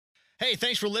Hey,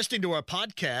 thanks for listening to our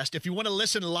podcast. If you want to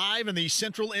listen live in the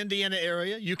central Indiana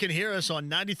area, you can hear us on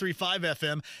 93.5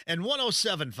 FM and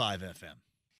 107.5 FM.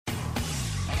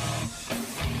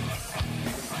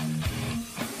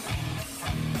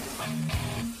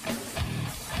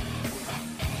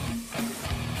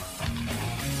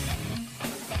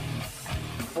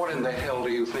 What in the hell do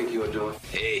you think you're doing?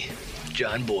 Hey,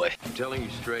 John Boy. I'm telling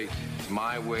you straight, it's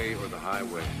my way or the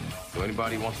highway. So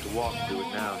anybody who wants to walk, do it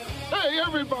now. Hey,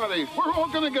 everybody, we're all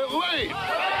gonna get laid. And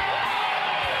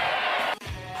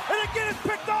again, it's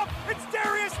picked off. It's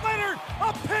Darius Leonard.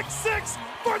 A pick six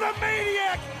for the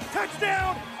Maniac.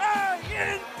 Touchdown,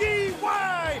 I-N-D-Y.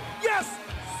 Yes,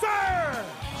 sir.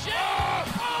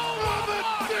 Oh, the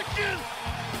Dickens!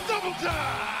 Double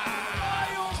time!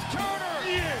 Miles Turner.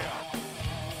 Yeah!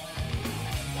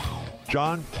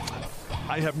 John,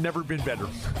 I have never been better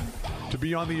to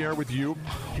be on the air with you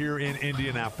here in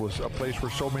Indianapolis, a place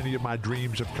where so many of my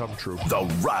dreams have come true. The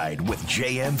Ride with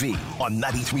JMV on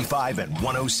 93.5 and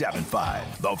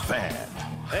 107.5. The Fan.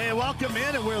 Hey, welcome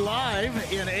in, and we're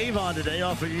live in Avon today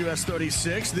off of US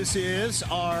 36. This is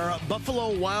our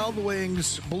Buffalo Wild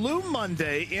Wings Blue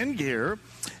Monday in gear.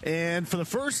 And for the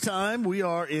first time, we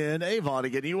are in Avon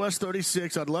again, US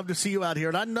 36. I'd love to see you out here.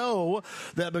 And I know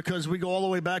that because we go all the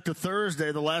way back to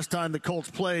Thursday, the last time the Colts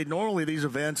played, normally these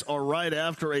events are right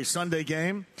after a Sunday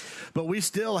game. But we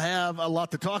still have a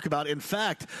lot to talk about. In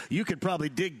fact, you could probably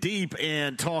dig deep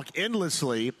and talk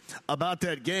endlessly about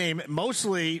that game,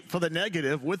 mostly for the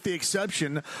negative, with the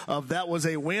exception of that was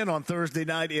a win on Thursday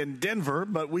night in Denver.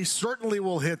 But we certainly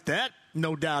will hit that.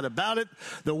 No doubt about it.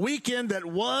 The weekend that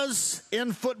was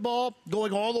in football,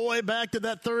 going all the way back to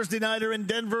that Thursday nighter in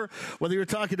Denver, whether you're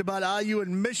talking about IU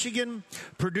in Michigan,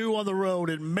 Purdue on the road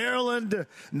in Maryland,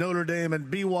 Notre Dame and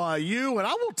BYU. And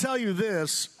I will tell you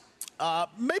this,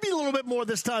 maybe a little bit more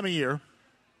this time of year.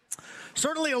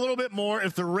 Certainly a little bit more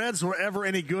if the Reds were ever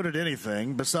any good at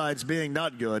anything besides being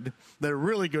not good. They're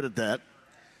really good at that.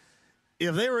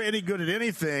 If they were any good at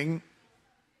anything,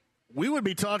 we would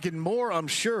be talking more, I'm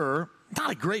sure,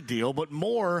 not a great deal, but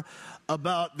more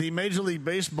about the Major League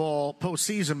Baseball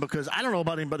postseason, because I don't know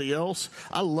about anybody else.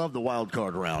 I love the wild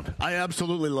card round. I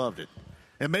absolutely loved it.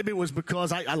 And maybe it was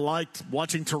because I liked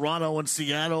watching Toronto and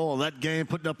Seattle, that game,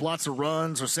 putting up lots of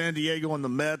runs, or San Diego and the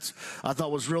Mets, I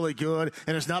thought was really good.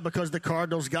 And it's not because the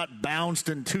Cardinals got bounced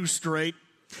in 2 straight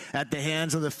at the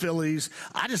hands of the Phillies.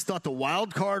 I just thought the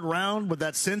wild card round with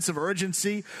that sense of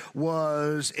urgency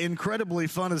was incredibly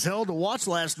fun as hell to watch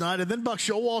last night. And then Buck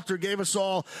Showalter gave us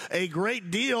all a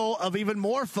great deal of even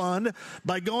more fun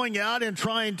by going out and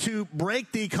trying to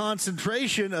break the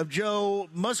concentration of Joe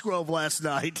Musgrove last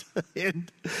night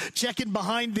and checking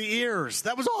behind the ears.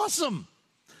 That was awesome.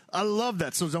 I love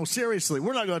that. So, no, seriously,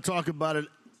 we're not going to talk about it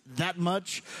that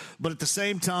much, but at the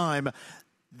same time,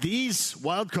 these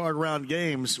wildcard round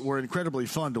games were incredibly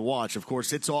fun to watch. Of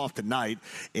course, it's off tonight,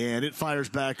 and it fires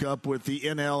back up with the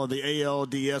NL and the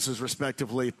ALDSs,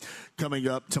 respectively, coming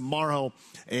up tomorrow.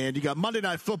 And you got Monday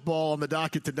Night Football on the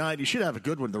docket tonight. You should have a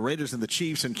good one. The Raiders and the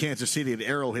Chiefs in Kansas City at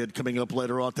Arrowhead coming up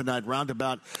later on tonight, round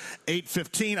about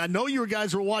 8:15. I know you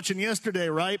guys were watching yesterday,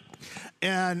 right?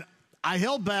 And I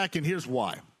held back, and here's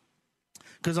why.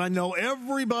 Because I know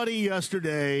everybody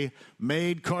yesterday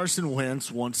made Carson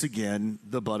Wentz once again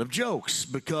the butt of jokes,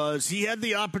 because he had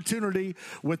the opportunity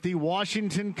with the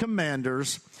Washington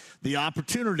Commanders, the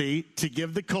opportunity to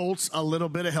give the Colts a little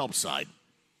bit of help side.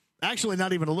 Actually,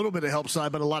 not even a little bit of help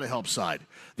side, but a lot of help side.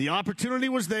 The opportunity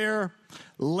was there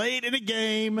late in a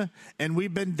game, and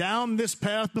we've been down this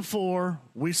path before.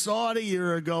 We saw it a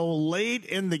year ago. Late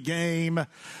in the game,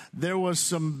 there was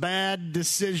some bad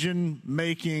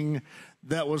decision-making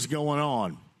that was going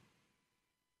on.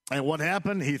 And what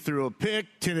happened? He threw a pick.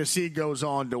 Tennessee goes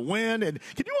on to win. And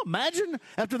can you imagine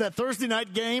after that Thursday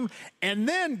night game and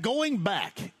then going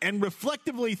back and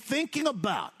reflectively thinking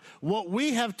about what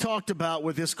we have talked about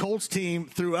with this Colts team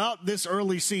throughout this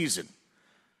early season?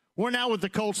 We're now with the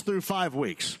Colts through 5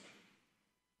 weeks.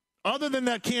 Other than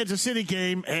that Kansas City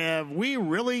game, have we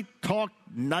really talked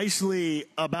nicely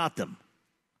about them?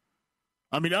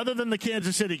 I mean, other than the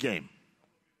Kansas City game.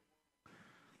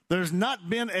 There's not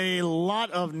been a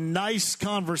lot of nice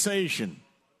conversation,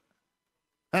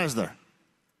 has there?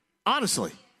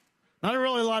 Honestly. Not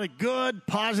really a lot of good,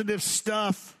 positive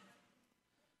stuff.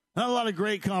 Not a lot of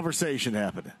great conversation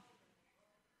happening.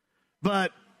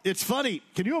 But it's funny.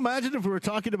 Can you imagine if we were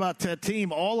talking about that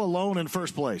team all alone in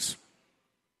first place?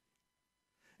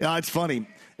 Yeah, it's funny.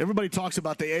 Everybody talks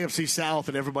about the AFC South,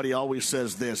 and everybody always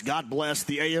says this: God bless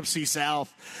the AFC South,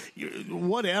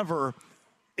 whatever.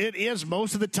 it is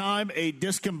most of the time a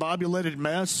discombobulated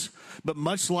mess, but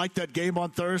much like that game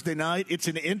on Thursday night, it's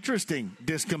an interesting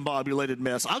discombobulated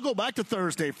mess. I'll go back to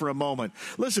Thursday for a moment.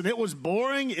 Listen, it was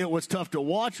boring. It was tough to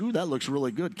watch. Ooh, that looks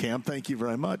really good, Cam. Thank you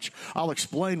very much. I'll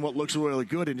explain what looks really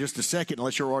good in just a second,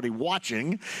 unless you're already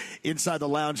watching inside the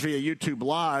lounge via YouTube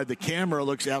Live. The camera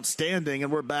looks outstanding,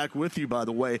 and we're back with you, by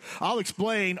the way. I'll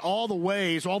explain all the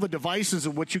ways, all the devices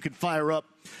in which you can fire up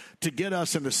to get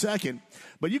us in a second.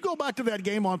 But you go back to that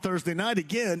game on Thursday night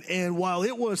again, and while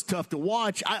it was tough to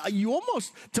watch,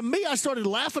 to me, I started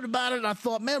laughing about it, and I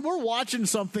thought, man, we're watching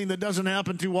something that doesn't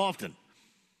happen too often.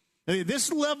 I mean,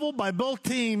 this level by both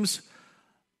teams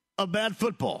of bad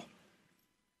football,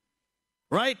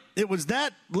 right? It was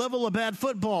that level of bad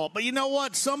football. But you know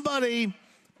what? Somebody,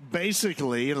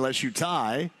 basically, unless you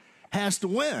tie, has to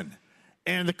win.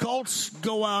 And the Colts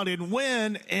go out and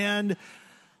win, and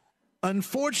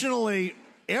unfortunately,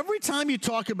 every time you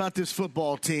talk about this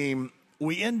football team,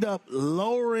 we end up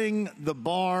lowering the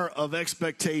bar of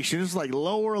expectations. It's like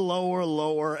lower, lower,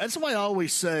 lower. That's why I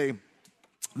always say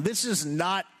this is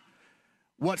not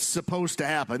what's supposed to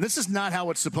happen. This is not how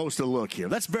it's supposed to look here.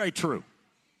 That's very true.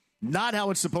 Not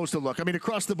how it's supposed to look. I mean,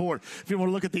 across the board, if you want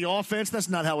to look at the offense, that's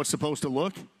not how it's supposed to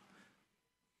look.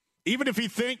 Even if you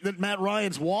think that Matt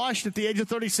Ryan's washed at the age of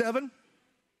 37,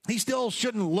 he still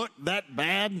shouldn't look that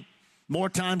bad more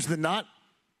times than not.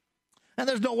 And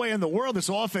there's no way in the world this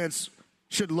offense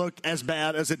should look as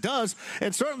bad as it does.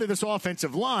 And certainly this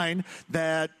offensive line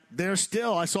that they're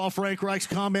still, I saw Frank Reich's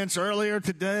comments earlier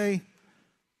today.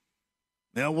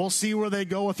 You know, we'll see where they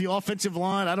go with the offensive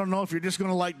line. I don't know if you're just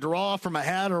going to draw from a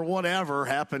hat or whatever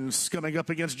happens coming up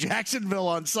against Jacksonville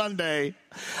on Sunday.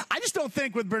 I just don't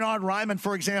think with Bernhard Raimann,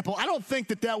 for example, I don't think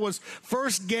that was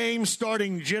first game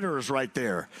starting jitters right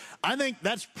there. I think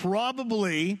that's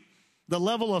probably the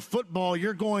level of football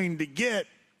you're going to get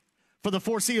for the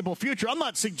foreseeable future. I'm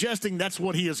not suggesting that's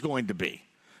what he is going to be,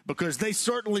 because they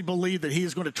certainly believe that he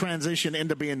is going to transition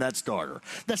into being that starter.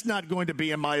 That's not going to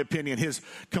be, in my opinion, his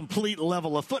complete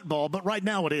level of football, but right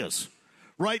now it is.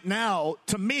 Right now,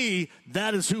 to me,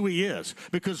 that is who he is,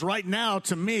 because right now,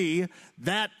 to me,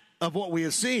 that of what we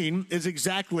have seen is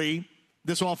exactly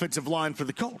this offensive line for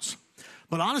the Colts.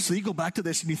 But honestly, you go back to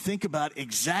this and you think about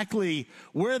exactly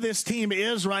where this team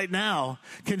is right now,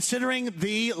 considering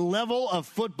the level of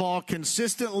football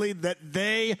consistently that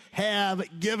they have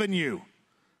given you.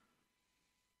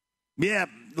 Yeah,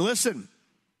 listen,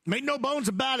 make no bones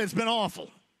about it, it's been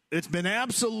awful. It's been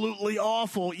absolutely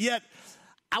awful. Yet,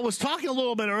 I was talking a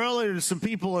little bit earlier to some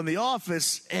people in the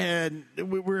office, and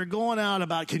we were going out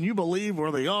about, can you believe where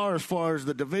they are as far as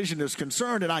the division is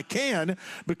concerned? And I can,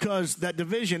 because that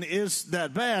division is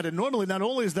that bad. And normally, not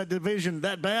only is that division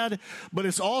that bad, but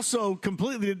it's also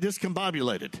completely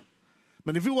discombobulated.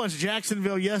 But if you watched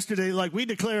Jacksonville yesterday, we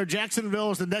declare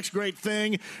Jacksonville is the next great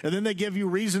thing, and then they give you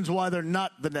reasons why they're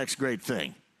not the next great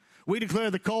thing. We declare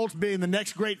the Colts being the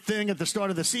next great thing at the start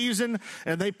of the season,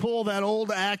 and they pull that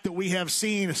old act that we have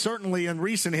seen, certainly in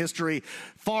recent history,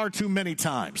 far too many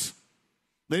times.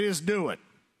 They just do it.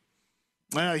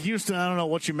 Houston, I don't know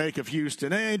what you make of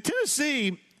Houston. And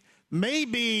Tennessee may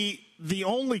be the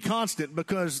only constant,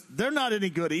 because they're not any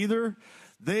good either.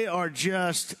 They are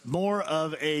just more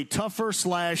of a tougher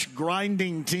 /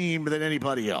 grinding team than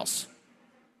anybody else.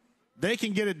 They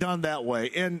can get it done that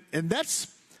way. And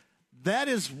that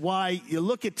is why you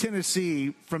look at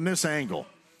Tennessee from this angle.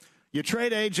 You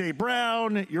trade A.J.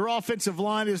 Brown. Your offensive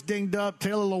line is dinged up.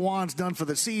 Taylor Lewan's done for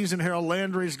the season. Harold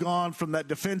Landry's gone from that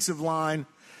defensive line.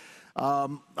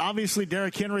 Obviously,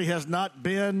 Derrick Henry has not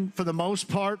been, for the most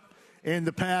part, in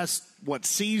the past,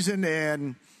 season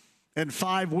and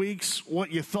 5 weeks,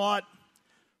 what you thought.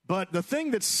 But the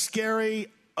thing that's scary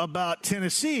about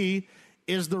Tennessee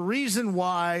is the reason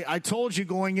why I told you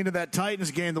going into that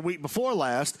Titans game the week before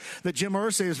last that Jim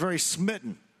Irsay is very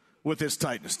smitten with this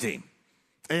Titans team.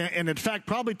 And in fact,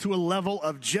 probably to a level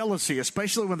of jealousy,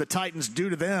 especially when the Titans do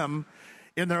to them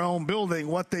in their own building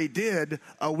what they did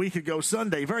a week ago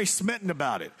Sunday. Very smitten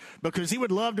about it, because he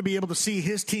would love to be able to see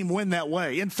his team win that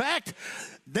way. In fact,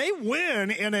 they win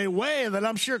in a way that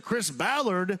I'm sure Chris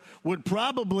Ballard would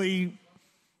probably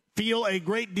feel a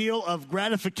great deal of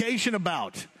gratification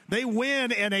about. They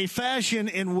win in a fashion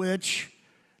in which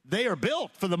they are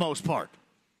built for the most part.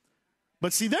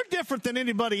 But see, they're different than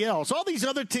anybody else. All these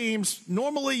other teams,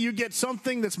 normally you get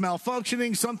something that's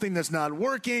malfunctioning, something that's not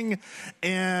working,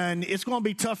 and it's going to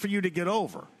be tough for you to get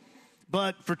over.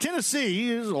 But for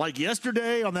Tennessee, like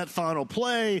yesterday on that final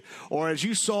play, or as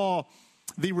you saw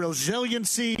the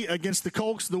resiliency against the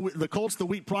Colts the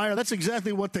week prior. That's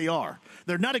exactly what they are.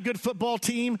 They're not a good football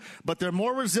team, but they're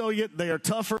more resilient, they are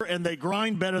tougher, and they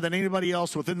grind better than anybody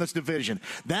else within this division.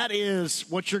 That is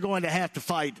what you're going to have to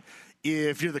fight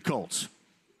if you're the Colts.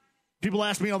 People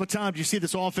ask me all the time, do you see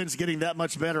this offense getting that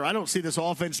much better? I don't see this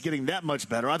offense getting that much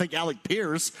better. I think Alec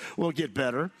Pierce will get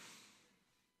better.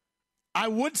 I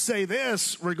would say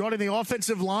this regarding the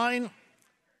offensive line.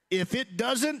 If it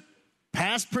doesn't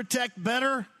pass protect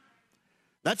better,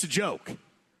 that's a joke.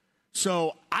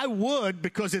 So I would,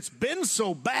 because it's been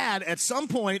so bad, at some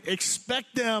point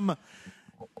expect them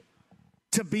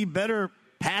to be better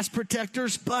pass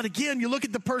protectors. But again, you look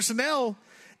at the personnel,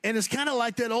 and it's kind of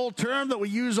like that old term that we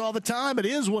use all the time. It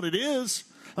is what it is.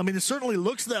 I mean, it certainly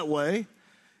looks that way.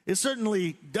 It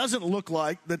certainly doesn't look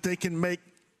like that they can make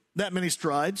that many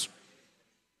strides.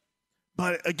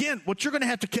 But again, what you're going to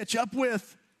have to catch up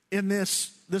with in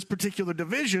this particular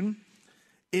division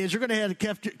is you're going to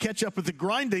have to catch up with the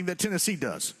grinding that Tennessee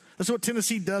does. That's what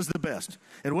Tennessee does the best.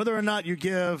 And whether or not you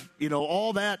give,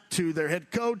 all that to their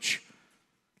head coach,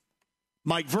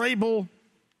 Mike Vrabel,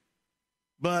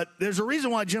 but there's a reason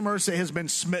why Jim Irsay has been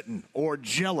smitten or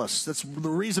jealous. That's the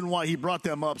reason why he brought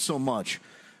them up so much,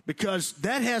 because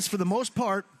that has, for the most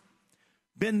part,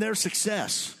 been their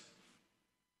success.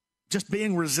 Just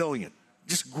being resilient,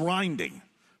 just grinding.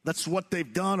 That's what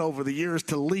they've done over the years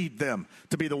to lead them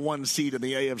to be the 1 seed in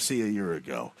the AFC a year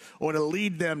ago, or to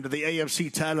lead them to the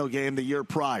AFC title game the year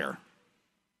prior.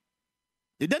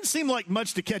 It doesn't seem like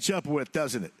much to catch up with,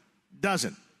 doesn't it?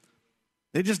 Doesn't.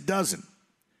 It just doesn't.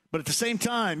 But at the same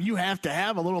time, you have to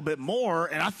have a little bit more,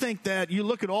 and I think that you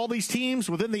look at all these teams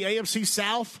within the AFC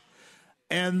South,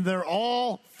 and they're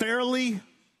all fairly,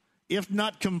 if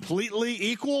not completely,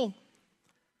 equal.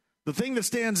 The thing that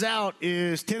stands out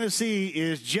is Tennessee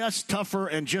is just tougher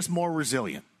and just more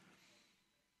resilient.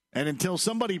 And until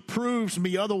somebody proves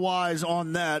me otherwise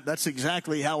on that, that's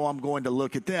exactly how I'm going to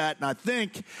look at that. And I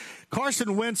think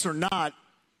Carson Wentz or not,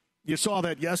 you saw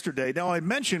that yesterday. Now, I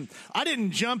mentioned I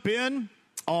didn't jump in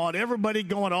on everybody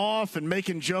going off and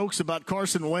making jokes about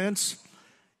Carson Wentz.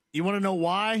 You want to know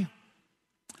why?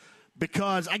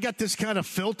 Because I got this kind of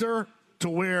filter to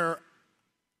where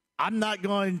I'm not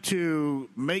going to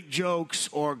make jokes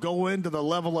or go into the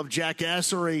level of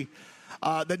jackassery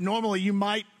that normally you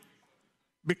might,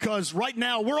 because right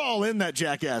now we're all in that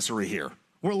jackassery here.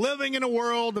 We're living in a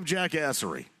world of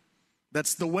jackassery.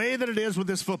 That's the way that it is with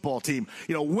this football team.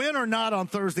 Win or not on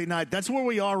Thursday night, that's where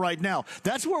we are right now.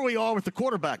 That's where we are with the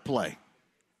quarterback play.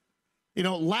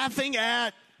 Laughing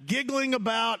at, giggling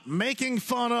about, making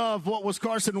fun of what was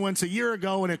Carson Wentz a year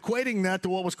ago and equating that to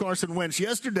what was Carson Wentz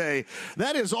yesterday,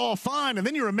 that is all fine. And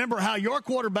then you remember how your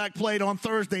quarterback played on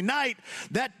Thursday night.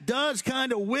 That does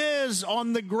kind of whiz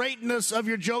on the greatness of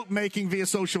your joke making via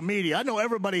social media. I know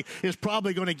everybody is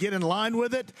probably going to get in line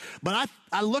with it, but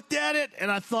I looked at it and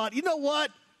I thought, you know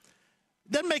what?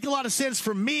 Doesn't make a lot of sense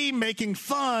for me making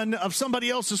fun of somebody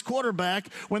else's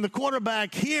quarterback when the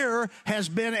quarterback here has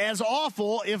been as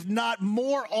awful, if not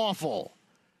more awful.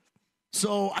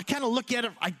 So I kind of look at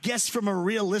it, I guess, from a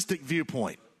realistic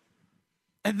viewpoint.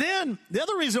 And then the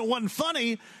other reason it wasn't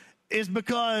funny is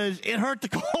because it hurt the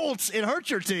Colts. It hurt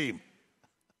your team.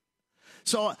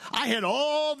 So I had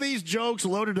all these jokes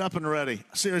loaded up and ready.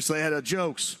 Seriously, I had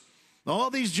jokes.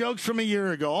 All these jokes from a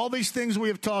year ago, all these things we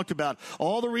have talked about,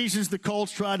 all the reasons the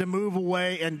Colts tried to move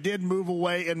away and did move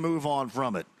away and move on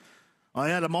from it. I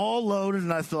had them all loaded,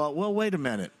 and I thought, well, wait a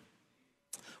minute.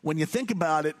 When you think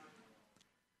about it,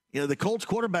 the Colts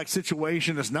quarterback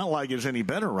situation is not like it's any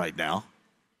better right now.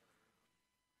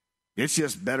 It's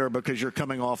just better because you're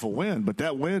coming off a win, but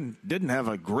that win didn't have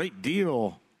a great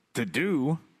deal to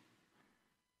do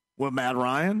with Matt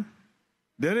Ryan,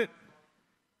 did it?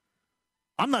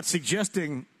 I'm not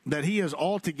suggesting that he is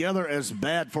altogether as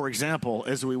bad, for example,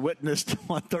 as we witnessed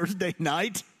on Thursday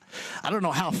night. I don't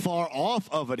know how far off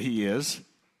of it he is.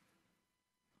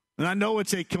 And I know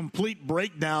it's a complete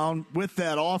breakdown with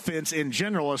that offense in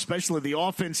general, especially the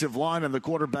offensive line and the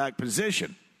quarterback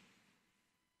position.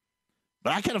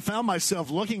 But I kind of found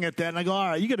myself looking at that, and I go, all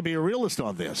right, you got to be a realist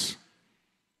on this.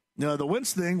 The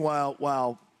Wentz thing,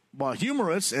 while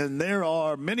humorous, and there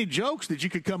are many jokes that you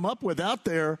could come up with out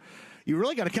there, you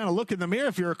really got to kind of look in the mirror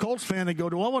if you're a Colts fan and go,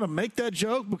 do I want to make that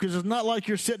joke? Because it's not like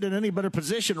you're sitting in any better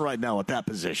position right now at that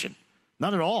position.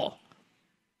 Not at all.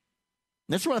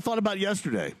 That's what I thought about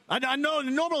yesterday. I know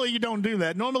normally you don't do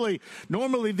that. Normally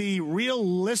the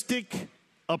realistic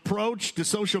approach to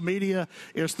social media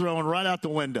is thrown right out the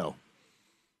window.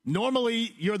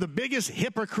 Normally you're the biggest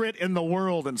hypocrite in the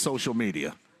world in social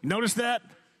media. Notice that?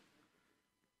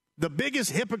 The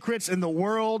biggest hypocrites in the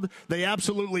world, they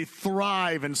absolutely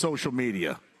thrive in social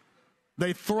media.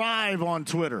 They thrive on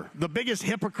Twitter. The biggest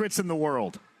hypocrites in the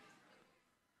world.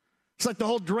 It's like the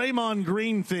whole Draymond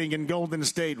Green thing in Golden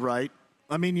State, right?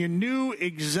 I mean, you knew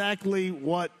exactly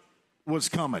what was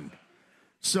coming.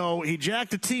 So he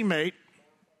jacked a teammate,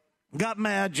 got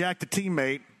mad, jacked a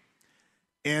teammate,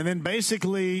 and then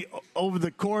basically over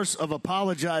the course of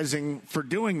apologizing for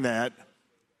doing that,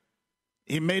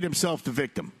 he made himself the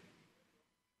victim.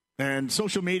 And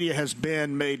social media has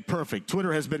been made perfect.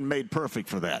 Twitter has been made perfect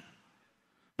for that.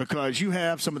 Because you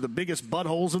have some of the biggest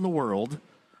buttholes in the world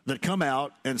that come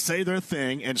out and say their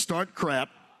thing and start crap,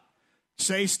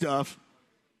 say stuff,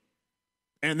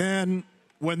 and then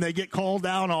when they get called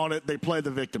down on it, they play the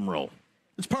victim role.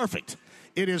 It's perfect.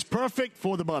 It is perfect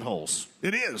for the buttholes.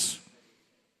 It is.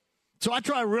 So I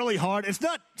try really hard. It's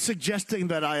not suggesting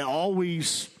that I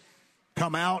always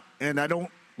come out and I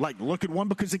don't look at one,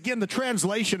 because again, the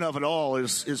translation of it all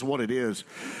is what it is.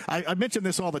 I mention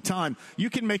this all the time. You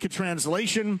can make a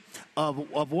translation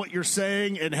of what you're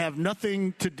saying and have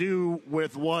nothing to do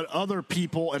with what other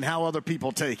people and how other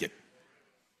people take it.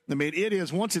 I mean, it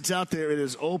is, once it's out there, it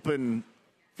is open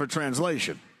for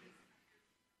translation.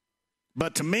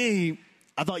 But to me,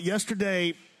 I thought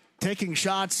yesterday taking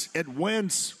shots at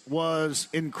Wentz was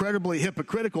incredibly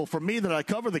hypocritical for me that I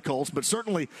cover the Colts, but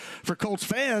certainly for Colts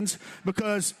fans,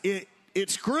 because it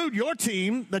screwed your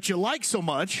team that you like so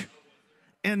much,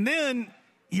 and then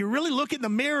you really look in the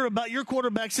mirror about your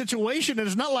quarterback situation, and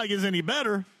it's not like it's any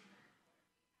better.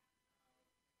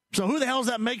 So who the hell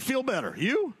does that make feel better?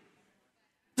 You?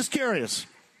 Just curious.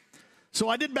 So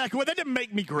I did back away. That didn't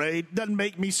make me great. Doesn't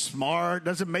make me smart.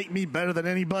 Doesn't make me better than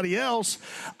anybody else.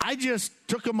 I just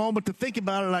took a moment to think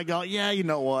about it, and I go, yeah, you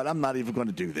know what? I'm not even going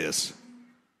to do this.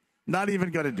 Not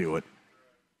even going to do it.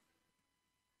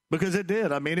 Because it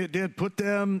did. I mean, it did put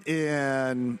them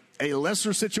in a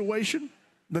lesser situation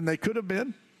than they could have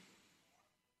been.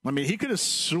 I mean, he could have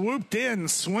swooped in,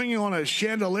 swinging on a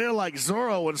chandelier like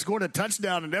Zorro and scored a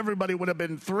touchdown, and everybody would have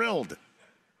been thrilled.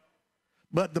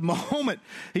 But the moment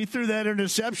he threw that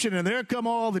interception, and there come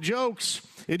all the jokes,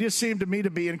 it just seemed to me to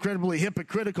be incredibly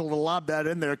hypocritical to lob that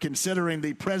in there, considering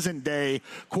the present-day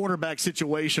quarterback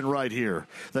situation right here,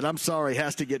 that I'm sorry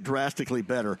has to get drastically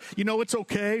better. You know, it's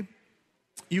okay.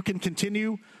 You can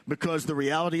continue, because the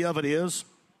reality of it is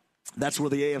that's where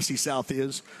the AFC South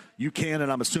is. You can, and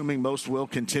I'm assuming most will,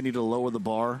 continue to lower the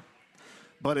bar.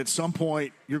 But at some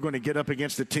point, you're going to get up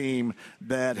against a team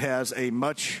that has a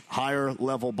much higher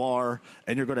level bar,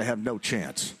 and you're going to have no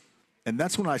chance. And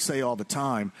that's when I say all the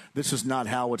time, this is not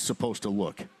how it's supposed to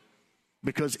look.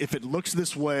 Because if it looks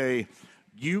this way,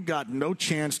 you got no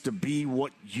chance to be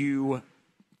what you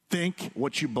think,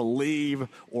 what you believe,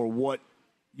 or what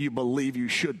you believe you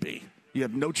should be. You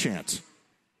have no chance.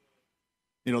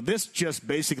 You know, this just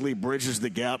basically bridges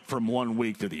the gap from one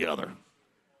week to the other.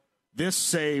 This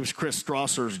saves Chris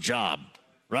Strasser's job,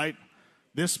 right?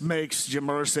 This makes Jim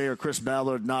Irsay or Chris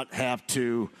Ballard not have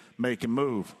to make a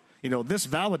move. You know, this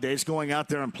validates going out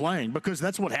there and playing, because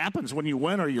that's what happens when you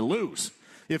win or you lose.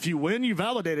 If you win, you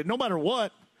validate it no matter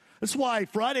what. That's why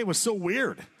Friday was so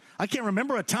weird. I can't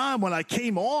remember a time when I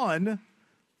came on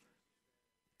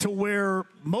to where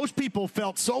most people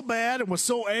felt so bad and was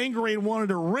so angry and wanted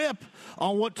to rip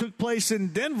on what took place in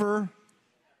Denver,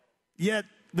 yet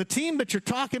the team that you're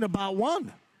talking about won.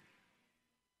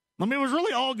 I mean, it was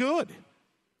really all good.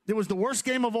 It was the worst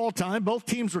game of all time. Both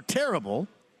teams were terrible,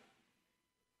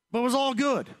 but it was all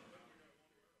good.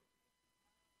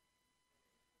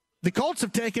 The Colts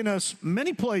have taken us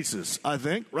many places, I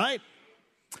think, right?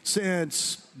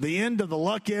 Since the end of the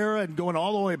Luck era and going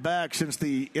all the way back since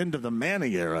the end of the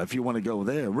Manning era, if you want to go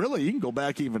there. Really, you can go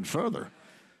back even further.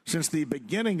 Since the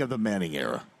beginning of the Manning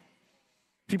era.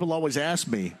 People always ask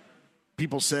me,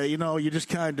 people say, you know, you just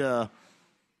kind of,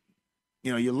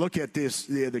 you know, you look at this,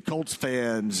 the Colts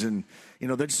fans, and, you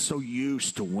know, they're just so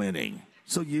used to winning.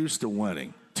 So used to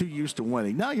winning. Too used to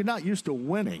winning. No, you're not used to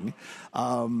winning.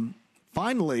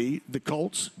 Finally, the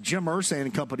Colts, Jim Irsay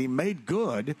and company, made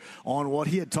good on what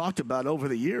he had talked about over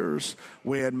the years,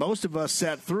 when most of us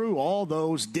sat through all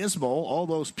those dismal, all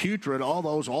those putrid, all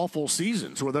those awful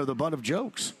seasons where they're the butt of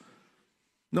jokes.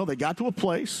 No, they got to a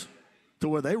place to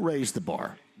where they raised the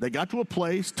bar. They got to a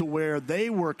place to where they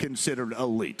were considered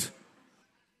elite.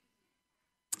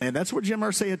 And that's what Jim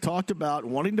Irsay had talked about,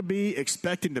 wanting to be,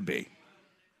 expecting to be.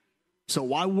 So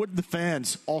why wouldn't the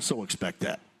fans also expect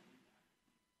that?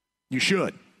 You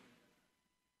should.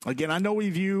 Again, I know we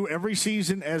view every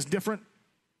season as different.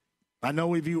 I know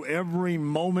we view every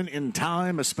moment in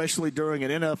time, especially during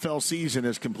an NFL season,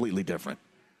 as completely different.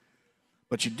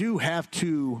 But you do have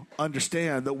to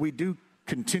understand that we do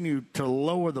continue to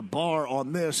lower the bar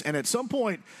on this, and at some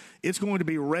point it's going to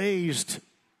be raised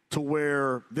to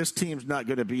where this team's not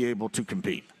going to be able to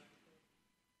compete.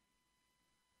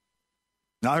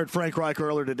 Now, I heard Frank Reich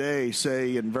earlier today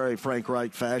say in very Frank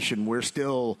Reich fashion, we're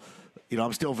still,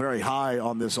 I'm still very high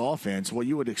on this offense. Well,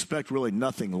 you would expect really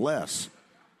nothing less,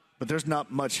 but there's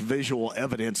not much visual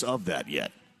evidence of that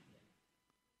yet.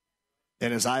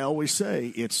 And as I always say,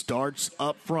 it starts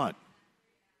up front.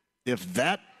 If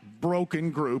that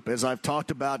broken group, as I've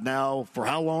talked about now for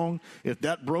how long, if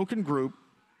that broken group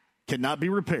cannot be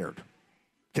repaired,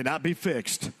 cannot be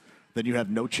fixed, then you have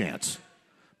no chance.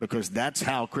 Because that's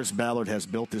how Chris Ballard has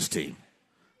built this team.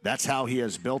 That's how he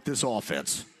has built this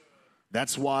offense.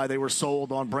 That's why they were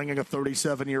sold on bringing a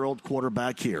 37-year-old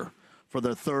quarterback here for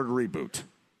their third reboot.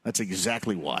 That's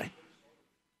exactly why.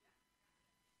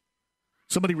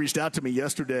 Somebody reached out to me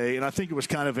yesterday, and I think it was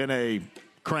kind of in a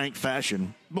crank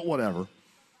fashion, but whatever,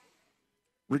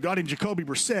 regarding Jacoby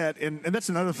Brissett, and that's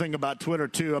another thing about Twitter,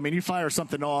 too. I mean, you fire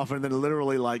something off, and then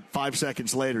literally like 5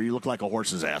 seconds later, you look like a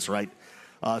horse's ass, right?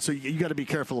 So you got to be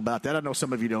careful about that. I know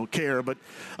some of you don't care, but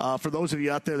for those of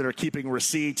you out there that are keeping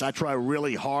receipts, I try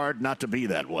really hard not to be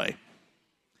that way.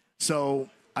 So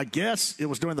I guess it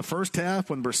was during the first half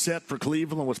when Brissett for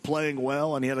Cleveland was playing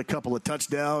well, and he had a couple of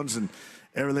touchdowns, and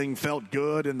everything felt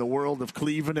good in the world of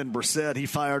Cleveland. And Brissett, he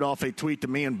fired off a tweet to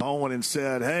me and Bowen and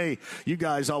said, hey, you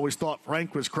guys always thought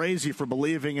Frank was crazy for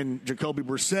believing in Jacoby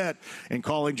Brissett and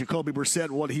calling Jacoby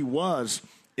Brissett what he was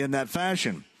in that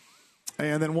fashion.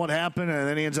 And then what happened? And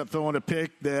then he ends up throwing a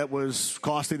pick that was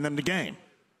costing them the game.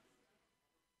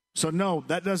 So, no,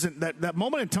 that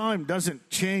moment in time doesn't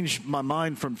change my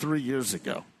mind from 3 years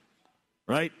ago,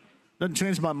 right? Doesn't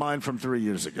change my mind from 3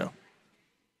 years ago.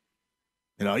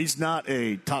 He's not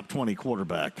a top 20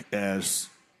 quarterback as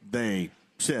they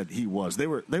said he was. They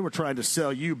were trying to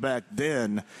sell you back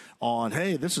then on,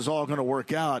 hey, this is all going to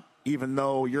work out even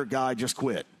though your guy just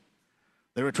quit.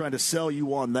 They were trying to sell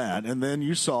you on that, and then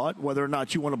you saw it, whether or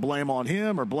not you want to blame on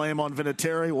him or blame on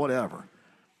Vinatieri, whatever.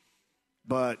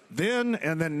 But then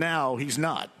and then now, he's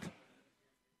not.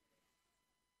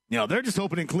 They're just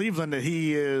hoping in Cleveland that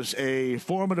he is a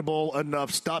formidable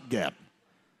enough stopgap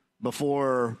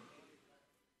before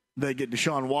they get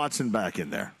Deshaun Watson back in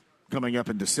there coming up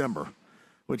in December,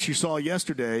 which you saw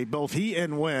yesterday. Both he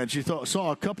and Wentz, you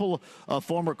saw a couple of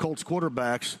former Colts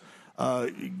quarterbacks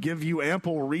give you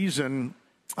ample reason,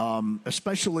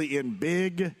 especially in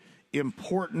big,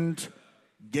 important,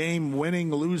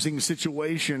 game-winning, losing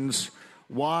situations,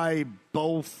 why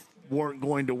both weren't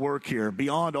going to work here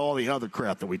beyond all the other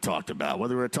crap that we talked about,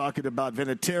 whether we're talking about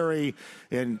Vinatieri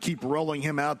and keep rolling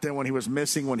him out there when he was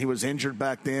missing, when he was injured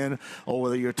back then, or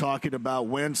whether you're talking about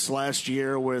Wentz last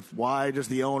year with why does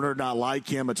the owner not like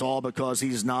him? It's all because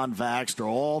he's non-vaxxed or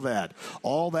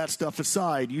all that stuff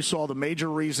aside. You saw the major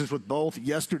reasons with both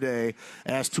yesterday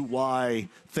as to why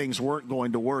things weren't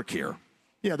going to work here.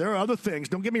 Yeah, there are other things.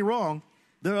 Don't get me wrong.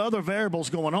 There are other variables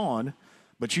going on.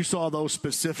 But you saw those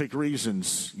specific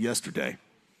reasons yesterday.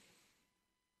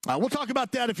 We'll talk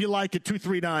about that if you like at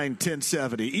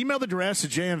 239-1070. Email the address at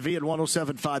jmv at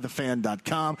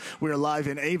 1075thefan.com. We are live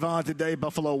in Avon today,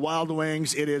 Buffalo Wild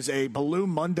Wings. It is a Balloon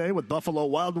Monday with Buffalo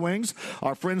Wild Wings.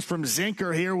 Our friends from Zinc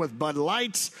are here with Bud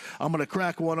Lights. I'm going to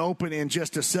crack one open in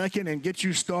just a second and get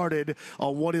you started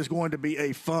on what is going to be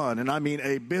a fun, and I mean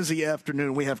a busy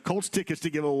afternoon. We have Colts tickets to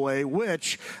give away,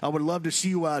 which I would love to see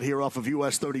you out here off of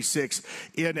US 36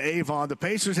 in Avon. The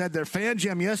Pacers had their fan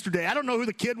jam yesterday. I don't know who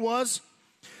the kid was,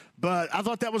 but I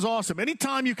thought that was awesome.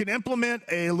 Anytime you can implement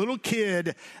a little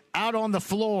kid out on the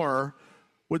floor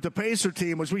with the Pacer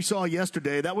team, as we saw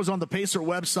yesterday, that was on the Pacer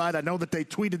website. I know that they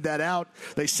tweeted that out.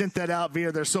 They sent that out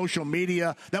via their social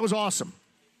media. That was awesome.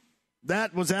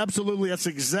 That's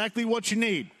exactly what you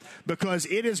need, because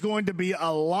it is going to be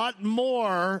a lot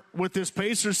more with this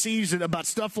Pacer season about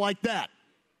stuff like that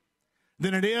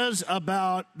than it is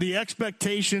about the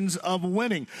expectations of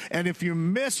winning. And if you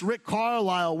miss Rick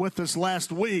Carlisle with us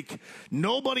last week,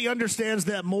 nobody understands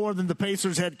that more than the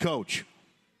Pacers head coach.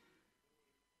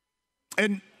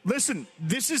 And listen,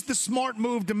 this is the smart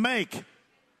move to make.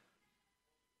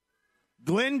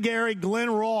 Glenn Gary, Glenn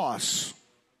Ross,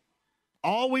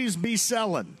 always be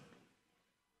selling.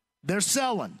 They're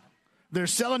selling. They're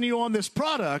selling you on this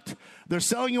product. They're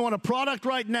selling you on a product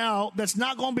right now that's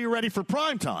not going to be ready for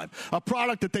prime time, a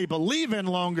product that they believe in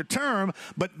longer term,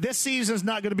 but this season's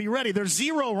not going to be ready. There's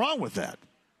zero wrong with that.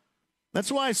 That's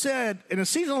why I said in a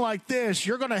season like this,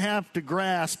 you're going to have to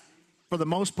grasp, for the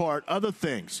most part, other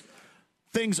things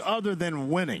other than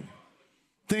winning,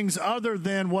 things other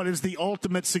than what is the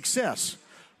ultimate success.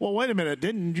 Well, wait a minute.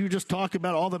 Didn't you just talk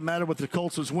about all that mattered with the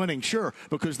Colts was winning? Sure,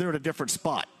 because they're at a different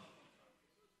spot.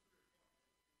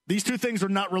 These two things are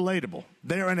not relatable.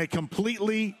 They're in a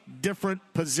completely different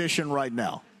position right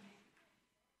now.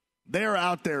 They're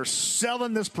out there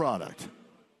selling this product.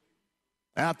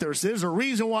 Out there, there's a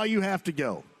reason why you have to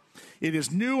go. It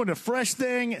is new and a fresh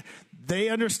thing. They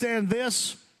understand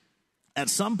this. At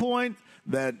some point,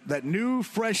 that new,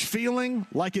 fresh feeling,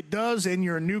 like it does in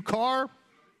your new car,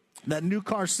 that new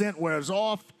car scent wears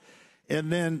off,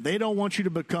 and then they don't want you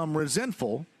to become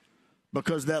resentful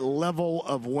because that level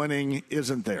of winning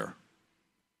isn't there.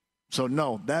 So,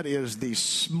 no, that is the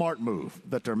smart move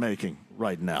that they're making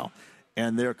right now.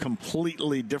 And they're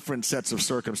completely different sets of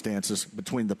circumstances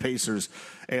between the Pacers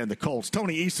and the Colts.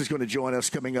 Tony East is going to join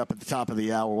us coming up at the top of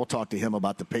the hour. We'll talk to him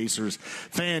about the Pacers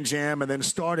fan jam and then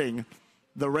starting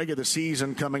the regular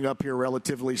season coming up here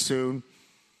relatively soon.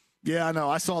 Yeah, I know.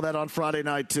 I saw that on Friday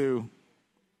night, too.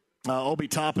 Obi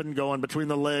Toppin going between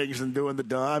the legs and doing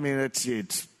the I mean, it's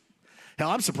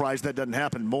hell, I'm surprised that doesn't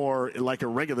happen more like a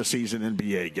regular season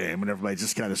NBA game when everybody's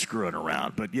just kind of screwing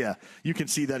around. But, yeah, you can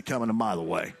see that coming a mile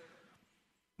away.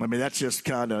 I mean, that's just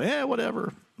kind of,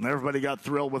 whatever. Everybody got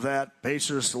thrilled with that.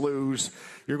 Pacers lose.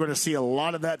 You're going to see a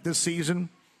lot of that this season.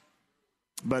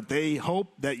 But they hope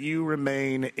that you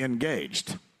remain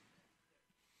engaged.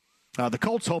 The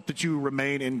Colts hope that you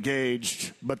remain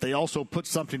engaged, but they also put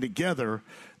something together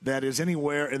that is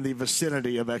anywhere in the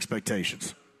vicinity of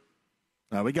expectations.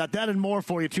 We got that and more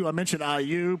for you, too. I mentioned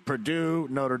IU, Purdue,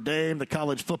 Notre Dame, the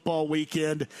college football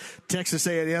weekend, Texas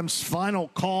A&M's final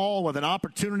call with an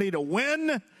opportunity to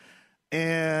win,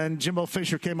 and Jimbo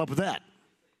Fisher came up with that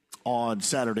on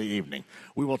Saturday evening.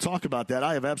 We will talk about that.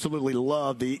 I have absolutely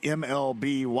loved the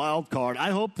MLB wild card.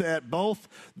 I hope that both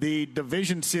the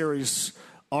division series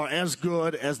are as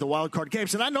good as the wild card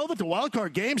games. And I know that the wild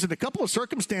card games in a couple of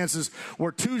circumstances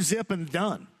were 2-zip and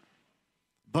done.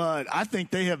 But I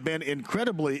think they have been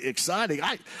incredibly exciting.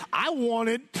 I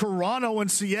wanted Toronto and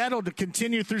Seattle to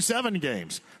continue through 7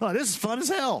 games. Oh, this is fun as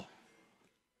hell.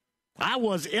 I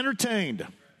was entertained.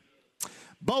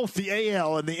 Both the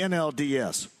AL and the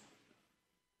NLDS.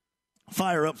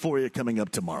 Fire up for you coming up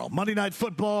tomorrow. Monday Night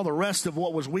Football, the rest of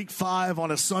what was Week 5 on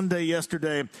a Sunday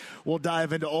yesterday. We'll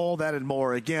dive into all that and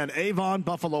more. Again, Avon,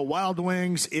 Buffalo Wild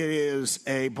Wings. It is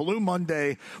a Blue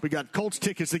Monday. We got Colts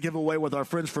tickets to give away with our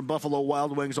friends from Buffalo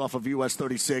Wild Wings off of US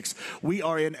 36. We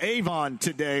are in Avon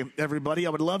today, everybody.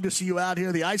 I would love to see you out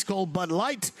here. The ice-cold Bud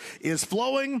Light is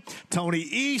flowing. Tony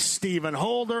East, Stephen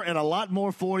Holder, and a lot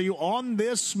more for you on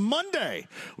this Monday.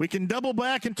 We can double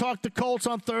back and talk the Colts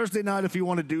on Thursday night if you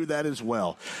want to do that as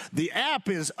well. The app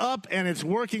is up and it's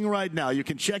working right now. You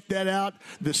can check that out.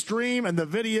 The stream and the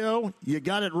video, you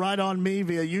got it right on me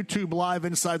via YouTube Live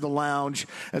inside the lounge.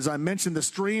 As I mentioned, the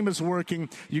stream is working.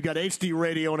 You got HD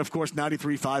radio and, of course,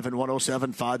 93.5 and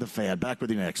 107.5 The Fan. Back with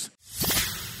you next.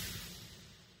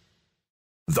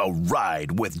 The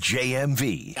Ride with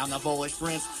JMV. Down the boys,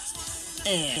 Prince.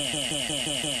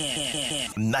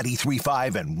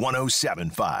 93.5 and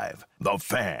 107.5 The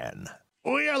Fan.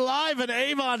 We are live in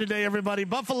Avon today, everybody.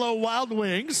 Buffalo Wild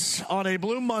Wings on a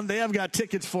Blue Monday. I've got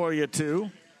tickets for you, too,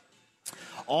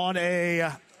 on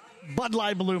a Bud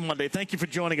Light Blue Monday. Thank you for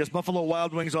joining us. Buffalo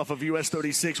Wild Wings off of US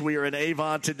 36. We are in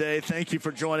Avon today. Thank you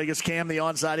for joining us. Cam, the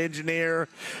on-site engineer.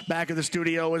 Back in the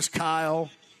studio is Kyle.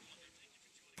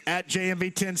 At JMV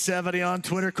 1070 on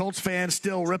Twitter. Colts fans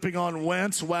still ripping on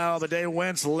Wentz. Wow, the day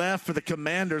Wentz left for the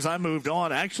Commanders, I moved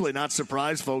on. Actually, not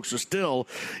surprised, folks are still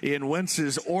in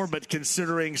Wentz's orbit,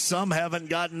 considering some haven't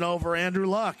gotten over Andrew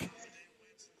Luck.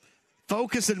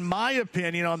 Focus, in my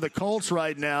opinion, on the Colts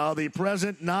right now, the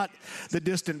present, not the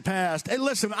distant past. Hey,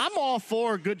 listen, I'm all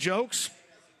for good jokes.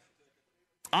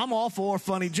 I'm all for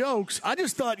funny jokes. I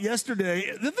just thought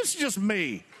yesterday, this is just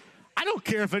me. I don't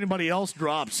care if anybody else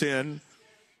drops in,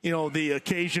 the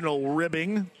occasional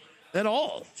ribbing at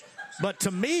all. But to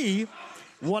me,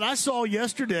 what I saw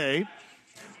yesterday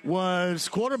was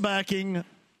quarterbacking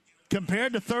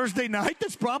compared to Thursday night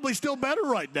that's probably still better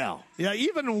right now. Yeah,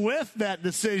 even with that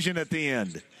decision at the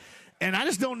end. And I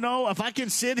just don't know if I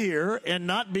can sit here and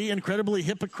not be incredibly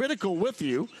hypocritical with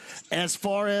you as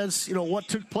far as, what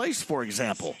took place, for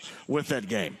example, with that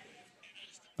game.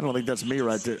 I don't think that's me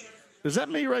right there. Is that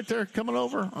me right there coming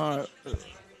over? I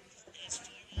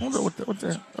wonder what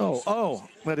the oh,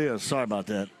 that is. Sorry about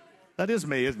that. That is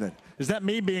me, isn't it? Is that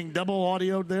me being double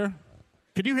audioed there?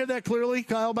 Could you hear that clearly,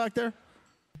 Kyle, back there?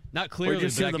 Not clearly,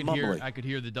 but I could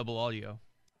hear the double audio.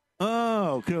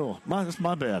 Oh, cool. That's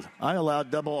my bad. I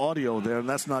allowed double audio there, and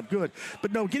that's not good.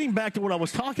 But no, getting back to what I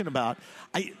was talking about,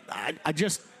 I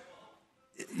just,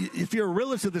 if you're a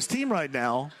realist of this team right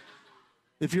now,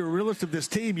 if you're a realist of this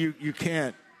team, you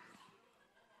can't.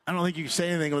 I don't think you can say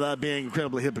anything without being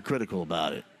incredibly hypocritical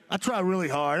about it. I try really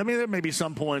hard. I mean, there may be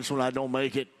some points when I don't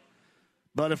make it.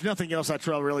 But if nothing else, I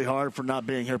try really hard for not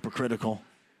being hypocritical.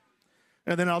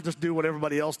 And then I'll just do what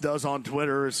everybody else does on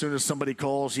Twitter. As soon as somebody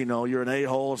calls, you're an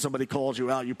a-hole. If somebody calls you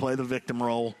out, you play the victim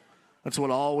role. That's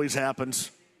what always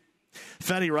happens.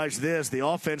 Fetty writes this: the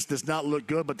offense does not look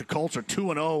good, but the Colts are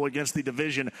 2-0 against the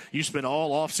division. You spent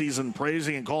all offseason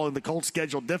praising and calling the Colts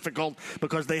schedule difficult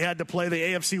because they had to play the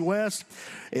AFC West.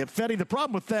 And Fetty, the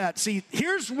problem with that, see,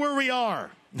 here's where we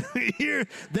are.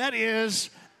 That is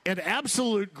an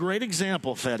absolute great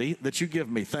example, Fetty, that you give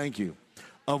me, thank you,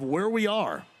 of where we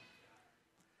are.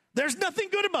 There's nothing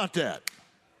good about that.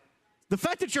 The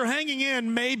fact that you're hanging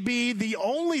in may be the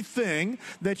only thing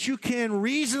that you can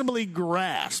reasonably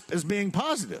grasp as being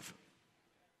positive.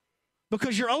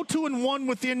 Because you're 0-2-1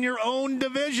 within your own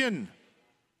division.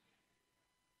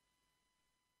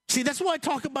 See, that's why I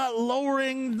talk about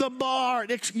lowering the bar.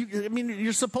 I mean,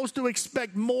 you're supposed to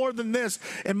expect more than this.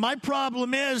 And my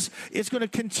problem is it's going to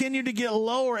continue to get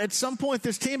lower. At some point,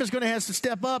 this team is going to have to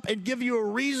step up and give you a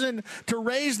reason to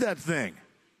raise that thing.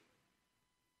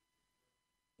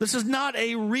 This is not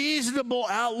a reasonable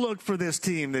outlook for this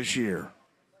team this year.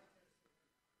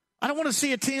 I don't want to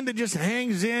see a team that just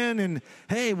hangs in and,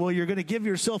 hey, well, you're going to give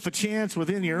yourself a chance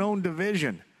within your own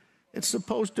division. It's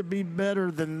supposed to be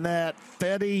better than that,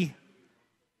 Fetty.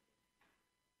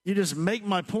 You just make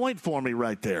my point for me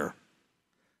right there.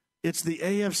 It's the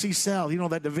AFC South. You know,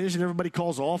 that division everybody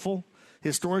calls awful,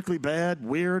 historically bad,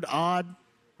 weird, odd,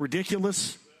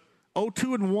 ridiculous.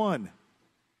 0-2-1.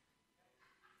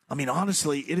 I mean,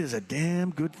 honestly, it is a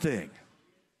damn good thing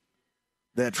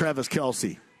that Travis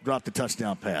Kelce dropped a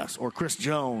touchdown pass, or Chris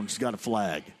Jones got a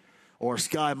flag, or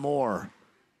Sky Moore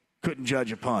couldn't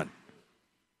judge a punt.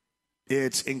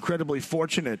 It's incredibly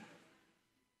fortunate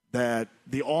that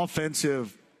the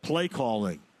offensive play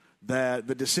calling, that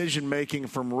the decision-making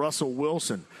from Russell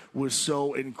Wilson was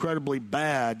so incredibly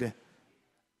bad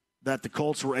that the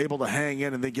Colts were able to hang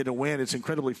in and they get a win. It's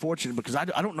incredibly fortunate because I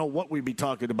don't know what we'd be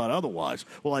talking about otherwise.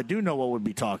 Well, I do know what we'd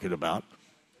be talking about.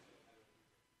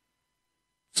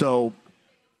 So,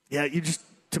 yeah,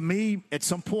 to me, at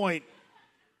some point,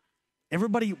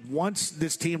 everybody wants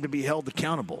this team to be held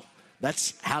accountable.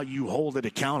 That's how you hold it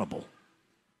accountable.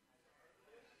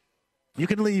 You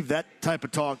can leave that type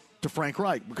of talk to Frank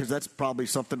Reich because that's probably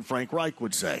something Frank Reich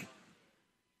would say.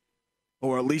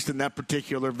 Or at least in that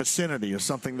particular vicinity is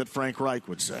something that Frank Reich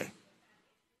would say.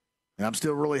 And I'm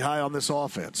still really high on this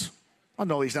offense. I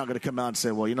know he's not going to come out and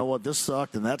say, well, you know what, this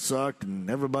sucked and that sucked and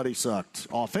everybody sucked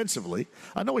offensively.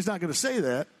 I know he's not going to say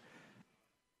that.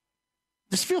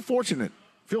 Just feel fortunate.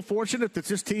 Feel fortunate that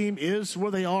this team is where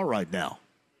they are right now.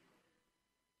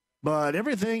 But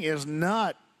everything is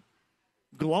not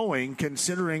glowing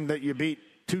considering that you beat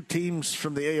two teams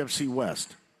from the AFC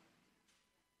West.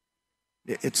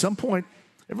 At some point,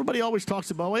 everybody always talks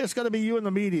about, well, it's got to be you and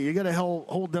the media. You got to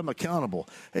hold them accountable.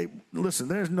 Hey, listen,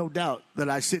 there's no doubt that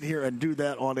I sit here and do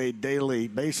that on a daily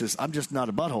basis. I'm just not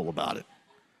a butthole about it.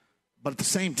 But at the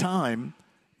same time,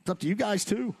 it's up to you guys,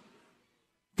 too. You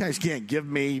guys can't give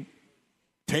me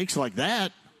takes like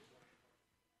that.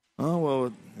 Oh,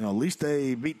 well, at least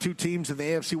they beat two teams in the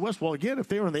AFC West. Well, again, if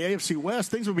they were in the AFC West,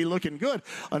 things would be looking good.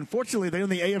 Unfortunately, they're in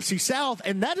the AFC South,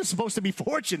 and that is supposed to be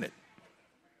fortunate.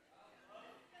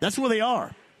 That's where they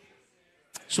are.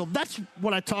 So that's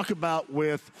what I talk about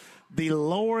with the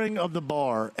lowering of the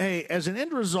bar. Hey, as an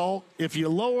end result, if you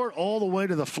lower it all the way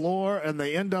to the floor and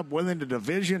they end up winning the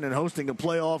division and hosting a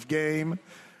playoff game,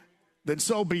 then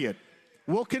so be it.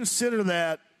 We'll consider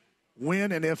that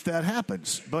when and if that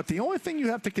happens. But the only thing you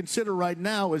have to consider right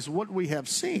now is what we have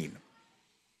seen.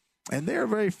 And they're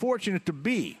very fortunate to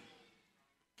be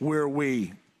where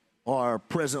we are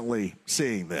presently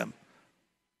seeing them.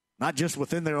 Not just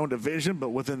within their own division, but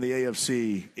within the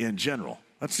AFC in general.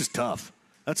 That's just tough.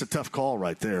 That's a tough call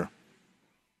right there.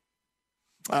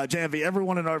 JMV,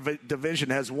 everyone in our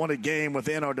division has won a game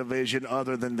within our division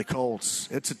other than the Colts.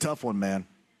 It's a tough one, man.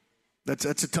 That's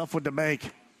a tough one to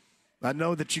make. I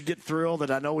know that you get thrilled,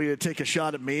 and I know you take a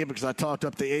shot at me because I talked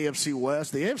up the AFC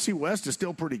West. The AFC West is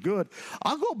still pretty good.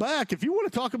 I'll go back. If you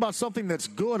want to talk about something that's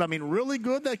good, I mean really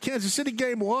good, that Kansas City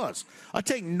game was. I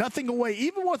take nothing away,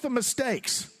 even with the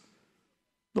mistakes.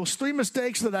 Those three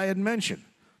mistakes that I had mentioned.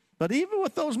 But even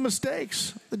with those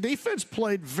mistakes, the defense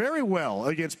played very well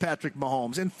against Patrick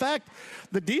Mahomes. In fact,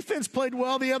 the defense played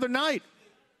well the other night.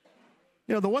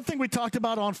 You know, the one thing we talked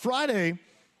about on Friday,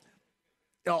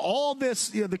 all this,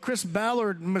 the Chris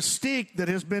Ballard mystique that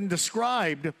has been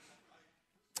described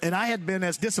And I had been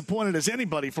as disappointed as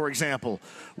anybody, for example,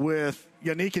 with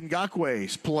Yannick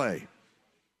Ngakwe's play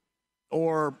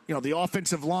or, the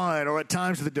offensive line or at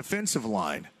times the defensive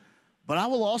line. But I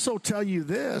will also tell you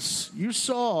this. You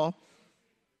saw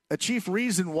a chief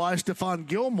reason why Stephon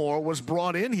Gilmore was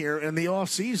brought in here in the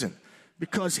offseason,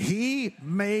 because he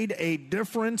made a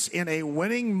difference in a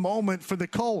winning moment for the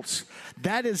Colts.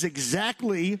 That is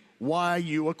exactly why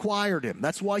you acquired him.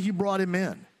 That's why you brought him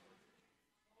in.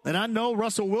 And I know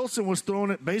Russell Wilson was throwing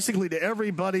it basically to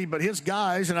everybody but his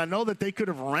guys, and I know that they could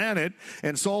have ran it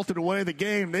and salted away the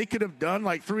game. They could have done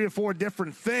like 3 or 4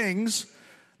 different things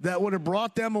that would have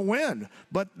brought them a win,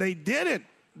 but they didn't.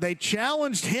 They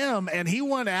challenged him, and he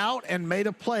went out and made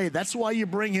a play. That's why you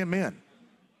bring him in.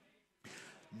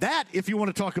 That, if you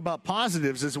want to talk about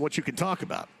positives, is what you can talk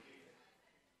about.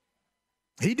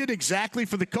 He did exactly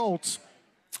for the Colts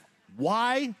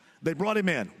why they brought him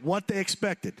in, what they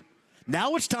expected.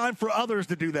 Now it's time for others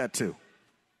to do that too.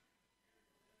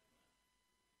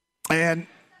 And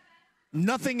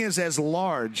nothing is as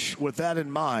large with that in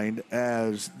mind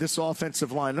as this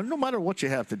offensive line. No matter what you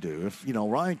have to do. If,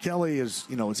 Ryan Kelly is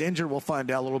injured, we'll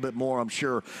find out a little bit more, I'm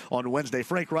sure, on Wednesday.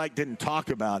 Frank Reich didn't talk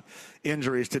about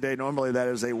injuries today. Normally that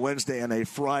is a Wednesday and a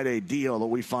Friday deal that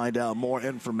we find out more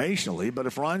informationally. But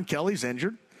if Ryan Kelly's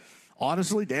injured,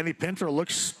 honestly, Danny Pinter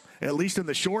looks, at least in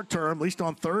the short term, at least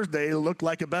on Thursday, looked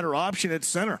like a better option at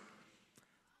center.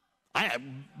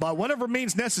 By whatever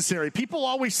means necessary. People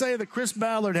always say that Chris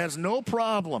Ballard has no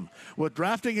problem with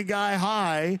drafting a guy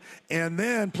high and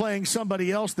then playing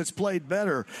somebody else that's played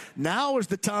better. Now is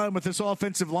the time with this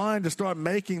offensive line to start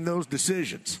making those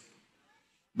decisions,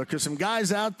 because some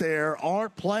guys out there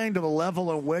aren't playing to the level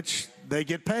in which they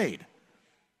get paid.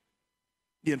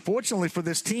 Unfortunately for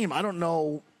this team, I don't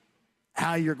know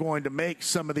how you're going to make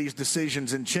some of these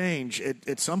decisions and change.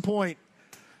 At some point,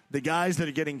 the guys that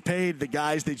are getting paid, the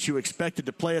guys that you expected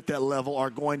to play at that level, are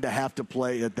going to have to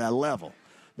play at that level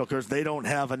because they don't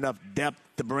have enough depth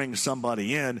to bring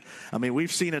somebody in. I mean,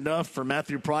 we've seen enough for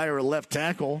Matthew Pryor at left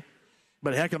tackle.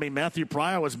 But, heck, Matthew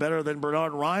Pryor was better than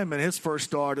Bernard Ryman his first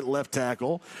start at left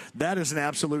tackle. That is an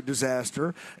absolute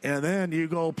disaster. And then you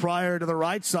go Pryor to the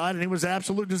right side, and he was an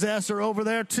absolute disaster over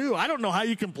there too. I don't know how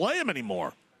you can play him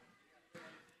anymore.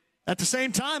 At the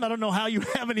same time, I don't know how you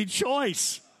have any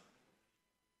choice.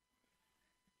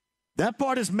 That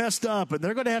part is messed up, and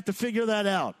they're going to have to figure that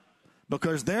out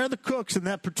because they're the cooks in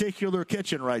that particular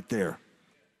kitchen right there.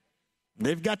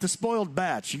 They've got the spoiled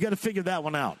batch. You got to figure that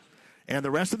one out. And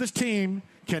the rest of this team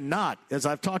cannot, as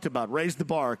I've talked about, raise the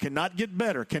bar, cannot get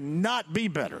better, cannot be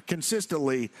better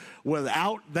consistently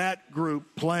without that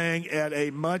group playing at a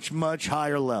much, much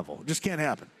higher level. It just can't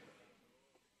happen.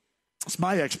 It's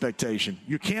my expectation.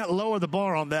 You can't lower the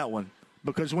bar on that one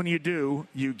because when you do,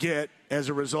 you get, as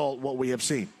a result, what we have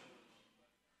seen.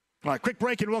 All right, quick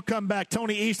break, and we'll come back.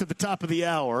 Tony East at the top of the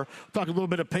hour. We'll talk a little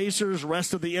bit of Pacers,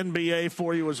 rest of the NBA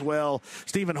for you as well.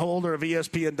 Stephen Holder of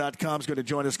ESPN.com is going to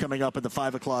join us coming up at the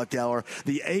 5 o'clock hour.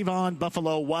 The Avon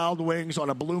Buffalo Wild Wings on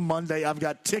a Blue Monday. I've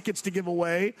got tickets to give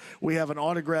away. We have an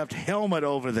autographed helmet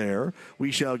over there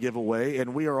we shall give away.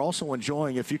 And we are also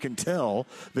enjoying, if you can tell,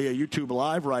 via YouTube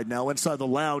Live right now, inside the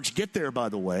lounge. Get there, by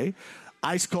the way.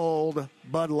 Ice cold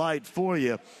Bud Light for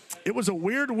you. It was a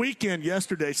weird weekend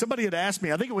yesterday. Somebody had asked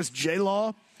me, I think it was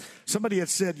J-Law. Somebody had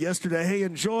said yesterday, hey,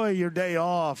 enjoy your day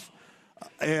off.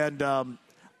 And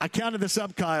I counted this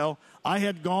up, Kyle. I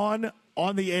had gone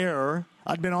on the air.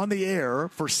 I'd been on the air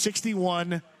for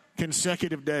 61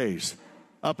 consecutive days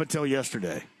up until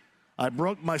yesterday. I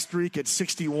broke my streak at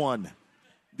 61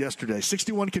 yesterday,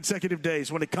 61 consecutive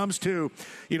days when it comes to,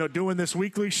 doing this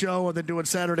weekly show and then doing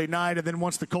Saturday night. And then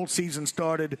once the Colts season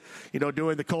started,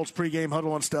 doing the Colts pregame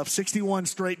huddle and stuff, 61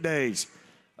 straight days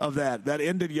of that. That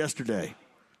ended yesterday.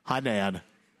 Hi, Nan.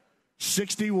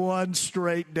 61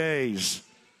 straight days.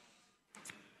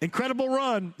 Incredible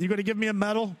run. You going to give me a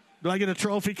medal? Do I get a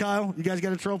trophy, Kyle? You guys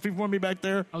got a trophy for me back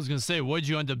there? I was going to say, what did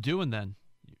you end up doing then?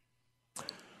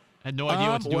 Had no idea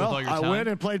what to do with all your time. I went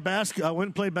and played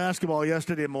basketball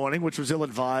yesterday morning, which was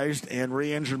ill-advised, and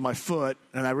re-injured my foot,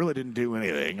 and I really didn't do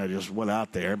anything. I just went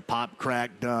out there, pop,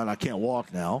 crack, done. I can't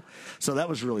walk now. So that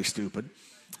was really stupid.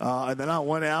 And then I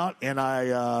went out, and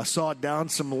I sawed down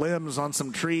some limbs on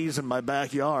some trees in my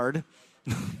backyard.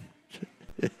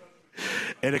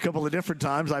 And a couple of different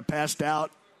times I passed out.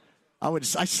 I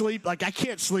sleep, I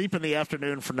can't sleep in the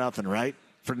afternoon for nothing, right?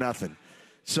 For nothing.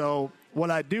 So what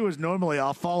I do is normally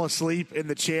I'll fall asleep in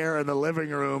the chair in the living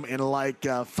room in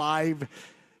 5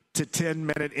 to 10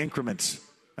 minute increments,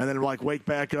 and then wake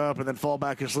back up and then fall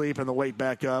back asleep and then wake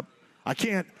back up. I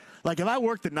can't, if I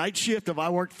work the night shift, if I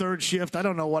work third shift, I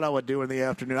don't know what I would do in the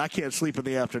afternoon. I can't sleep in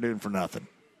the afternoon for nothing.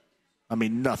 I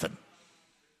mean, nothing.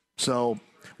 So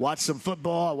watched some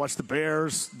football. I watched the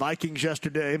Bears, Vikings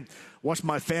yesterday. Watched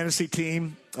my fantasy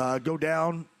team go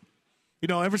down. You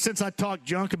know, ever since I talked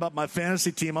junk about my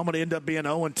fantasy team, I'm going to end up being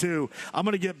 0-2. I'm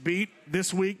going to get beat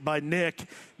this week by Nick.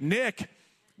 Nick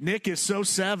is so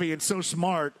savvy and so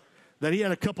smart that he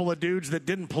had a couple of dudes that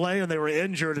didn't play and they were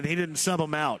injured and he didn't sub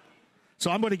them out. So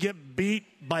I'm going to get beat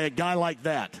by a guy like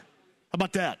that. How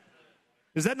about that?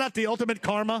 Is that not the ultimate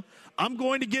karma? I'm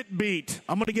going to get beat.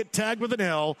 I'm going to get tagged with an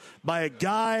L by a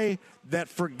guy that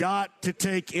forgot to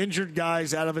take injured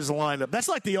guys out of his lineup. That's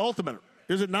like the ultimate,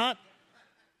 is it not?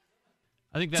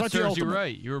 I think that serves you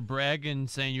right. You were bragging,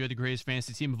 saying you had the greatest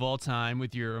fantasy team of all time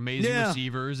with your amazing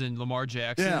receivers and Lamar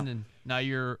Jackson, and now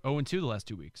you're 0-2 the last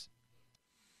 2 weeks.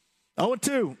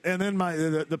 0-2, and then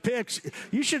the picks.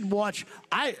 You should watch.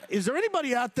 Is there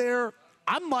anybody out there?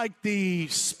 I'm like the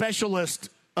specialist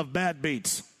of bad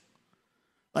beats.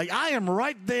 Like, I am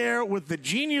right there with the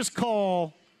genius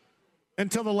call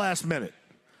until the last minute.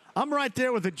 I'm right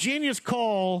there with the genius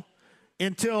call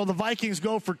until the Vikings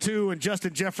go for 2 and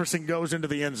Justin Jefferson goes into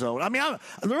the end zone. I mean,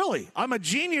 I'm a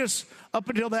genius up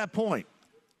until that point.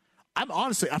 I'm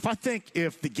honestly,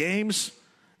 if the games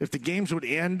would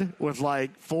end with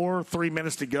like 3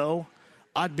 minutes to go,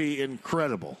 I'd be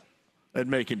incredible at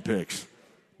making picks.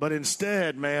 But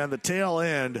instead, man, the tail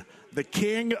end, the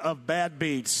king of bad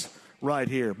beats right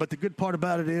here. But the good part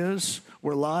about it is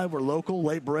we're live, we're local,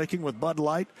 late breaking with Bud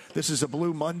Light. This is a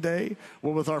Blue Monday.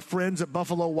 We're with our friends at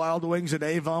Buffalo Wild Wings in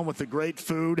Avon with the great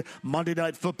food. Monday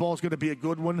Night Football is going to be a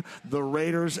good one. The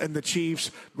Raiders and the Chiefs,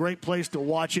 great place to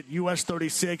watch it. US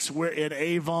 36, we're in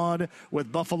Avon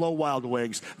with Buffalo Wild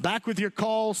Wings. Back with your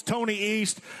calls, Tony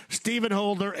East, Stephen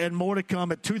Holder, and more to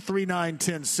come at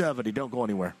 239-1070. Don't go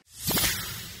anywhere.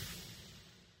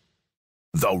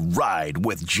 The Ride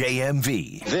with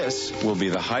JMV. This will be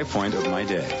the high point of my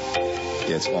day.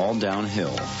 It's all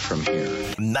downhill from here.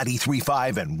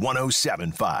 93.5 and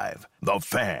 107.5. The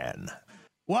Fan.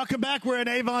 Welcome back. We're in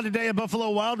Avon today at Buffalo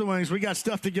Wild Wings. We got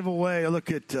stuff to give away.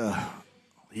 Look at,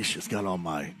 he's just got on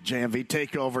my JMV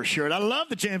Takeover shirt. I love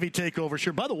the JMV Takeover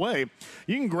shirt. By the way,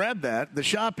 you can grab that,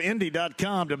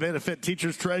 theshopindy.com, to benefit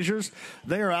Teachers Treasures.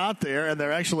 They are out there, and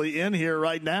they're actually in here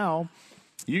right now.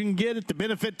 You can get it to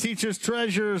benefit Teachers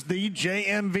Treasures, the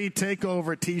JMV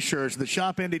Takeover T-shirts,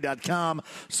 theshopindy.com,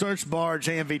 search bar,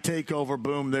 JMV Takeover,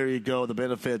 boom, there you go, the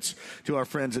benefits to our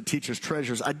friends at Teachers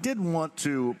Treasures. I did want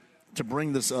to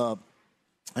bring this up,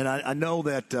 and I know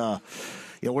that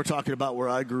we're talking about where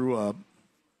I grew up,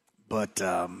 but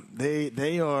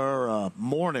they are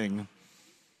mourning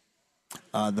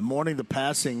the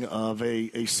passing of a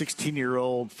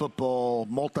 16-year-old football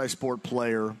multi-sport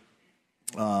player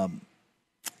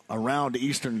around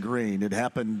Eastern Green. It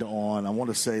happened on, I want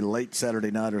to say, late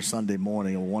Saturday night or Sunday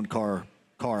morning, a one-car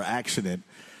accident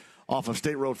off of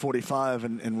State Road 45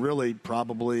 and really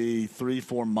probably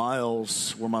 3-4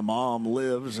 miles where my mom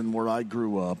lives and where I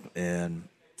grew up. And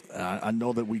I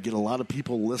know that we get a lot of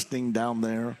people listening down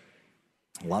there.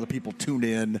 A lot of people tune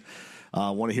in,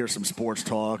 want to hear some sports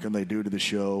talk, and they do to the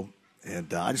show.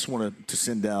 And I just wanted to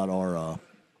send out our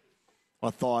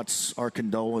thoughts, our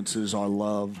condolences, our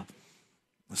love,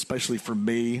 especially for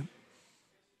me.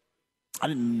 I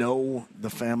didn't know the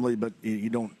family, but you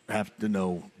don't have to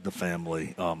know the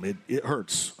family. It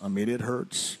hurts. I mean, it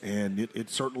hurts. And it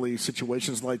certainly,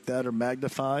 situations like that are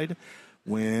magnified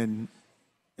when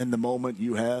in the moment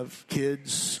you have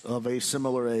kids of a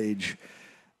similar age.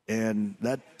 And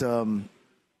that's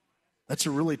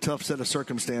a really tough set of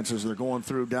circumstances they're going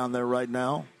through down there right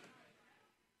now.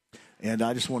 And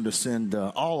I just wanted to send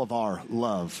all of our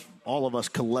love, all of us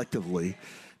collectively,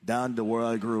 down to where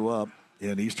I grew up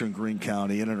in Eastern Greene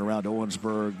County, in and around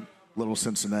Owensburg, Little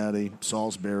Cincinnati,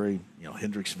 Salisbury,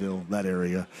 Hendricksville, that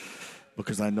area,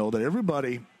 because I know that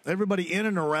everybody in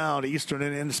and around Eastern,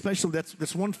 and especially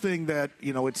that's one thing that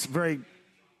it's very,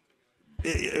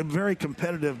 very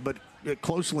competitive, but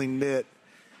closely knit.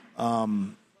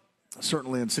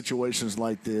 Certainly in situations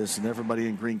like this, and everybody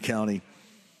in Greene County,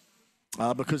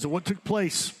 because of what took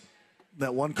place.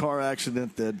 That one car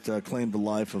accident that claimed the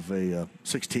life of a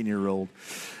 16-year-old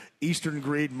Eastern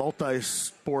Greene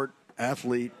multi-sport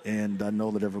athlete, and I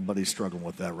know that everybody's struggling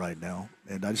with that right now.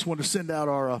 And I just want to send out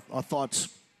our thoughts,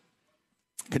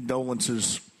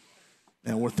 condolences,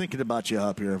 and we're thinking about you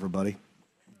up here, everybody,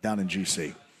 down in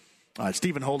GC. All right,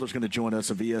 Stephen Holder's going to join us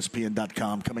of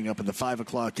ESPN.com coming up in the 5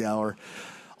 o'clock hour.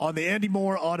 on the Andy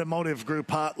Moore Automotive Group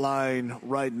hotline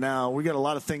right now. We got a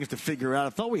lot of things to figure out.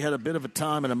 I thought we had a bit of a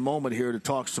time and a moment here to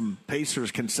talk some Pacers,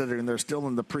 considering they're still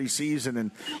in the preseason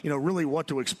and, really what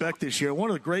to expect this year. One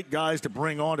of the great guys to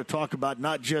bring on to talk about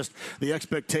not just the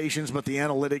expectations, but the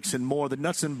analytics and more, the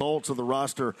nuts and bolts of the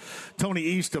roster. Tony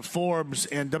East of Forbes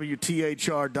and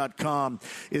WTHR.com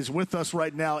is with us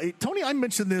right now. Hey, Tony, I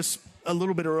mentioned this a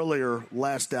little bit earlier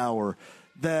last hour,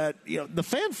 that the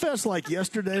fan fest like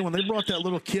yesterday when they brought that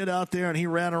little kid out there and he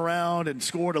ran around and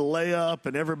scored a layup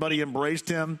and everybody embraced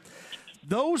him,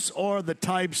 those are the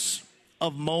types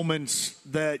of moments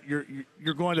that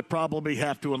you're going to probably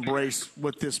have to embrace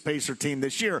with this Pacer team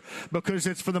this year, because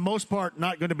it's for the most part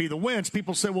not going to be the wins.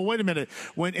 People say, well, wait a minute,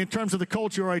 when in terms of the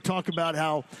culture, I talk about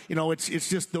how it's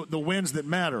just the wins that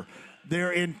matter.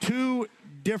 They're in two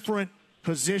different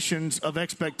positions of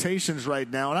expectations right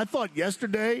now. And I thought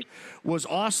yesterday was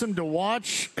awesome to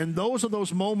watch. And those are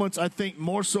those moments, I think,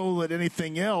 more so than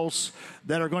anything else,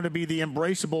 that are going to be the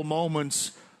embraceable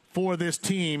moments for this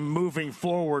team moving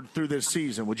forward through this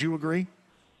season. Would you agree?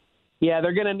 Yeah,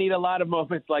 they're going to need a lot of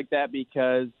moments like that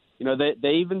because,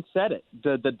 they even said it.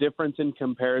 The difference in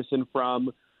comparison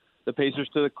from the Pacers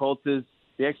to the Colts is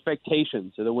the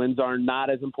expectations. So the wins are not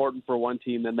as important for one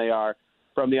team than they are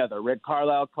from the other. Rick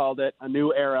Carlisle called it a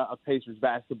new era of Pacers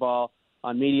basketball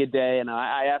on media day, and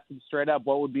I asked him straight up,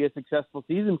 what would be a successful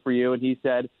season for you? And he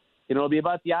said, it'll be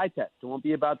about the eye test. It won't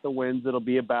be about the wins. It'll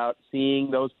be about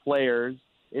seeing those players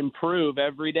improve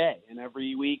every day and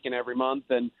every week and every month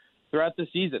and throughout the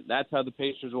season. That's how the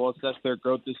Pacers will assess their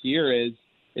growth this year is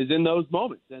in those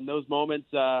moments. And those moments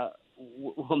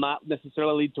will not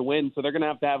necessarily lead to wins, so they're going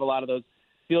to have a lot of those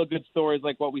feel-good stories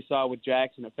like what we saw with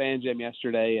Jackson at Fan Jam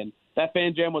yesterday. And that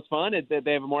Fan Jam was fun.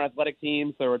 They have a more athletic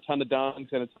team. So there were a ton of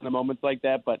dunks and a ton of moments like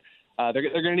that. But they're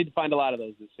going to need to find a lot of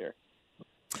those this year.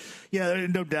 Yeah,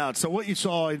 no doubt. So what you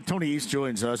saw, and Tony East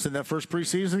joins us, in that first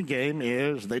preseason game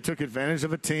is they took advantage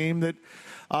of a team that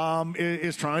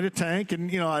is trying to tank.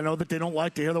 And, I know that they don't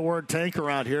like to hear the word tank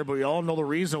around here, but we all know the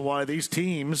reason why these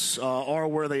teams are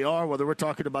where they are, whether we're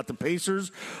talking about the Pacers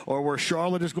or where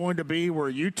Charlotte is going to be, where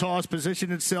Utah's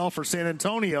positioned itself, or San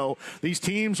Antonio. These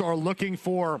teams are looking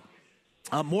for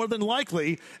more than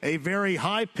likely a very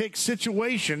high-pick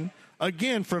situation,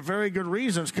 again, for very good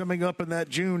reasons, coming up in that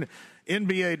June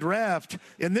NBA draft.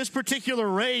 In this particular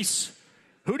race,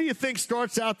 who do you think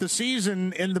starts out the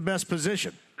season in the best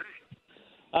position?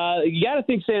 You got to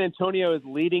think San Antonio is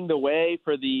leading the way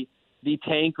for the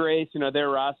tank race. Their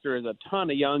roster is a ton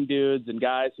of young dudes and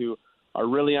guys who are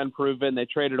really unproven. They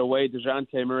traded away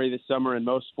DeJounte Murray this summer, and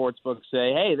most sports books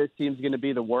say, hey, this team's going to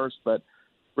be the worst. But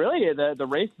really, the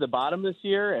race to the bottom this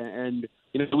year, and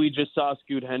we just saw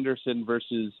Scoot Henderson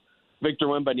versus Victor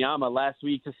Wembanyama last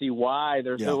week to see why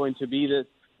there's going to be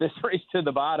this race to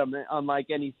the bottom, unlike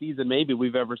any season maybe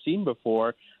we've ever seen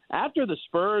before. After the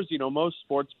Spurs, most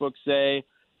sports books say,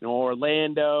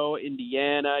 Orlando,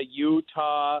 Indiana,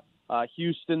 Utah,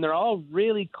 Houston, they're all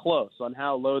really close on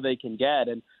how low they can get.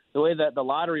 And the way that the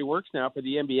lottery works now for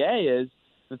the NBA is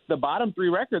the bottom three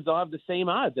records all have the same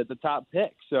odds at the top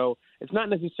pick. So it's not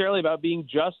necessarily about being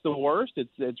just the worst.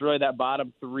 It's really that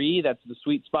bottom three that's the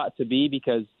sweet spot to be,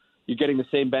 because you're getting the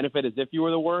same benefit as if you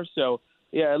were the worst. So,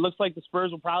 yeah, it looks like the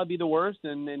Spurs will probably be the worst,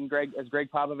 and as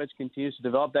Greg Popovich continues to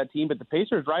develop that team. But the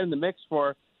Pacers right in the mix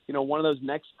for, one of those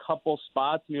next couple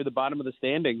spots near the bottom of the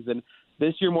standings. And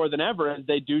this year more than ever, as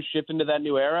they do shift into that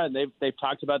new era, and they've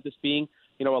talked about this being,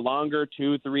 a longer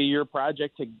 2-3 year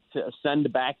project to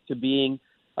ascend back to being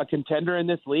a contender in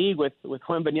this league with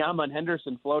Wembanyama and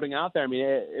Henderson floating out there. I mean,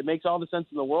 it makes all the sense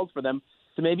in the world for them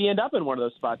to maybe end up in one of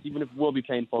those spots, even if it will be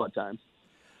painful at times.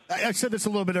 I said this a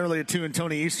little bit earlier, too, and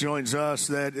Tony East joins us,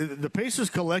 that the Pacers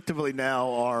collectively now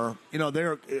are,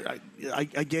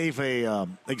 I gave a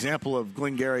example of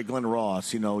Glenn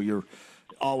Ross, you're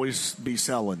always be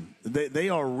selling. They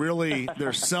are really,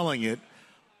 they're selling it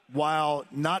while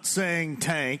not saying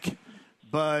tank,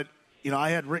 but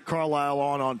I had Rick Carlisle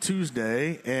on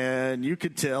Tuesday, and you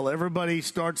could tell everybody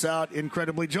starts out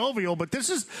incredibly jovial. But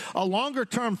this is a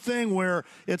longer-term thing where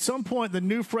at some point the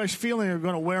new, fresh feeling are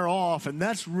going to wear off, and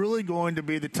that's really going to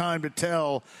be the time to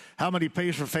tell how many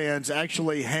Pacer fans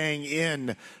actually hang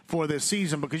in for this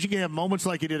season, because you can have moments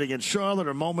like you did against Charlotte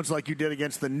or moments like you did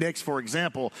against the Knicks, for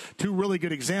example, two really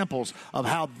good examples of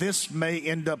how this may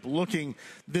end up looking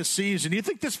this season. Do you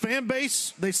think this fan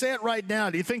base, they say it right now,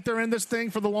 do you think they're in this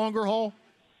thing for the longer haul?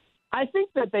 I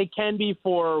think that they can be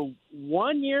for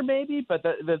 1 year maybe, but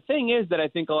the thing is that I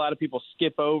think a lot of people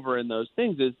skip over in those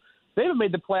things is they haven't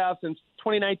made the playoffs since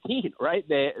 2019, right?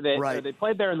 They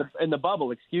played there in the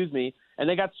bubble, and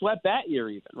they got swept that year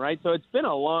even, right? So it's been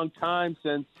a long time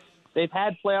since they've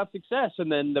had playoff success.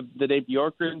 And then the Dave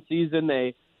Bjorkgren season,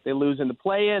 they lose in the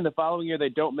play-in. The following year, they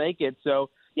don't make it. So,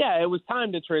 yeah, it was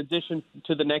time to transition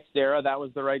to the next era. That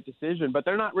was the right decision. But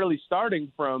they're not really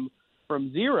starting from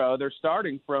zero. They're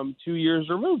starting from 2 years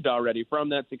removed already from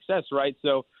that success, right?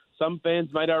 So some fans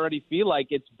might already feel like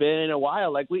it's been a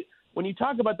while. Like when you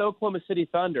talk about the Oklahoma City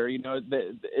Thunder, you know,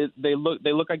 they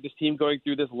look like this team going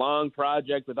through this long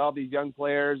project with all these young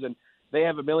players, and they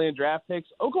have a million draft picks.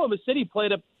 Oklahoma City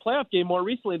played a playoff game more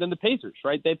recently than the Pacers,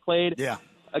 right? They played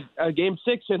a game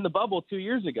 6 in the bubble 2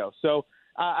 years ago. So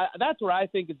that's where I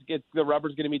think the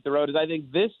rubber's going to meet the road. Is I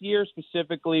think this year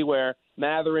specifically, where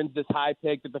Matherin's this high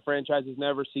pick that the franchise has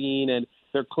never seen, and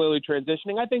they're clearly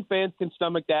transitioning. I think fans can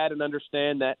stomach that and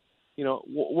understand that, you know,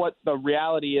 what the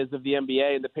reality is of the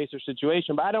NBA and the Pacers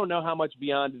situation. But I don't know how much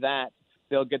beyond that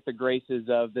they'll get the graces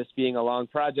of this being a long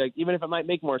project, even if it might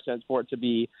make more sense for it to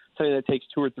be something that takes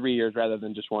 2 or 3 years rather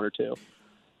than just 1 or 2.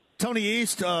 Tony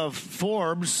East of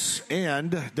Forbes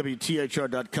and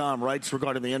WTHR.com writes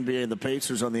regarding the NBA and the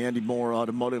Pacers on the Andy Moore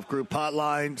Automotive Group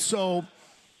hotline. So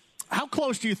how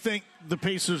close do you think the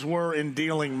Pacers were in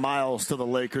dealing Miles to the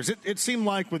Lakers? It seemed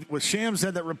like with Shams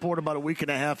had that report about a week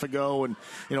and a half ago, and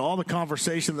you know all the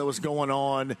conversation that was going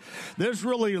on, there's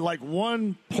really like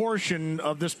one portion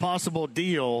of this possible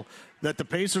deal that the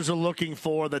Pacers are looking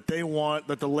for, that they want,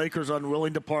 that the Lakers are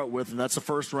unwilling to part with, and that's a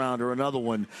first round or another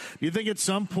one. Do you think at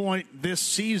some point this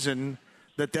season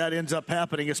that ends up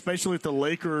happening, especially if the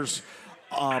Lakers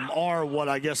are what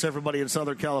I guess everybody in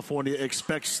Southern California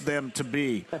expects them to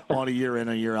be on a year in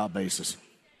and year out basis?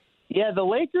 Yeah, the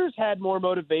Lakers had more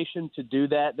motivation to do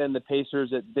that than the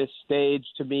Pacers at this stage,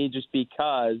 to me, just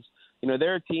because, you know,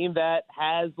 they're a team that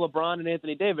has LeBron and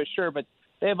Anthony Davis, sure, but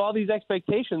they have all these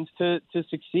expectations to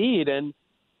succeed, and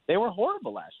they were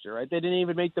horrible last year, right? They didn't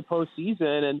even make the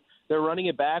postseason, and they're running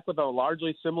it back with a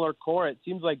largely similar core. It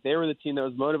seems like they were the team that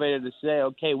was motivated to say,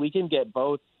 okay, we can get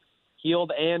both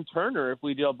Hield and Turner if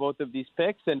we deal both of these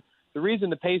picks. And the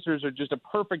reason the Pacers are just a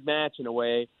perfect match in a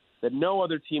way that no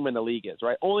other team in the league is,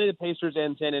 right? Only the Pacers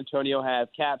and San Antonio have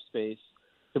cap space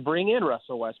to bring in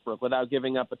Russell Westbrook without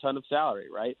giving up a ton of salary,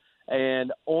 right?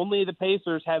 And only the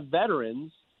Pacers have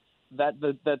veterans that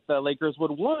the Lakers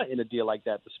would want in a deal like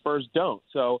that. The Spurs don't.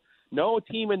 So no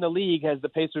team in the league has the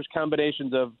Pacers'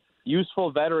 combinations of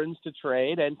useful veterans to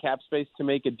trade and cap space to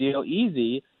make a deal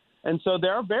easy. And so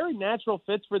there are very natural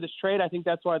fits for this trade. I think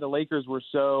that's why the Lakers were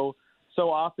so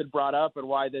often brought up, and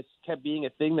why this kept being a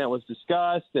thing that was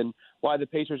discussed, and why the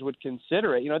Pacers would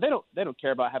consider it. You know, they don't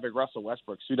care about having Russell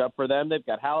Westbrook suit up for them. They've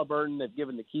got Halliburton. They've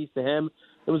given the keys to him.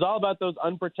 It was all about those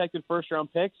unprotected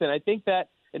first-round picks, and I think that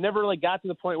it never really got to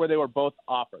the point where they were both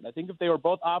offered. I think if they were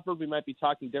both offered, we might be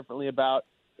talking differently about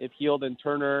if Hield and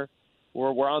Turner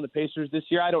were on the Pacers this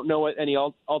year. I don't know what any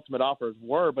ultimate offers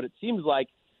were, but it seems like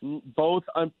both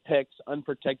picks,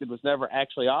 unprotected, was never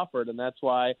actually offered, and that's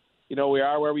why, you know, we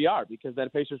are where we are, because the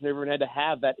Pacers never even had to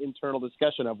have that internal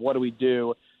discussion of what do we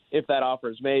do if that offer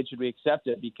is made, should we accept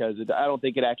it, because I don't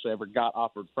think it actually ever got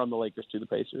offered from the Lakers to the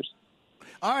Pacers.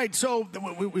 All right, so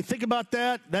we think about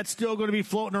that. That's still going to be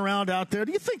floating around out there.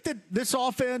 Do you think that this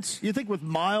offense, you think with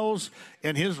Miles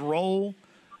and his role,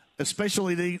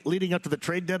 especially leading up to the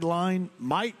trade deadline,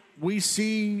 might we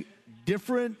see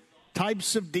different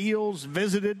types of deals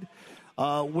visited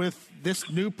with this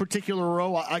new particular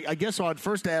role? I guess I'd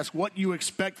first ask what you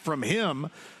expect from him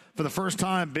for the first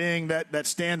time being that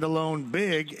standalone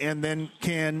big, and then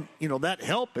can, you know, that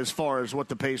help as far as what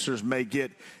the Pacers may get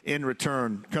in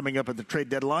return coming up at the trade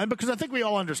deadline? Because I think we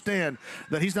all understand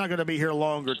that he's not going to be here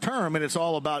longer term, and it's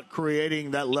all about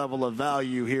creating that level of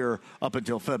value here up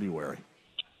until February.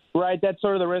 Right, that's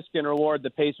sort of the risk and reward the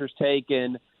Pacers take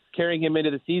in carrying him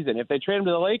into the season. If they trade him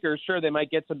to the Lakers, sure, they might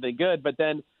get something good, but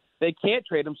then they can't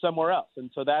trade him somewhere else. And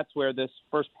so that's where this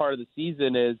first part of the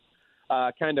season is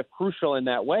kind of crucial in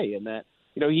that way, in that,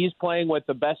 you know, he's playing with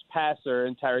the best passer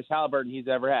in Tyrese Halliburton he's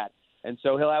ever had. And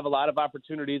so he'll have a lot of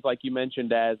opportunities, like you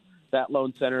mentioned, as that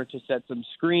lone center to set some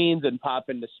screens and pop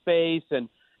into space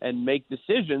and make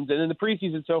decisions. And in the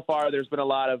preseason so far, there's been a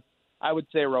lot of, I would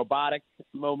say, robotic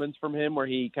moments from him where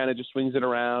he kind of just swings it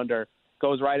around or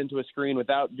goes right into a screen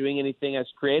without doing anything as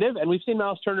creative. And we've seen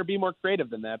Miles Turner be more creative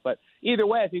than that. But either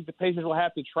way, I think the Pacers will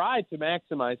have to try to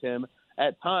maximize him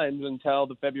at times until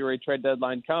the February trade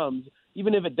deadline comes,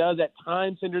 even if it does at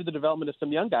times hinder the development of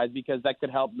some young guys, because that could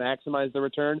help maximize the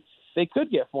return they could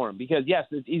get for him. Because, yes,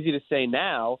 it's easy to say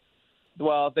now,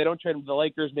 well, if they don't trade him to the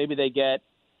Lakers, maybe they get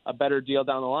a better deal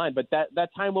down the line. But that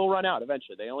time will run out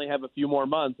eventually. They only have a few more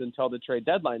months until the trade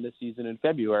deadline this season in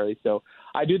February. So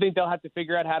I do think they'll have to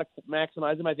figure out how to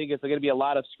maximize him. I think it's going to be a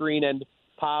lot of screen and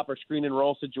pop or screen and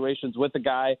roll situations with a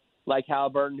guy like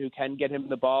Halliburton who can get him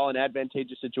the ball in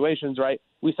advantageous situations, right?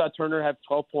 We saw Turner have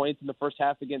 12 points in the first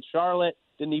half against Charlotte,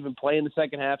 didn't even play in the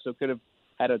second half, so could have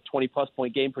had a 20-plus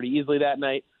point game pretty easily that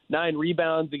night. 9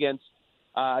 rebounds against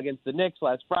the Knicks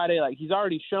last Friday. Like, he's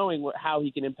already showing how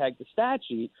he can impact the stat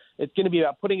sheet. It's going to be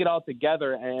about putting it all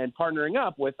together and partnering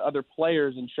up with other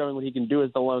players and showing what he can do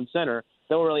as the lone center.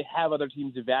 They'll really have other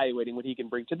teams evaluating what he can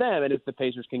bring to them, and if the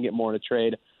Pacers can get more in a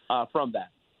trade from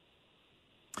that.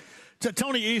 So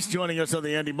Tony East joining us on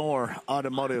the Andy Moore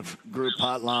Automotive Group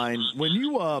hotline. When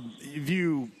you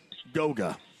view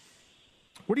Goga,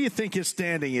 what do you think his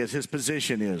standing is, his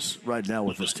position is right now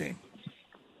with this team?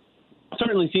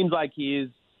 Certainly seems like he's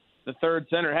the third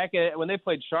center. Heck, when they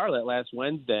played Charlotte last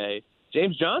Wednesday,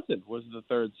 James Johnson was the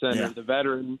third center. Yeah. The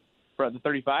veteran, the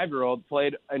 35-year-old,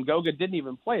 played, and Goga didn't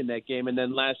even play in that game. And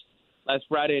then last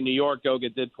Friday in New York, Goga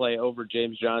did play over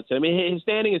James Johnson. I mean, his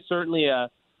standing is certainly a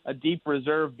deep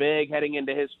reserve big heading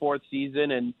into his fourth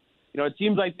season. And, it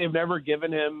seems like they've never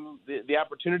given him the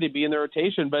opportunity to be in the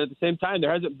rotation. But at the same time,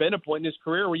 there hasn't been a point in his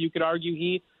career where you could argue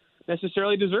he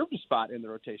necessarily deserved a spot in the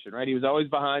rotation, right? He was always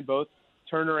behind both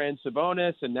Turner and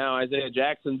Sabonis, and now Isaiah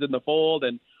Jackson's in the fold.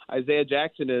 And Isaiah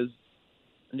Jackson is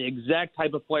the exact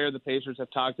type of player the Pacers have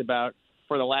talked about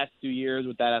for the last 2 years,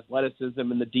 with that athleticism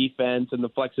and the defense and the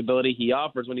flexibility he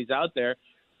offers when he's out there.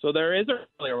 So there is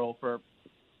a role for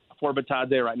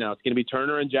Batadze right now. It's going to be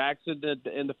Turner and Jackson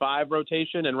in the 5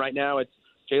 rotation, and right now it's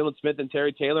Jalen Smith and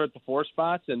Terry Taylor at the 4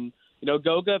 spots. And,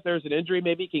 Goga, if there's an injury,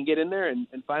 maybe he can get in there and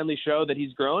finally show that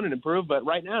he's grown and improved. But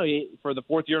right now, for the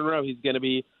 4th year in a row, he's going to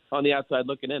be on the outside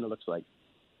looking in, it looks like.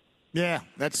 Yeah,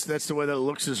 that's the way that it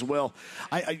looks as well.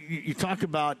 You talk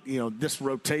about, this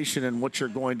rotation and what you're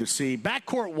going to see.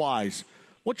 Backcourt-wise,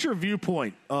 what's your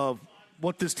viewpoint of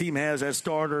what this team has as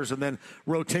starters and then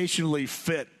rotationally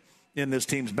fit in this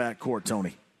team's backcourt,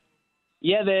 Tony?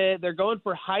 Yeah, they're going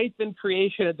for height and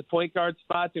creation at the point guard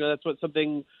spots. That's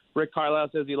something Rick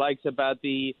Carlisle says he likes about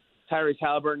the Tyrese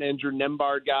Halliburton, Andrew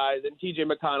Nembhard guys, and TJ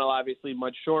McConnell obviously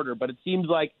much shorter. But it seems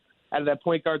like out of that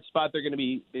point guard spot,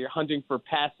 they're hunting for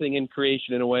passing and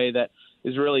creation in a way that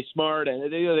is really smart. And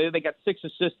they got 6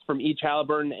 assists from each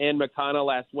Halliburton and McConnell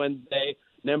last Wednesday.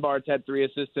 Nembhard's had 3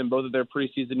 assists in both of their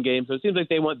preseason games. So it seems like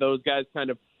they want those guys kind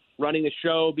of running the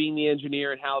show, being the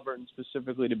engineer, and Halliburton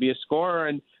specifically to be a scorer.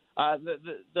 And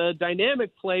the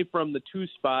dynamic play from the 2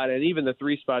 spot and even the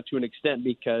 3 spot to an extent,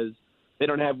 because they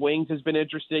don't have wings, has been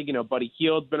interesting. Buddy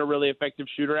Hield's been a really effective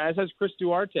shooter, as has Chris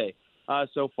Duarte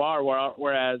so far.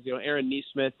 Whereas Aaron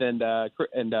Nesmith and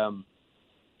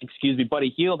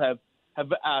Buddy Hield have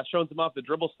shown some off the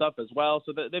dribble stuff as well.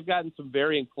 So they've gotten some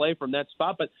varying play from that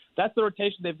spot. But that's the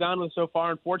rotation they've gone with so far.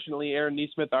 Unfortunately, Aaron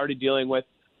Nesmith already dealing with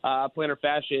plantar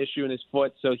fascia issue in his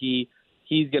foot, so he's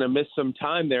going to miss some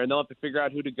time there, and they'll have to figure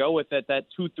out who to go with at that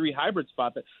 2-3 hybrid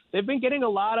spot. But they've been getting a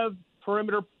lot of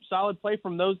perimeter solid play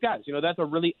from those guys. That's a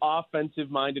really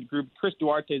offensive-minded group. Chris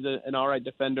Duarte is an all-right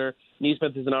defender.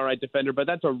 Nesmith is an all-right defender, but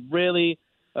that's a really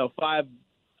 5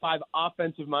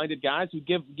 offensive-minded guys who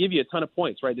give you a ton of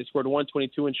points, right? They scored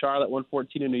 122 in Charlotte,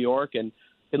 114 in New York, and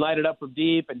can light it up from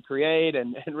deep and create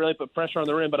and really put pressure on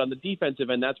the rim. But on the defensive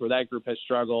end, that's where that group has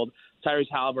struggled. Tyrese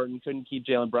Halliburton couldn't keep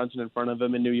Jalen Brunson in front of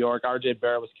him in New York. R.J.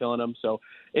 Barrett was killing him. So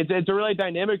it's a really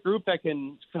dynamic group that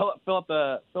can fill up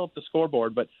the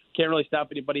scoreboard, but can't really stop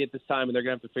anybody at this time, and they're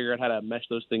going to have to figure out how to mesh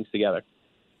those things together.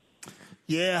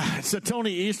 Yeah, so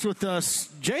Tony East with us.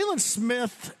 Jalen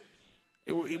Smith,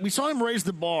 we saw him raise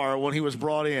the bar when he was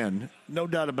brought in. No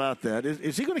doubt about that.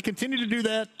 Is he going to continue to do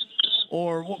that?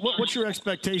 Or what's your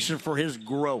expectation for his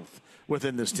growth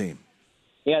within this team?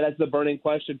 Yeah, that's the burning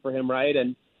question for him, right?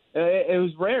 And it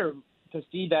was rare to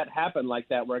see that happen like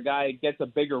that, where a guy gets a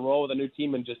bigger role with a new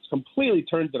team and just completely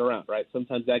turns it around, right?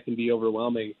 Sometimes that can be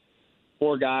overwhelming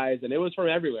for guys, and it was from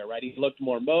everywhere, right? He looked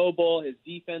more mobile. His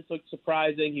defense looked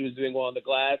surprising. He was doing well on the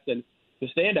glass, and the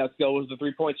standout skill was the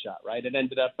three-point shot, right? It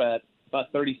ended up at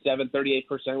about 38%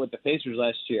 with the Pacers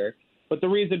last year. But the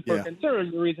reason for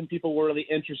concern, the reason people were really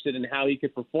interested in how he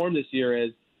could perform this year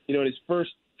is, in his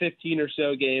first 15 or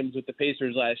so games with the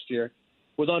Pacers last year,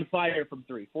 was on fire from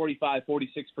 3, 45,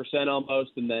 46%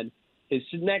 almost. And then his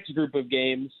next group of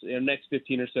games, next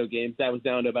 15 or so games, that was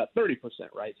down to about 30%,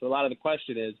 right? So a lot of the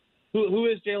question is, who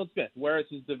is Jalen Smith? Where is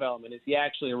his development? Is he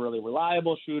actually a really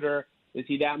reliable shooter? Is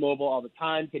he that mobile all the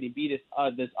time? Can he be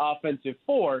this offensive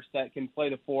force that can play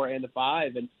the 4 and the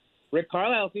 5? And Rick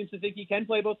Carlisle seems to think he can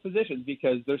play both positions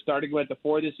because they're starting him at the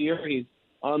 4 this year. He's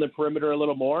on the perimeter a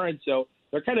little more, and so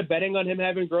they're kind of betting on him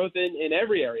having growth in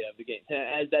every area of the game.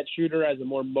 As that shooter, as a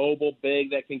more mobile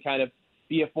big that can kind of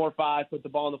be a 4-5, put the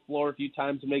ball on the floor a few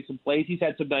times and make some plays. He's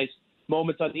had some nice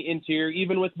moments on the interior,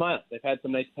 even with Miles. They've had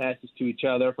some nice passes to each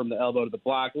other from the elbow to the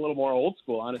block, a little more old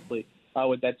school, honestly,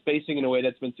 with that spacing in a way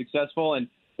that's been successful. And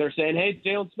they're saying, hey,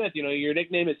 Jalen Smith, your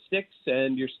nickname is Sticks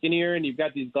and you're skinnier and you've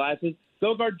got these glasses.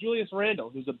 Go guard Julius Randle,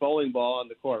 who's a bowling ball on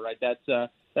the court, right? That's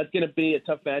going to be a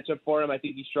tough matchup for him. I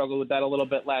think he struggled with that a little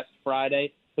bit last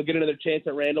Friday. He'll get another chance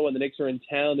at Randle when the Knicks are in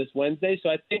town this Wednesday. So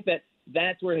I think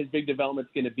that's where his big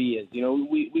development's going to be. Is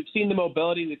we've seen the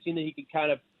mobility. We've seen that he can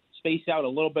kind of space out a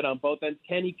little bit on both ends.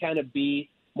 Can he kind of be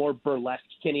more burlesque?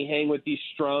 Can he hang with these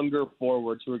stronger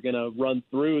forwards who are going to run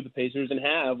through the Pacers and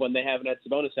have when they haven't had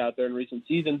Sabonis out there in recent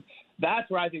seasons? That's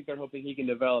where I think they're hoping he can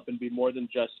develop and be more than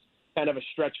just kind of a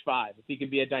stretch five. If he can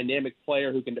be a dynamic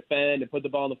player who can defend and put the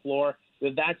ball on the floor,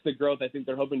 that's the growth I think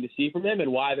they're hoping to see from him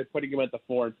and why they're putting him at the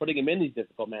four and putting him in these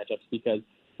difficult matchups, because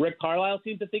Rick Carlisle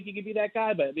seems to think he could be that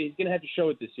guy, but he's going to have to show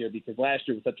it this year because last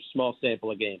year was such a small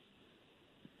sample of games.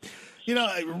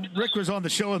 Rick was on the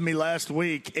show with me last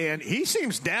week, and he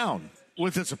seems down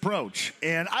with this approach.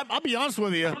 And I'll be honest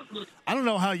with you, I don't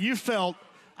know how you felt.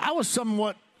 I was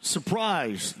somewhat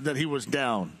surprised that he was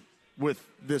down with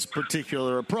this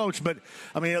particular approach. But,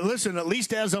 listen, at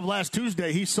least as of last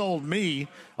Tuesday, he sold me.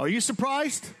 Are you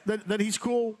surprised that he's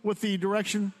cool with the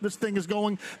direction this thing is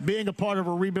going, being a part of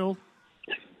a rebuild?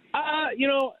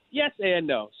 Yes and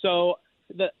no. So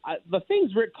the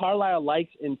things Rick Carlisle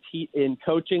likes in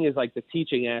coaching is like the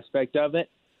teaching aspect of it.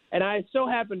 And I so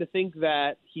happen to think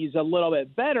that he's a little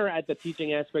bit better at the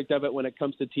teaching aspect of it when it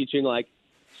comes to teaching like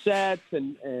sets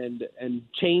and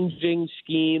changing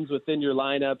schemes within your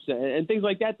lineups and things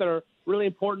like that are really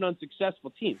important on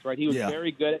successful teams, right? He was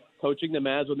very good at coaching the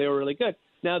Mavs when they were really good.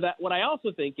 Now, what I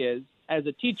also think is, as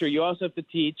a teacher, you also have to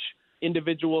teach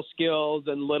individual skills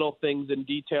and little things and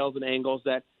details and angles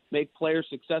that make players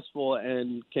successful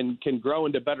and can grow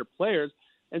into better players.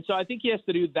 And so I think he has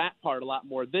to do that part a lot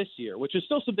more this year, which is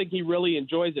still something he really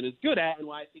enjoys and is good at, and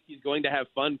why I think he's going to have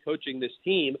fun coaching this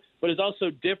team, but is also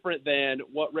different than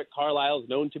what Rick Carlisle is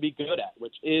known to be good at,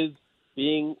 which is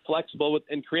being flexible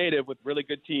and creative with really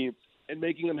good teams and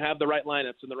making them have the right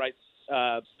lineups and the right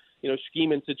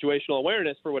scheme and situational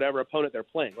awareness for whatever opponent they're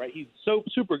playing, right? He's so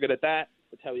super good at that.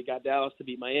 That's how he got Dallas to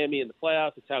beat Miami in the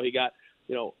playoffs. That's how he got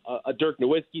a Dirk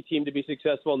Nowitzki team to be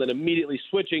successful, and then immediately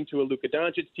switching to a Luka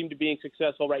Doncic team to being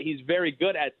successful, right? He's very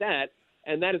good at that,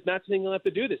 and that is not something he'll have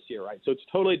to do this year, right? So it's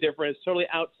totally different. It's totally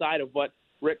outside of what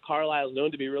Rick Carlisle is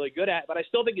known to be really good at, but I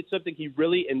still think it's something he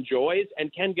really enjoys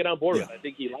and can get on board with. I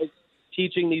think he likes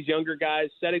teaching these younger guys,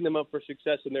 setting them up for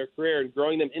success in their career and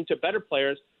growing them into better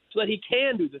players so that he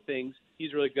can do the things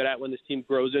he's really good at when this team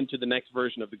grows into the next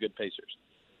version of the good Pacers.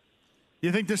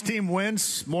 You think this team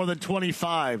wins more than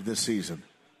 25 this season?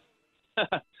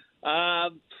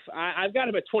 I've got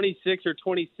him at 26 or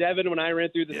 27 when I ran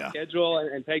through the schedule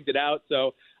and pegged it out.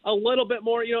 So a little bit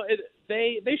more.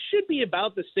 They should be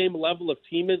about the same level of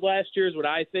team as last year is what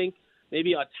I think.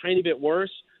 Maybe a tiny bit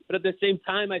worse. But at the same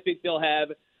time, I think they'll have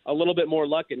a little bit more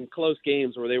luck in close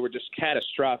games where they were just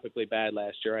catastrophically bad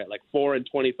last year, right? Like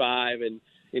 4-25 and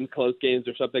in close games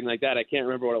or something like that. I can't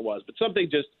remember what it was, but something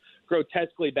just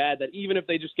grotesquely bad that even if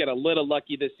they just get a little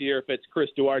lucky this year, if it's Chris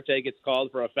Duarte gets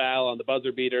called for a foul on the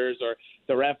buzzer beaters or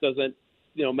the ref doesn't,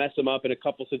 mess them up in a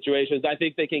couple situations, I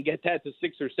think they can get that to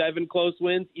 6 or 7 close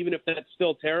wins, even if that's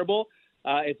still terrible.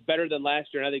 It's better than last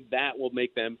year, and I think that will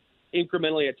make them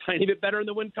incrementally a tiny bit better in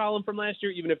the win column from last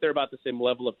year, even if they're about the same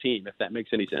level of team, if that makes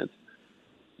any sense.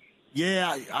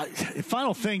 Yeah.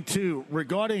 Final thing, too,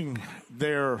 regarding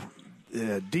their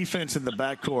defense in the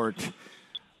backcourt,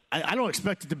 I don't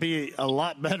expect it to be a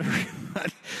lot better,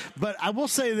 but I will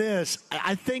say this.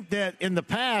 I think that in the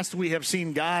past we have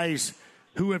seen guys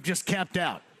who have just capped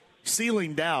out,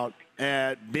 ceilinged out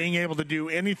at being able to do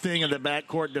anything in the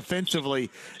backcourt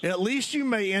defensively. At least you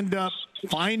may end up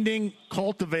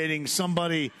cultivating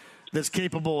somebody that's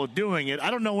capable of doing it.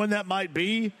 I don't know when that might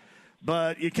be,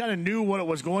 but you kind of knew what it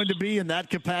was going to be in that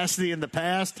capacity in the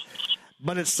past.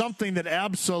 But it's something that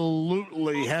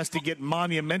absolutely has to get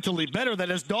monumentally better that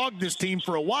has dogged this team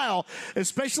for a while,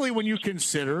 especially when you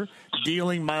consider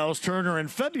dealing Miles Turner in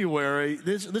February.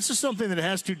 This is something that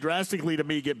has to drastically, to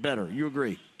me, get better. You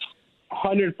agree?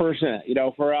 100%.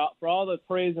 For all the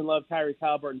praise and love Tyrese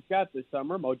Halliburton's got this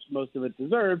summer, most of it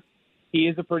deserved, he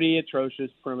is a pretty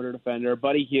atrocious perimeter defender.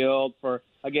 Buddy Hield,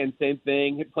 again, same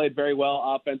thing. He played very well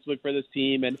offensively for this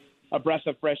team and a breath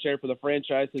of fresh air for the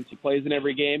franchise since he plays in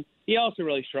every game. He also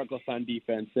really struggles on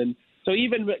defense. And so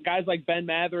even guys like Ben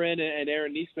Mathurin and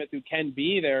Aaron Nesmith, who can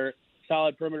be their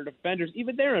solid perimeter defenders,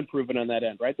 even they're unproven on that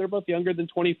end, right? They're both younger than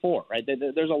 24, right?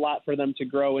 There's a lot for them to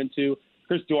grow into.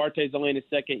 Chris Duarte's only in his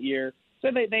second year. So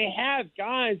they have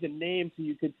guys and names who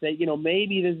you could say,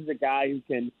 maybe this is a guy who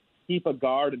can keep a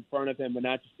guard in front of him and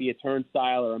not just be a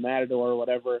turnstile or a matador or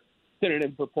whatever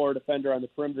synonym for poor defender on the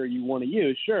perimeter you want to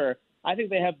use, sure, I think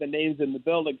they have the names in the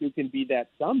building who can be that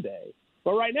someday.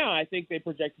 But right now, I think they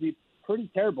project to be pretty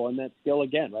terrible in that skill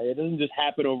again, right? It doesn't just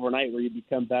happen overnight where you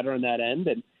become better on that end.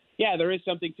 And, yeah, there is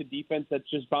something to defense that's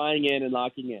just buying in and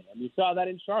locking in. And you saw that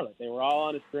in Charlotte. They were all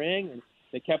on a string, and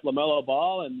they kept LaMelo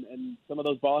Ball and some of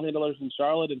those ball handlers in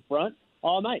Charlotte in front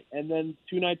all night. And then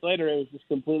 2 nights later, it was just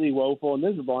completely woeful and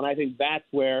miserable. And I think that's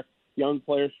where young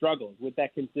players struggle, with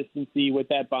that consistency, with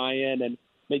that buy-in, and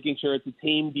making sure it's a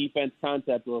team defense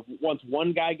concept where once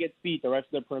one guy gets beat, the rest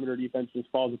of the perimeter defense just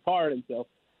falls apart. And so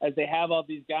as they have all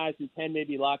these guys who can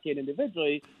maybe lock in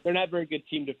individually, they're not very good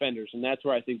team defenders. And that's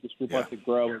where I think this group has to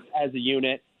grow as a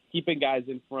unit, keeping guys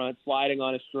in front, sliding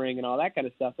on a string and all that kind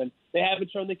of stuff. And they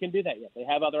haven't shown they can do that yet. They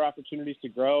have other opportunities to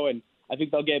grow, and I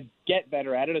think they'll get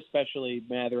better at it, especially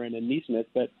Mathurin and Nesmith.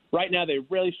 But right now they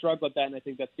really struggle with that, and I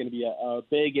think that's going to be a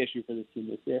big issue for this team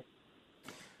this year.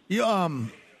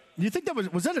 You think that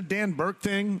was that a Dan Burke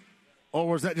thing, or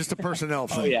was that just a personnel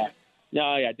thing? Oh, yeah.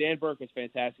 No, yeah, Dan Burke was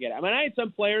fantastic at it. I mean, I had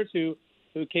some players who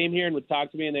came here and would talk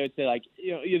to me, and they would say, like,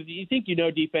 you think you know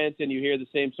defense and you hear the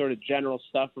same sort of general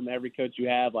stuff from every coach you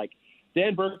have. Like,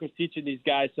 Dan Burke was teaching these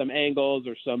guys some angles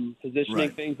or some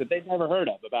positioning things that they'd never heard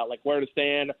of, about, like, where to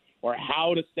stand or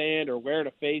how to stand or where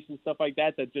to face and stuff like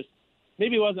that just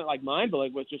maybe wasn't, like,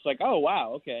 mind-blowing, but just like, oh,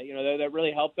 wow, okay. That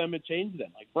really helped them and changed them.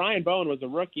 Like, Brian Bowen was a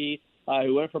rookie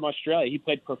who went from Australia. He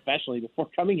played professionally before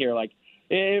coming here. Like,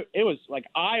 it was, like,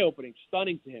 eye-opening,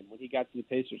 stunning to him when he got to the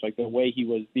Pacers, like the way he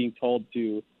was being told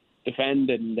to defend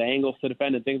and the angles to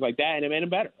defend and things like that, and it made him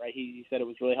better, right? He said it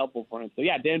was really helpful for him. So,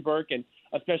 yeah, Dan Burke, and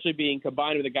especially being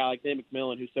combined with a guy like Dan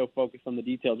McMillan who's so focused on the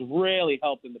details, really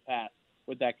helped in the past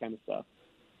with that kind of stuff.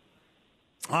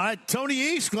 All right, Tony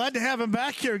East, glad to have him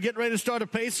back here. Getting ready to start a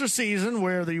Pacer season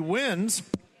where the wins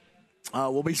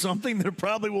will be something that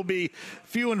probably will be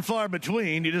few and far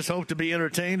between. You just hope to be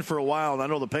entertained for a while, and I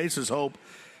know the Pacers hope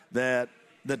that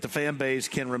the fan base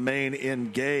can remain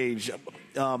engaged.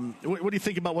 What do you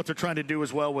think about what they're trying to do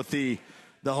as well with the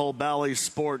whole Bally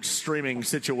Sports streaming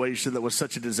situation that was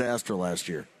such a disaster last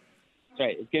year?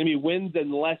 Right. It's going to be wins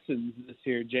and lessons this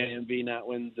year, JMV, not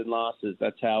wins and losses.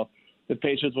 That's how the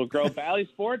Pacers will grow. Bally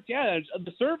Sports, yeah,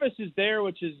 the service is there,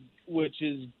 which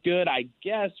is good, I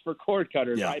guess, for cord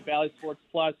cutters, right? Bally Sports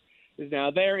Plus is now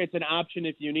there. It's an option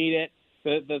if you need it.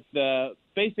 The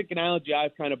basic analogy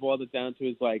I've kind of boiled it down to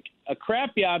is like a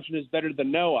crappy option is better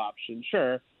than no option,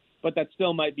 sure, but that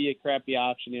still might be a crappy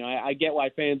option. I get why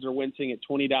fans are wincing at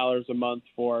 $20 a month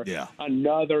for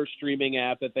another streaming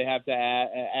app that they have to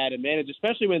add and manage,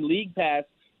 especially when League Pass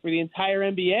for the entire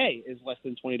NBA is less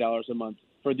than $20 a month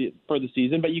for the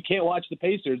season. But you can't watch the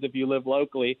Pacers if you live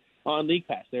locally on League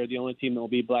Pass. They're the only team that will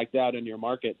be blacked out in your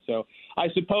market. So I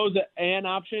suppose an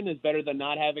option is better than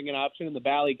not having an option. And the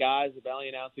Bally guys, the Bally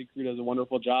announcing crew does a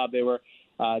wonderful job. They were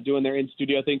doing their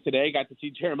in-studio thing today. Got to see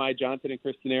Jeremiah Johnson and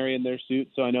Chris Tenary in their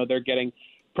suits, so I know they're getting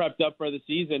prepped up for the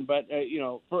season. But,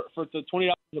 for the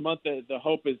 $20 a month, the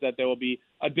hope is that there will be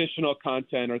additional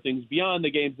content or things beyond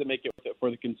the games that make it worth it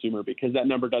for the consumer, because that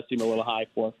number does seem a little high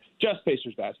for just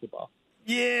Pacers basketball.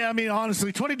 Yeah, I mean,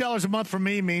 honestly, $20 a month for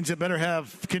me means it better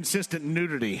have consistent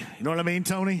nudity. You know what I mean,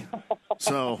 Tony?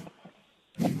 So,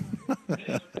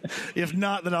 if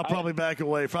not, then I'll probably back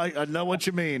away. I know what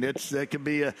you mean. It can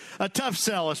be a tough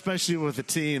sell, especially with a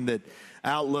team that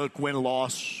outlook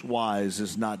win-loss-wise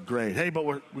is not great. Hey, but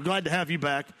we're glad to have you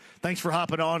back. Thanks for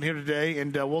hopping on here today,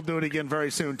 and we'll do it again very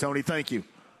soon, Tony. Thank you.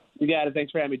 You got it.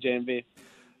 Thanks for having me, JMV.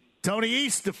 Tony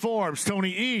East of Forbes,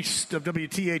 Tony East of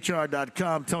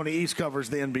WTHR.com. Tony East covers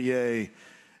the NBA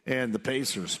and the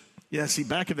Pacers. Yeah, see,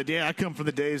 back in the day, I come from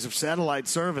the days of satellite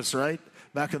service, right?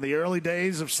 Back in the early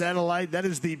days of satellite, that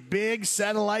is the big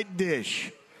satellite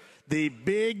dish. The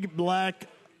big black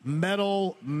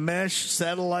metal mesh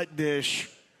satellite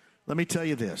dish. Let me tell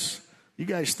you this. You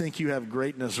guys think you have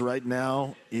greatness right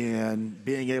now in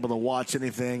being able to watch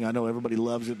anything. I know everybody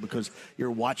loves it because you're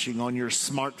watching on your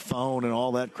smartphone and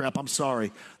all that crap. I'm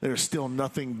sorry. There's still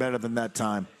nothing better than that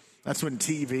time. That's when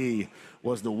TV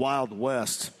was the Wild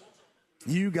West.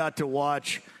 You got to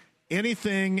watch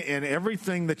anything and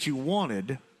everything that you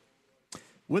wanted,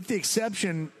 with the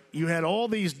exception you had all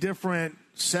these different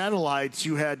satellites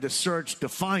you had to search to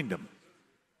find them.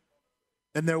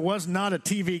 And there was not a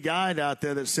TV guide out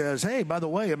there that says, hey, by the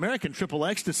way, American Triple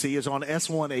Ecstasy is on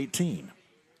S118.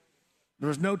 There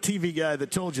was no TV guide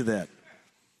that told you that.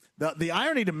 The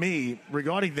irony to me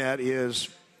regarding that is,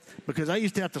 because I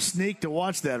used to have to sneak to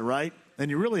watch that, right? And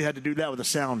you really had to do that with the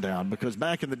sound down, because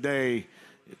back in the day,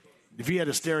 if you had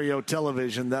a stereo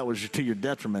television, that was to your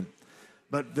detriment.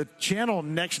 but the channel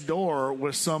next door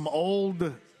was some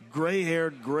old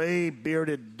gray-haired,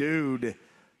 gray-bearded dude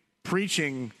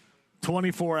preaching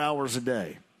 24 hours a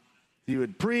day. He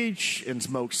would preach and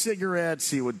smoke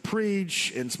cigarettes. He would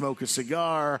preach and smoke a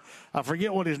cigar. I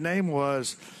forget what his name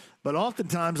was, but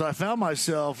oftentimes I found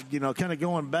myself, kind of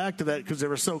going back to that because they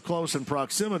were so close in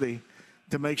proximity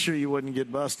to make sure you wouldn't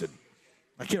get busted.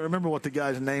 I can't remember what the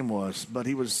guy's name was, but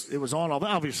it was on all.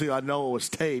 Obviously, I know it was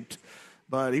taped,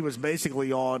 but he was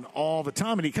basically on all the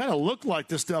time, and he kind of looked like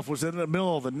this stuff was in the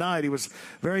middle of the night. He was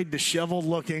very disheveled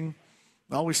looking,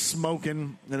 always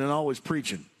smoking, and then always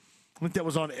preaching. I think that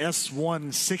was on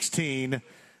S116,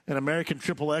 and American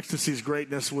Triple Ecstasy's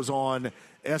greatness was on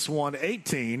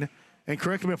S118. And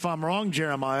correct me if I'm wrong,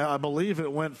 Jeremiah, I believe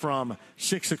it went from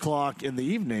 6 o'clock in the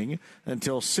evening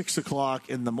until 6 o'clock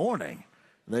in the morning.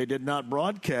 They did not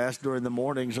broadcast during the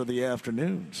mornings or the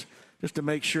afternoons, just to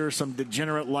make sure some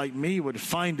degenerate like me would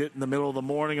find it in the middle of the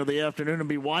morning or the afternoon and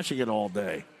be watching it all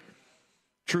day.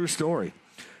 True story.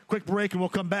 Quick break, and we'll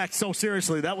come back. So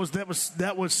seriously, that was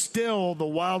still the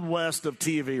Wild West of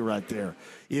TV right there.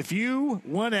 If you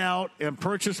went out and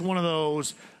purchased one of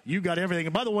those, you got everything.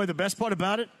 And by the way, the best part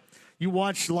about it, you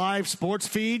watch live sports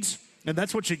feeds, and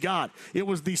that's what you got. It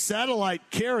was the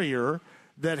satellite carrier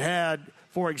that had,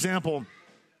 for example,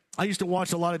 I used to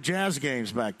watch a lot of Jazz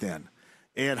games back then,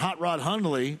 and Hot Rod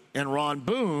Hundley and Ron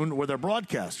Boone were their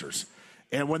broadcasters.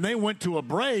 And when they went to a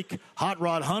break, Hot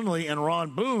Rod Hundley and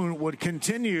Ron Boone would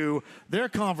continue their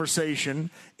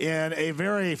conversation in a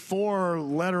very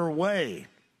four-letter way.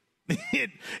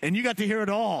 And you got to hear it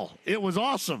all. It was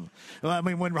awesome. I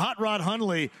mean, when Hot Rod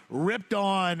Hundley ripped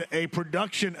on a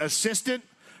production assistant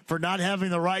for not having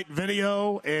the right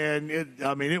video, and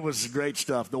it was great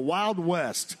stuff. The Wild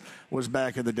West was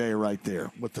back in the day right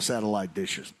there with the satellite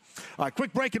dishes. All right,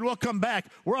 quick break, and we'll come back.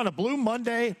 We're on a Blue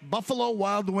Monday, Buffalo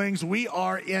Wild Wings. We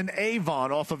are in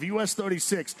Avon off of US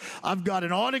 36. I've got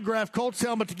an autographed Colts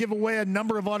helmet to give away, a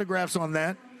number of autographs on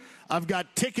that. I've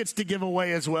got tickets to give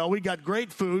away as well. We got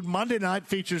great food. Monday night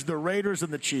features the Raiders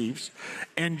and the Chiefs.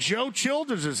 And Joe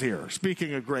Childers is here,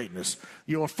 speaking of greatness.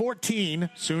 Your 14,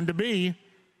 soon to be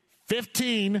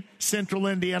 15 Central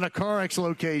Indiana CarX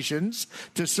locations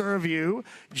to serve you.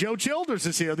 Joe Childers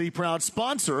is here, the proud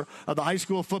sponsor of the high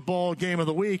school football game of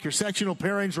the week. Your sectional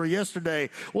pairings were yesterday.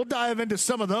 We'll dive into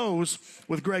some of those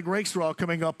with Greg Rakestraw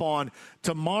coming up on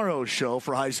tomorrow's show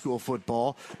for high school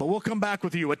football. But we'll come back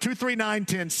with you at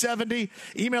 239-1070.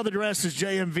 Email address is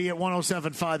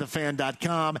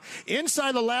jmv@1075thefan.com.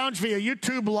 Inside the Lounge via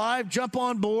YouTube Live. Jump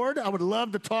on board. I would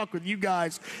love to talk with you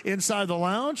guys inside the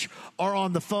lounge or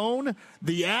on the phone.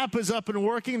 The app is up and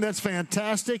working. That's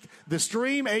fantastic. The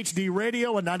stream, HD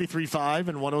radio at 93.5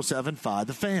 and 107.5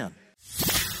 The Fan.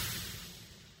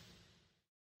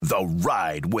 The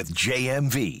Ride with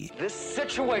JMV. This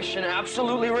situation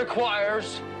absolutely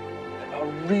requires a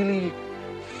really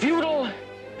futile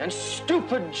and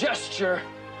stupid gesture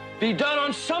be done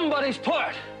on somebody's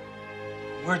part.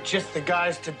 We're just the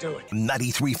guys to do it.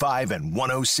 93.5 and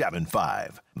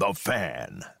 107.5 The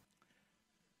Fan.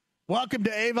 Welcome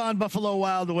to Avon Buffalo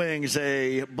Wild Wings,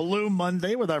 a Blue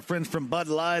Monday with our friends from Bud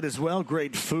Light as well.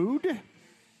 Great food.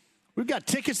 We've got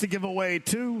tickets to give away,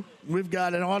 too. We've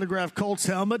got an autographed Colts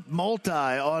helmet,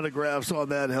 multi-autographs on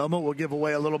that helmet. We'll give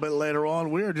away a little bit later on.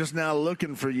 We're just now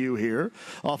looking for you here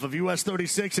off of US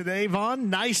 36 at Avon.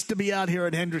 Nice to be out here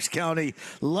in Hendricks County.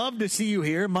 Love to see you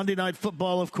here. Monday Night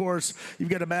Football, of course. You've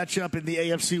got a matchup in the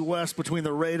AFC West between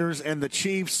the Raiders and the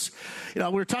Chiefs. We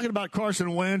were talking about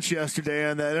Carson Wentz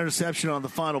yesterday and that interception on the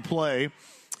final play.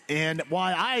 And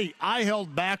why I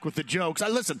held back with the jokes.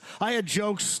 I had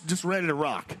jokes just ready to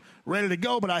rock, ready to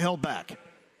go, but I held back.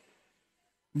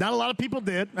 Not a lot of people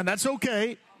did, and that's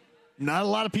okay. Not a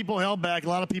lot of people held back. A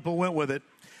lot of people went with it.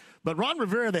 But Ron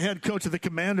Rivera, the head coach of the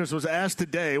Commanders, was asked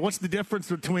today, what's the difference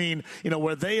between,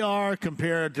 where they are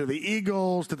compared to the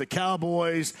Eagles, to the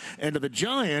Cowboys, and to the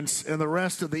Giants and the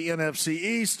rest of the NFC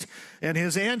East? And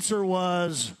his answer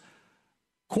was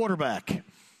quarterback.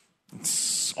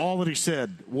 It's all that he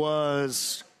said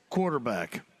was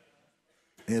quarterback.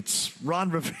 It's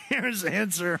Ron Rivera's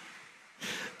answer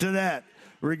to that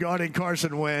regarding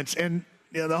Carson Wentz. And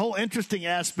the whole interesting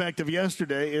aspect of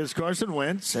yesterday is Carson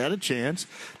Wentz had a chance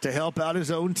to help out his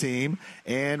own team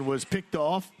and was picked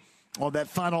off on that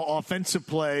final offensive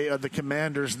play of the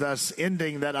Commanders, thus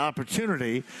ending that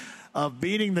opportunity of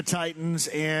beating the Titans.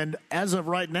 And as of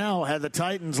right now, had the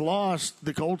Titans lost,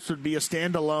 the Colts would be a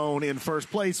standalone in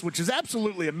first place, which is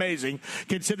absolutely amazing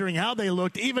considering how they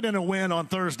looked even in a win on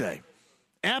Thursday.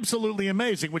 Absolutely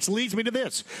amazing, which leads me to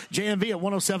this. JMV at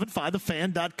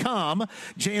 1075thefan.com.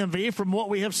 JMV, from what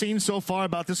we have seen so far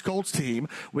about this Colts team,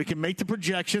 we can make the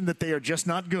projection that they are just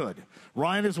not good.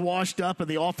 Ryan is washed up, and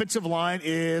the offensive line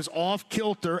is off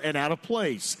kilter and out of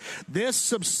place.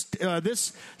 This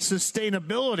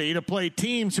sustainability to play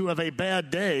teams who have a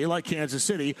bad day, like Kansas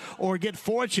City, or get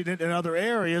fortunate in other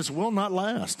areas will not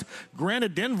last.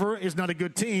 Granted, Denver is not a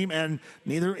good team, and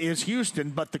neither is Houston,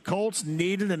 but the Colts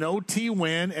needed an OT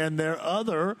win, and their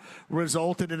other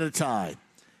resulted in a tie.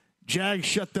 Jags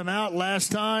shut them out last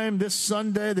time. This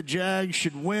Sunday, the Jags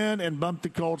should win and bump the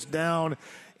Colts down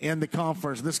in the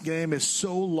conference. This game is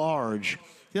so large.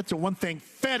 That's the one thing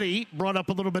Fetty brought up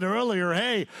a little bit earlier.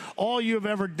 Hey, all you've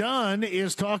ever done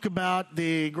is talk about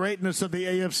the greatness of the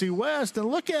AFC West,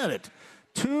 and look at it.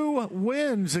 2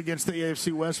 wins against the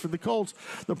AFC West for the Colts.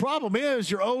 The problem is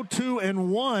you're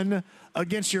 0-2-1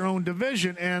 against your own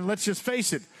division, and let's just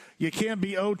face it, you can't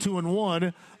be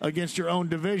 0-2-1 against your own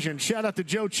division. Shout out to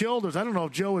Joe Childers. I don't know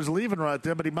if Joe is leaving right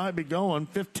there, but he might be going.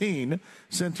 15,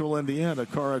 Central Indiana,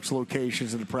 CarX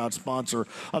Locations, and a proud sponsor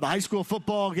of the high school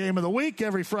football game of the week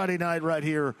every Friday night right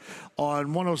here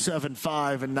on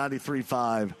 107.5 and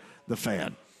 93.5 The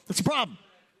Fan. That's the problem.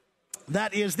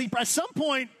 That is at some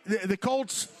point, the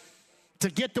Colts, to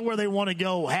get to where they want to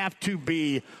go, have to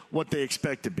be what they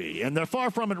expect to be. And they're far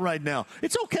from it right now.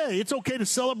 It's okay. It's okay to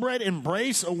celebrate,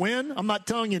 embrace a win. I'm not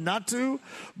telling you not to.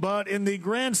 But in the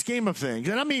grand scheme of things,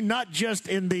 and I mean not just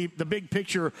in the big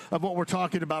picture of what we're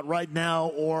talking about right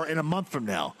now or in a month from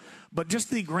now, but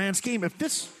just the grand scheme. If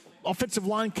this offensive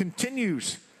line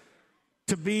continues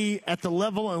to be at the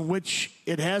level in which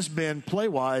it has been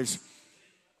play-wise,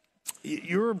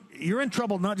 you're in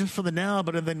trouble not just for the now,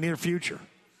 but in the near future.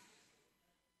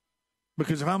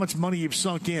 Because of how much money you've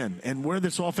sunk in and where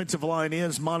this offensive line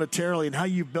is monetarily and how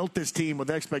you've built this team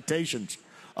with expectations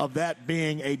of that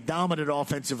being a dominant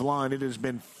offensive line, it has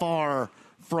been far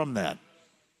from that.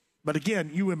 But again,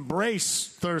 you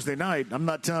embrace Thursday night. I'm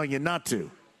not telling you not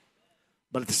to.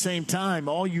 But at the same time,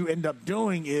 all you end up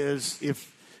doing is,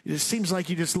 if it seems like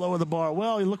you just lower the bar,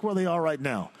 well, look where they are right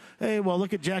now. Hey, well,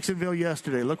 look at Jacksonville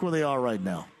yesterday. Look where they are right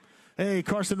now. Hey,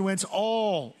 Carson Wentz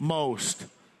almost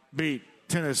beat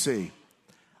Tennessee.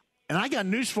 And I got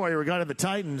news for you regarding the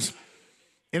Titans.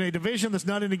 In a division that's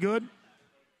not any good,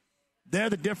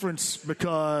 they're the difference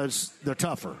because they're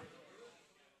tougher.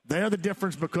 They're the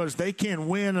difference because they can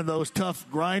win in those tough,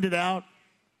 grinded out,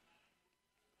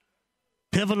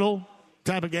 pivotal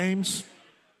type of games.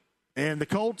 And the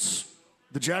Colts,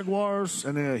 the Jaguars,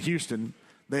 and Houston,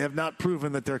 they have not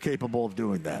proven that they're capable of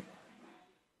doing that.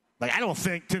 Like, I don't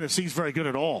think Tennessee's very good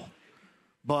at all,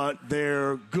 but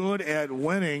they're good at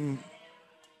winning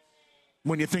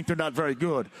when you think they're not very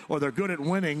good, or they're good at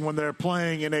winning when they're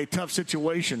playing in a tough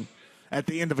situation at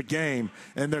the end of a game,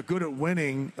 and they're good at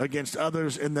winning against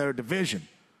others in their division.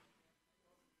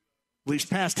 At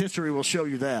least past history will show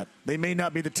you that. They may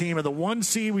not be the team of the 1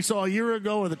 seed we saw a year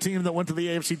ago or the team that went to the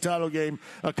AFC title game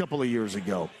a couple of years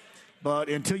ago. But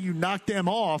until you knock them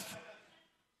off,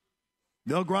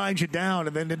 they'll grind you down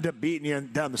and then end up beating you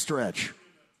down the stretch.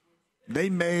 They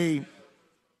may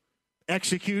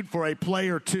execute for a play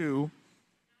or two,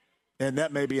 and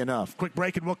that may be enough. Quick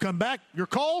break, and we'll come back. Your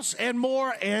calls and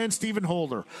more, and Stephen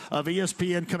Holder of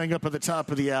ESPN coming up at the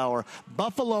top of the hour.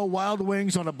 Buffalo Wild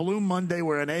Wings on a Blue Monday.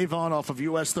 We're in Avon off of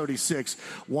US 36.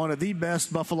 One of the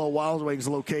best Buffalo Wild Wings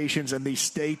locations in the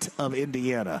state of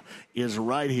Indiana is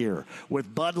right here.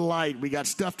 With Bud Light, we got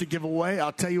stuff to give away.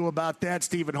 I'll tell you about that.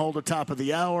 Stephen Holder, top of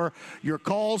the hour. Your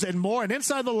calls and more. And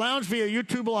Inside the Lounge via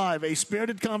YouTube Live, a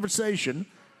spirited conversation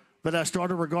that I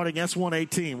started regarding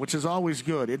S118, which is always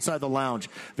good. Inside the Lounge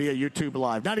via YouTube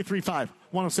Live. 93.5,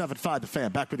 107.5 The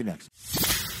Fan. Back with you next.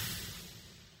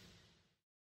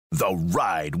 The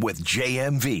Ride with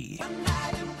JMV.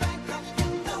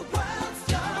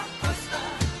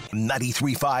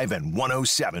 93.5 and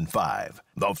 107.5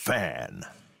 The Fan.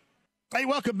 Hey,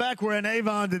 welcome back. We're in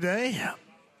Avon today.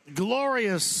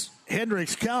 Glorious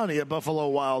Hendricks County at Buffalo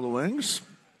Wild Wings.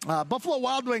 Buffalo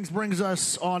Wild Wings brings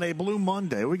us on a Blue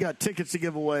Monday. We got tickets to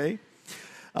give away.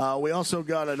 We also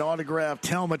got an autographed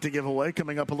helmet to give away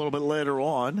coming up a little bit later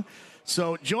on.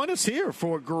 So join us here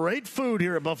for great food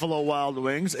here at Buffalo Wild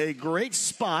Wings, a great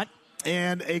spot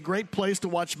and a great place to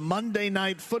watch Monday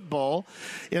Night Football.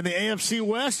 In the AFC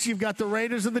West, you've got the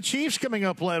Raiders and the Chiefs coming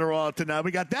up later on tonight. We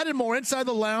got that and more Inside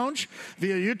the Lounge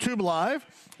via YouTube Live,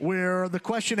 where the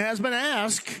question has been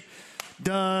asked,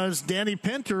 does Danny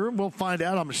Pinter, we'll find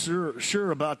out, I'm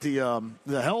sure about the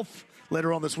health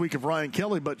later on this week of Ryan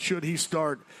Kelly, but should he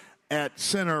start at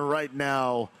center right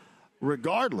now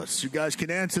regardless? You guys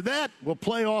can answer that. We'll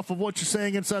play off of what you're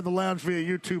saying inside the lounge via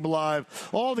YouTube Live,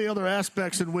 all the other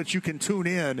aspects in which you can tune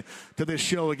in to this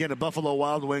show again at Buffalo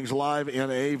Wild Wings live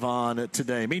in Avon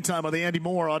today. Meantime, on the Andy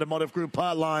Moore Automotive Group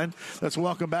hotline, let's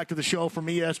welcome back to the show from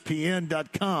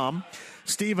ESPN.com,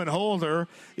 Stephen Holder.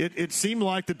 It seemed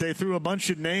like that they threw a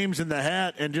bunch of names in the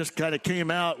hat and just kind of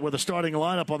came out with a starting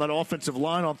lineup on that offensive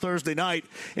line on Thursday night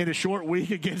in a short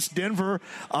week against Denver.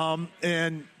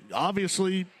 And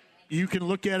obviously, you can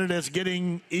look at it as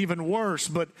getting even worse,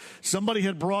 but somebody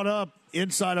had brought up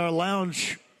inside our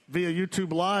lounge via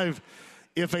YouTube Live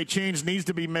if a change needs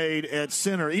to be made at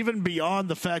center, even beyond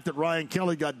the fact that Ryan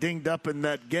Kelly got dinged up in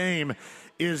that game.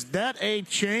 Is that a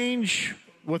change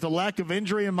with a lack of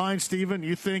injury in mind, Stephen?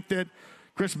 You think that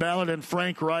Chris Ballard and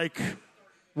Frank Reich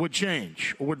would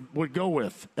change or would go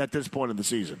with at this point in the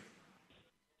season?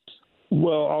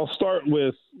 Well, I'll start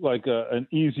with like an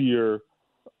easier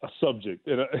subject,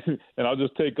 and I'll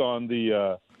just take on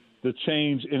the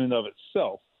change in and of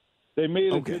itself. They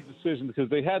made a good decision because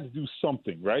they had to do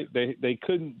something, right? They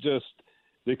couldn't just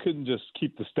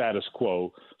keep the status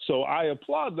quo. So I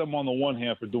applaud them on the one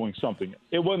hand for doing something.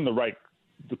 It wasn't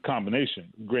the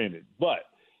combination, granted, but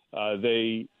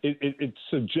it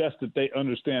suggests that they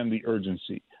understand the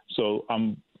urgency. So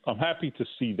I'm happy to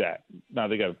see that. Now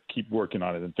they got to keep working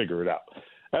on it and figure it out.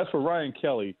 As for Ryan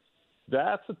Kelly,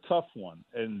 that's a tough one,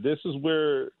 and this is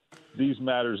where these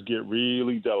matters get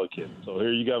really delicate. So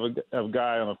here you have a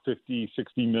guy on a $50-60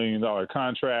 million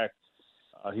contract.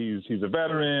 He's a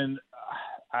veteran.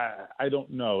 I don't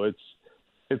know.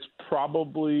 It's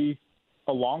probably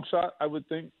a long shot, I would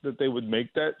think, that they would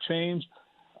make that change.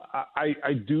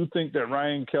 I do think that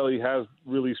Ryan Kelly has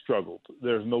really struggled.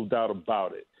 There's no doubt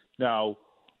about it. Now,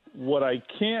 what I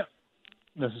can't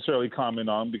necessarily comment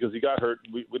on, because he got hurt,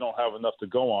 we don't have enough to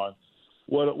go on.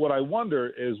 What I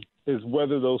wonder is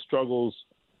whether those struggles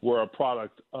were a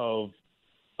product of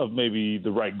maybe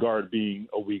the right guard being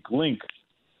a weak link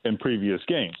in previous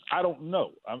games. I don't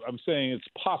know. I'm saying it's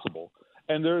possible.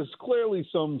 And there's clearly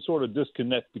some sort of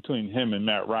disconnect between him and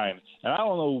Matt Ryan. And I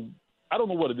don't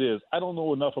know what it is. I don't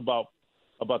know enough about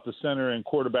the center and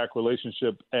quarterback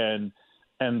relationship and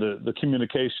the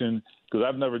communication, because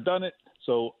I've never done it.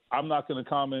 So I'm not going to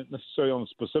comment necessarily on the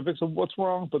specifics of what's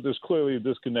wrong, but there's clearly a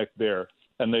disconnect there,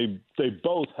 and they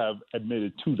both have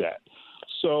admitted to that.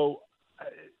 So,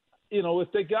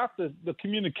 if they got the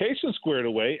communication squared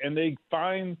away and they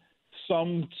find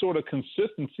some sort of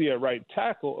consistency at right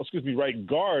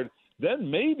guard, then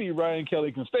maybe Ryan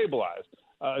Kelly can stabilize.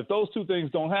 If those two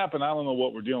things don't happen, I don't know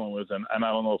what we're dealing with, and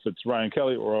I don't know if it's Ryan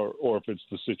Kelly or if it's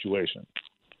the situation.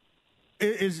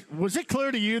 Was it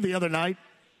clear to you the other night?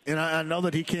 And I know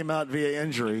that he came out via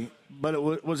injury, but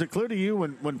was it clear to you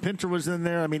when Pinter was in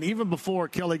there? I mean, even before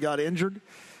Kelly got injured,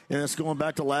 and it's going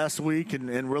back to last week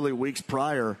and really weeks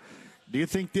prior, do you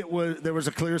think there was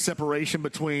a clear separation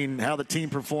between how the team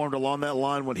performed along that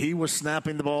line when he was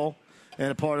snapping the ball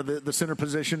and a part of the center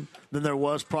position than there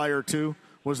was prior to?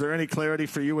 Was there any clarity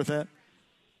for you with that?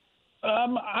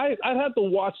 I'd have to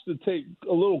watch the tape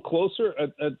a little closer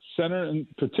at center in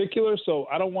particular, so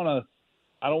I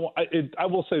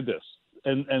will say this,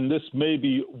 and this may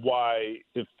be why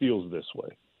it feels this way.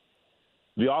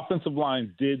 The offensive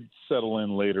line did settle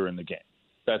in later in the game.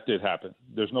 That did happen.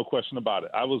 There's no question about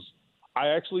it. I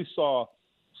actually saw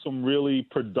some really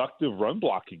productive run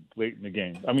blocking late in the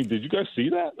game. I mean, did you guys see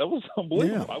that? That was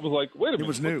unbelievable. Yeah. I was like, wait a minute,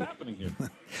 what's happening here?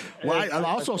 Well, I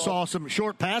also saw some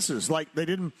short passes. Like they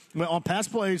didn't on pass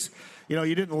plays.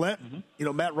 You didn't let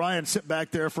Matt Ryan sit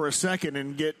back there for a second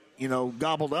and get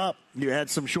gobbled up. You had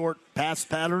some short pass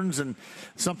patterns and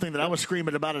something that I was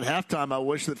screaming about at halftime. I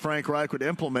wish that Frank Reich would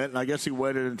implement, and I guess he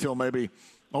waited until maybe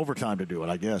overtime to do it.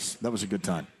 I guess that was a good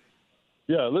time.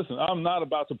 Yeah, listen, I'm not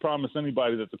about to promise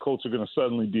anybody that the Colts are going to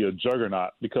suddenly be a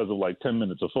juggernaut because of like 10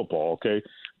 minutes of football, okay?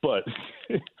 But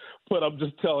I'm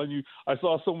just telling you, I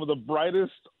saw some of the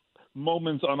brightest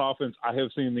moments on offense I have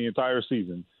seen the entire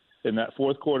season in that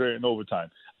fourth quarter and overtime.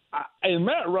 And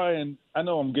Matt Ryan, I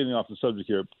know I'm getting off the subject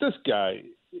here, but this guy,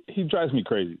 he drives me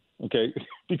crazy, okay?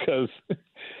 Because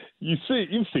you've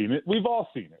seen it. We've all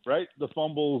seen it, right? The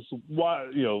fumbles,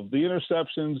 the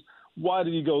interceptions. Why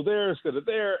did he go there instead of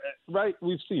there? Right?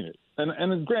 We've seen it.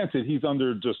 And granted, he's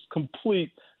under just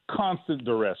complete, constant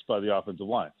duress by the offensive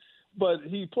line. But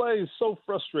he plays so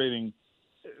frustrating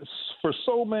for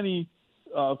so many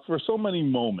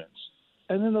moments.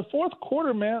 And in the fourth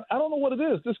quarter, man, I don't know what it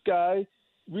is. This guy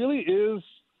really is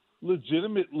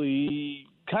legitimately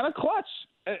kind of clutch.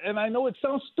 And I know it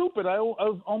sounds stupid. I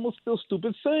almost feel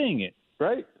stupid saying it,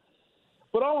 right?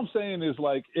 But all I'm saying is,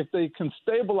 like, if they can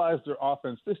stabilize their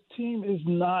offense, this team is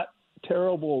not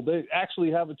terrible. They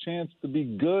actually have a chance to be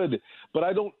good, but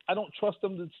I don't trust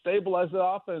them to stabilize the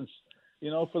offense,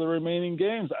 for the remaining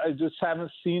games. I just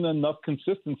haven't seen enough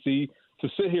consistency to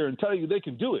sit here and tell you they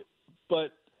can do it.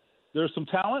 But there's some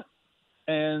talent,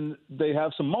 and they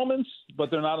have some moments, but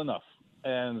they're not enough.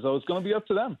 And so it's going to be up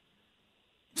to them.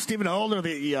 Stephen Holder,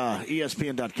 the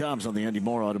ESPN.com's on the Andy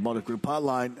Moore Automotive Group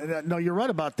hotline. No, you're right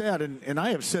about that, and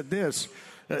I have said this.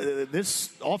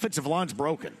 This offensive line's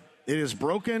broken. It is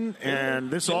broken, and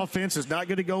this offense is not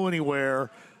going to go anywhere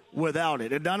without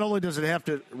it. And not only does it have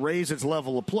to raise its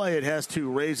level of play, it has to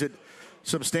raise it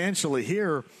substantially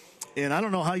here. And I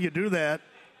don't know how you do that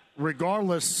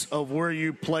regardless of where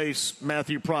you place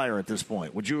Matthew Pryor at this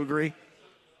point. Would you agree?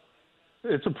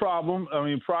 It's a problem. I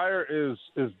mean, Pryor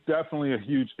is definitely a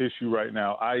huge issue right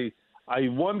now. I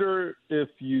wonder if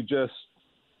you just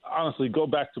honestly go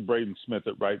back to Braden Smith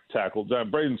at right tackle.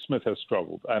 Braden Smith has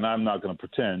struggled, and I'm not going to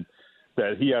pretend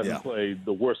that he hasn't played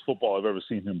the worst football I've ever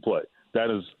seen him play. That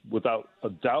is without a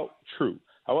doubt true.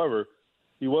 However,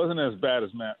 he wasn't as bad as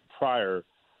Matt Pryor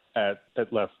at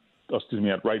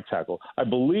right tackle. I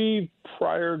believe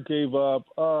Pryor gave up,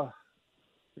 I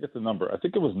forget the number. I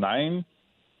think it was 9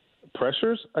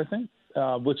 pressures,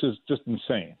 which is just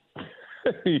insane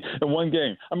in one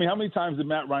game. I mean, how many times did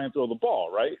Matt Ryan throw the ball,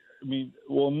 right? I mean,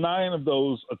 9 of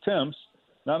those attempts,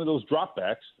 9 of those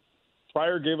dropbacks,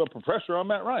 Pryor gave up a pressure on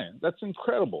Matt Ryan. That's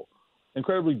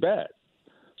incredibly bad.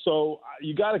 So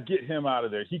you got to get him out of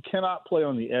there. He cannot play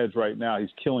on the edge right now. He's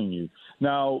killing you.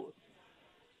 Now,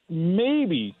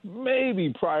 maybe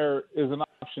Pryor is an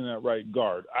option at right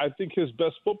guard. I think his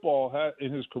best football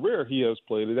in his career, he has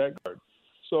played at that guard.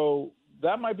 So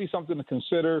that might be something to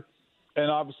consider.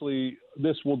 And obviously,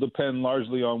 this will depend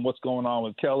largely on what's going on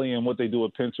with Kelly and what they do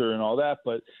with Pinter and all that.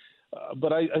 But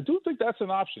I do think that's an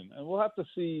option, and we'll have to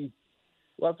see.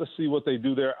 We'll have to see what they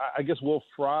do there. I guess Will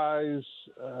Fries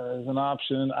is an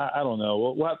option. I don't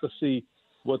know. We'll have to see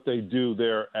what they do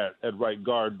there at right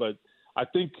guard. But I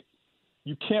think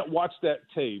you can't watch that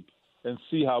tape and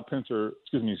see how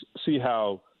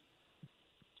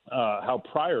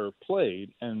Pryor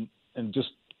played and just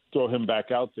throw him back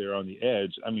out there on the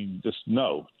edge. I mean, just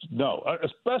no.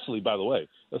 Especially, by the way,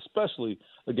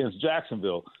 against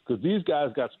Jacksonville, because these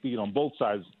guys got speed on both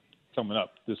sides coming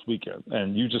up this weekend,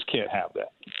 and you just can't have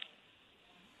that.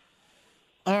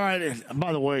 All right. And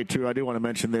by the way, too, I do want to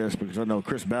mention this because I know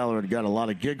Chris Ballard got a lot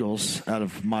of giggles out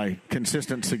of my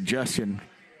consistent suggestion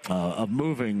of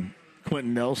moving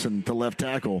Quentin Nelson to left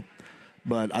tackle.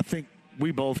 But I think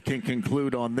we both can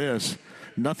conclude on this.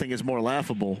 Nothing is more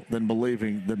laughable than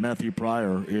believing that Matthew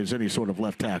Pryor is any sort of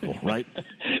left tackle, right?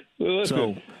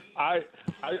 Listen,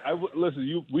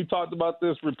 listen. We talked about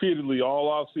this repeatedly all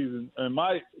offseason, and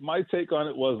my take on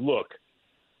it was: look,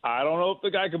 I don't know if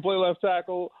the guy can play left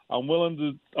tackle. I'm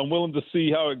willing to see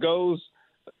how it goes,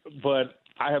 but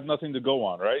I have nothing to go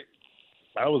on. Right?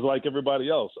 I was like everybody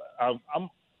else.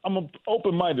 I'm an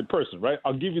open-minded person, right?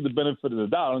 I'll give you the benefit of the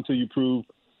doubt until you prove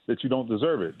that you don't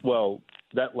deserve it. Well,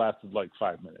 that lasted like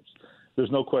 5 minutes. There's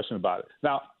no question about it.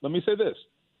 Now, let me say this.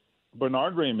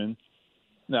 Bernard Raymond,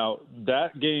 now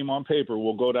that game on paper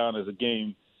will go down as a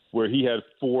game where he had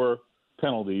 4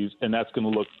 penalties, and that's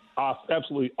going to look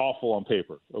absolutely awful on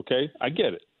paper, okay? I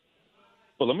get it.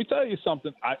 But let me tell you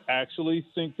something. I actually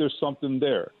think there's something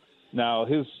there. Now,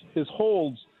 his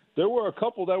holds, there were a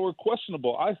couple that were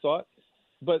questionable, I thought.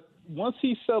 But once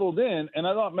he settled in, and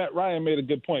I thought Matt Ryan made a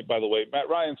good point, by the way. Matt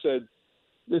Ryan said,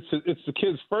 it's the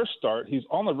kid's first start. He's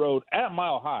on the road at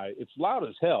Mile High. It's loud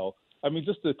as hell. I mean,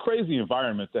 just a crazy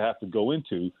environment to have to go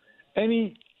into. And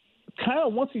he kind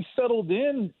of, once he settled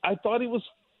in, I thought he was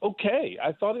okay.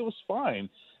 I thought he was fine.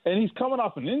 And he's coming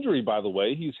off an injury, by the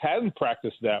way. He hadn't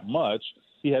practiced that much.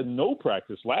 He had no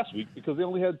practice last week because they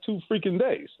only had 2 freaking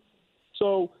days.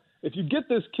 So if you get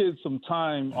this kid some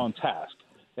time on task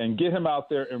and get him out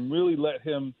there and really let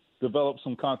him develop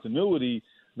some continuity,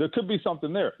 there could be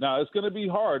something there. Now, it's going to be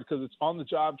hard because it's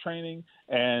on-the-job training,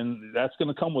 and that's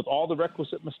going to come with all the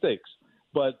requisite mistakes.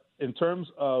 But in terms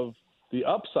of the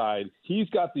upside, he's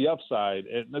got the upside.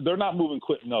 And they're not moving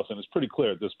Quentin Nelson. It's pretty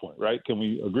clear at this point, right? Can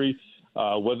we agree?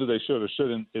 Whether they should or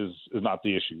shouldn't is not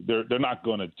the issue. They're not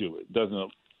going to do it. It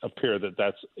doesn't appear that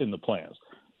that's in the plans.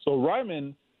 So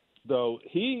Ryman, though,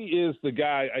 he is the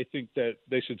guy I think that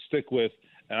they should stick with,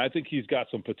 and I think he's got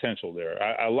some potential there.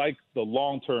 I like the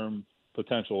long-term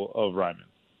potential of Ryman.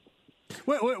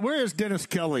 Where is Dennis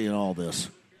Kelly in all this?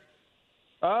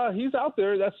 He's out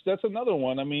there. That's another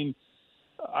one. I mean,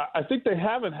 I think they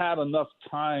haven't had enough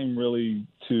time really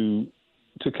to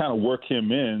kind of work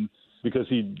him in because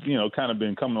he, kind of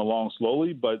been coming along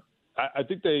slowly. But I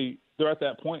think they're at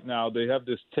that point now. They have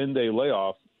this 10-day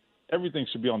layoff, everything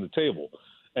should be on the table.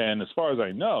 And as far as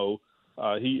I know,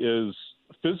 he is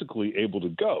physically able to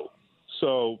go.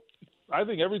 So I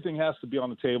think everything has to be on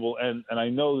the table, and I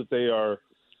know that they are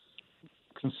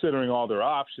considering all their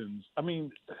options. I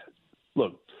mean,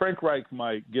 look, Frank Reich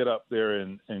might get up there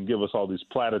and give us all these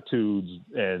platitudes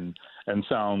and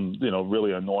sound,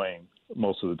 really annoying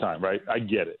most of the time, right? I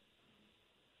get it.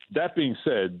 That being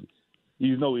said,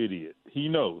 he's no idiot. He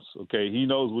knows, okay? He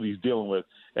knows what he's dealing with,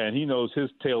 and he knows his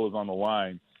tail is on the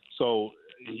line. So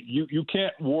you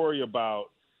can't worry about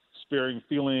sparing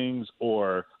feelings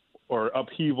or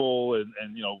upheaval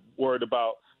and worried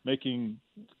about making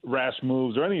rash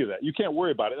moves or any of that. You can't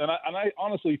worry about it. And I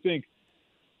honestly think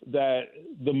that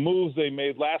the moves they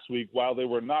made last week, while they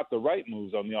were not the right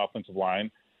moves on the offensive line,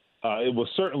 it was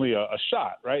certainly a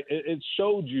shot, right? It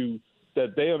showed you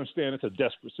that they understand it's a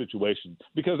desperate situation.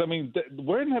 Because, I mean,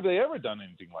 when have they ever done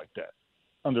anything like that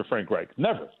under Frank Reich?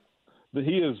 Never. But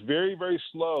he is very, very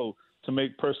slow to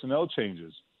make personnel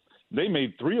changes. They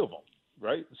made 3 of them,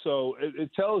 right? So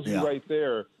it tells you right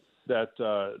there that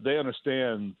they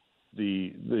understand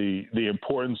the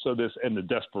importance of this and the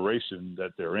desperation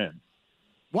that they're in.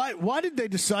 Why did they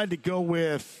decide to go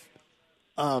with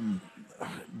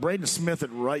Braden Smith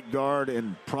at right guard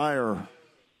and Pryor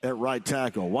at right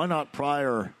tackle? Why not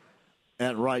Pryor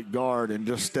at right guard and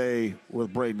just stay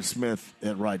with Braden Smith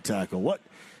at right tackle? What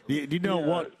do you know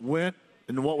what went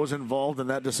and what was involved in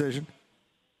that decision?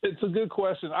 It's a good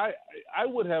question. I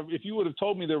would have, if you would have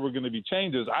told me there were going to be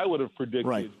changes, I would have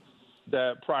predicted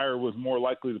that Pryor was more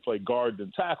likely to play guard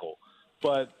than tackle.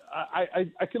 But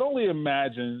I can only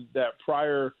imagine that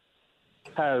Pryor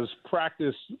has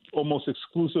practiced almost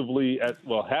exclusively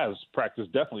has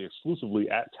practiced definitely exclusively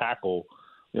at tackle,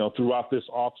 throughout this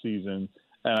offseason.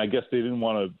 And I guess they didn't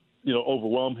want to,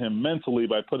 overwhelm him mentally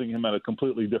by putting him at a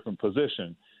completely different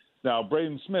position. Now,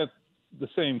 Braden Smith, the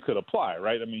same could apply,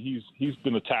 right? I mean, he's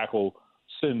been a tackle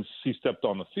since he stepped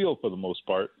on the field for the most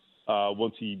part,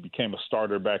 once he became a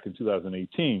starter back in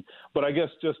 2018. But I guess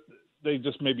they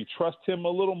just maybe trust him a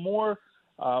little more.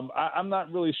 I'm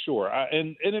not really sure.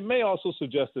 And it may also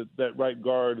suggest that right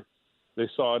guard, they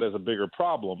saw it as a bigger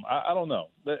problem. I don't know.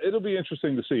 It'll be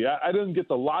interesting to see. I didn't get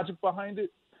the logic behind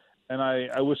it, and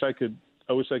I wish I could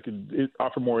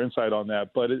offer more insight on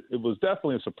that. But it was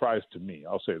definitely a surprise to me.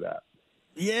 I'll say that.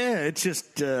 Yeah, it's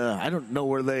just I don't know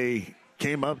where they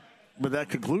came up with that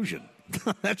conclusion.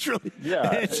 That's really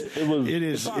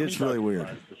it's really weird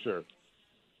for sure.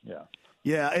 Yeah.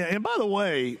 Yeah, and by the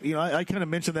way, I kind of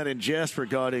mentioned that in jest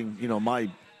regarding, my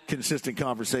consistent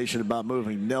conversation about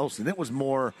moving Nelson. It was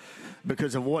more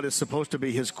because of what is supposed to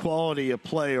be his quality of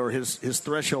play or his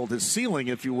threshold, his ceiling,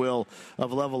 if you will,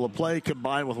 of level of play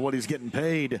combined with what he's getting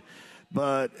paid.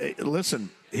 But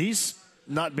listen, he's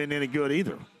not been any good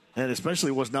either, and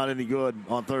especially was not any good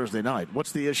on Thursday night.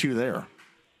 What's the issue there?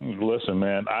 Listen,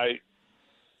 man,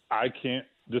 I can't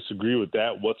disagree with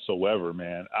that whatsoever,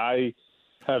 man. I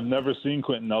have never seen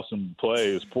Quentin Nelson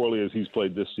play as poorly as he's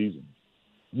played this season.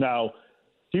 Now,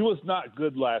 he was not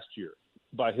good last year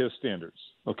by his standards,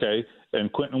 okay?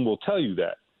 And Quentin will tell you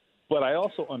that. But I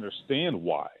also understand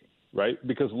why, right?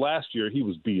 Because last year he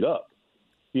was beat up.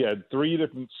 He had 3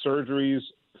 different surgeries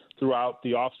throughout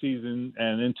the offseason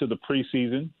and into the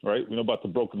preseason, right? We know about the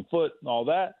broken foot and all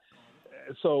that.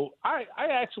 So I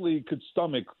actually could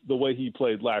stomach the way he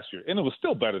played last year, and it was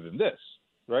still better than this,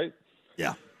 right?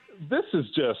 Yeah. This is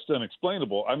just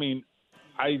unexplainable. I mean,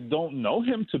 I don't know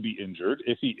him to be injured.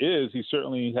 If he is, he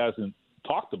certainly hasn't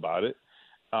talked about it.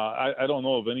 I don't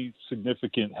know of any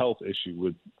significant health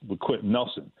issue with Quentin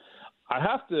Nelson. I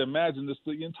have to imagine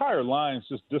the entire line is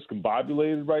just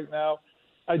discombobulated right now.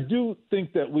 I do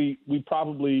think that we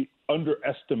probably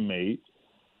underestimate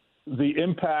the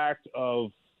impact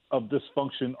of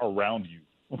dysfunction around you.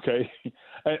 Okay.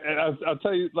 And I'll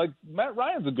tell you, like, Matt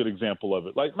Ryan's a good example of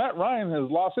it. Like, Matt Ryan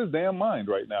has lost his damn mind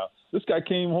right now. This guy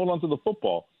can't even hold on to the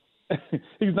football.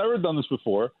 He's never done this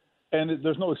before, and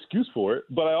there's no excuse for it.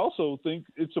 But I also think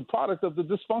it's a product of the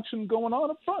dysfunction going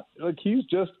on up front. Like, he's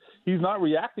not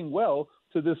reacting well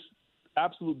to this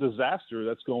absolute disaster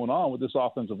that's going on with this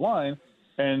offensive line,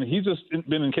 and he's just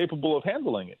been incapable of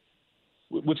handling it,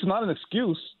 which is not an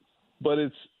excuse, but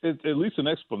it's at least an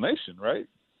explanation, right?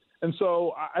 And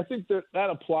so I think that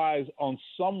applies on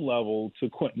some level to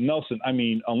Quentin Nelson. I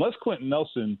mean, unless Quentin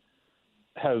Nelson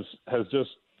has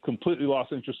just completely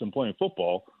lost interest in playing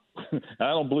football, and I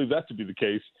don't believe that to be the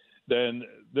case, then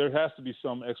there has to be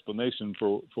some explanation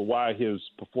for why his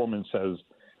performance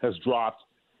has dropped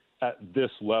at this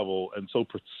level and so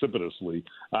precipitously.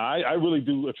 I really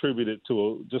do attribute it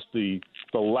to just the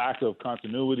lack of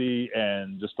continuity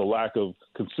and just the lack of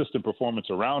consistent performance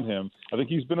around him. I think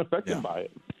he's been affected by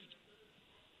it.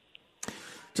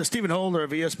 To Stephen Holder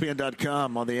of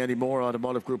ESPN.com on the Andy Moore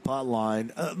Automotive Group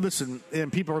hotline. Listen,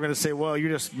 and people are going to say, well,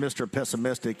 you're just Mr.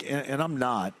 Pessimistic, and I'm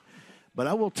not. But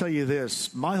I will tell you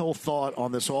this. My whole thought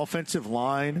on this offensive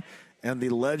line and the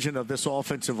legend of this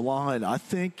offensive line, I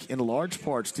think in large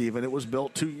part, Stephen, it was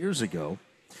built 2 years ago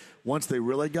once they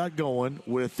really got going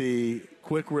with the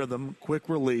quick rhythm, quick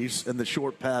release, and the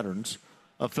short patterns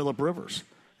of Phillip Rivers.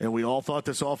 And we all thought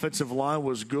this offensive line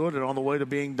was good and on the way to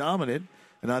being dominant.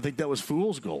 And I think that was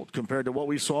fool's gold compared to what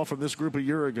we saw from this group a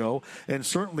year ago, and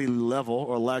certainly level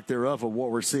or lack thereof of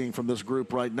what we're seeing from this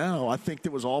group right now. I think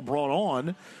that was all brought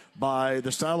on by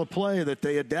the style of play that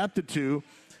they adapted to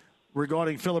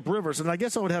regarding Phillip Rivers. And I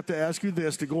guess I would have to ask you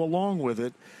this to go along with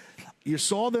it. You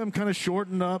saw them kind of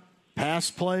shorten up pass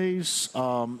plays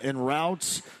and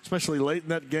routes, especially late in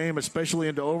that game, especially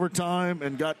into overtime,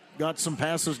 and got some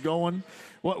passes going.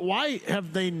 Why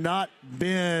have they not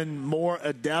been more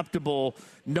adaptable,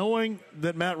 knowing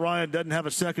that Matt Ryan doesn't have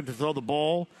a second to throw the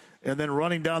ball and then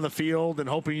running down the field and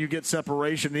hoping you get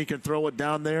separation and he can throw it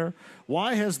down there?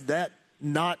 Why has that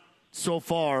not so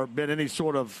far been any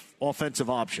sort of offensive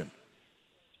option?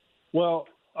 Well,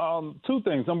 two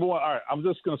things. Number one, all right, I'm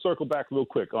just going to circle back real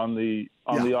quick on the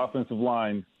offensive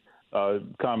line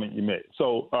comment you made.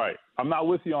 So, all right, I'm not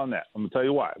with you on that. I'm going to tell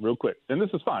you why real quick. And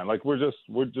this is fine. Like we're just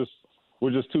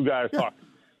two guys talking.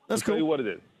 That's cool. I'll tell you what it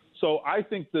is. So I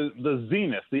think the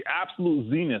zenith, the absolute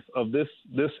zenith of this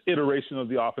iteration of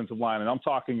the offensive line, and I'm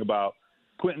talking about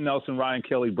Quentin Nelson, Ryan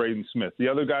Kelly, Braden Smith. The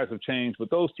other guys have changed, but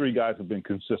those three guys have been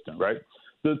consistent, right?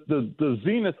 The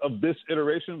zenith of this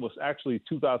iteration was actually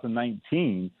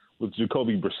 2019 with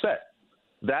Jacoby Brissett.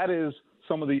 That is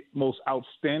some of the most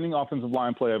outstanding offensive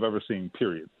line play I've ever seen,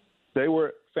 period. They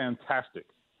were fantastic.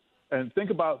 And think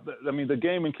about, the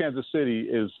game in Kansas City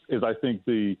is I think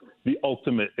the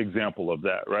ultimate example of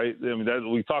that, right? I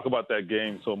mean, we talk about that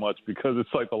game so much because it's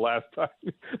like the last time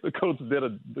the Colts did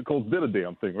a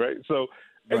damn thing, right? So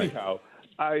anyhow,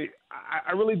 I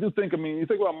really do think. I mean, you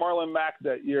think about Marlon Mack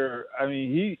that year. I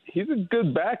mean, he's a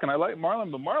good back, and I like Marlon,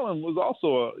 but Marlon was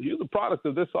also he was a product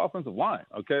of this offensive line.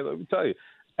 Okay, let me tell you,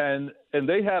 and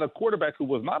they had a quarterback who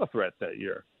was not a threat that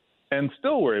year, and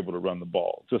still were able to run the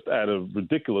ball just at a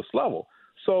ridiculous level.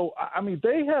 So, I mean,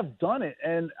 they have done it.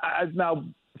 And now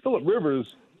Phillip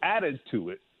Rivers added to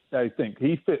it, I think.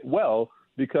 He fit well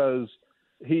because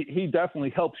he definitely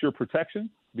helps your protection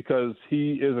because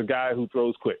he is a guy who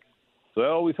throws quick. So that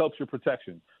always helps your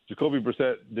protection. Jacoby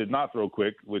Brissett did not throw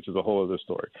quick, which is a whole other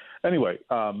story. Anyway,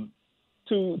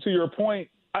 to your point,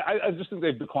 I just think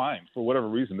they've declined for whatever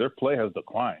reason. Their play has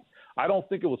declined. I don't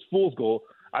think it was fool's gold.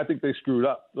 I think they screwed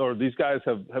up, or these guys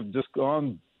have just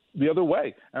gone the other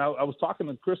way. And I was talking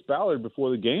to Chris Ballard before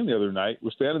the game the other night.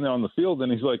 We're standing there on the field, and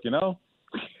he's like,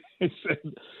 he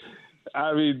said,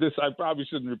 I mean, I probably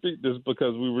shouldn't repeat this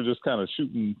because we were just kind of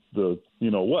shooting the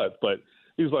what. But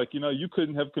he's like, you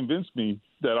couldn't have convinced me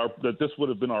that this would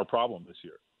have been our problem this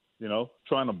year.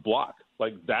 Trying to block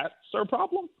like that's our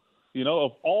problem.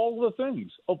 Of all the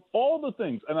things.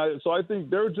 And I think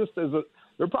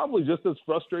they're probably just as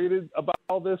frustrated about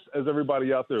all this as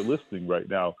everybody out there listening right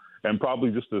now, and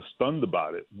probably just as stunned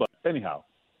about it. But anyhow,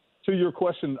 to your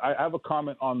question, I have a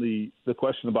comment on the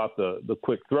question about the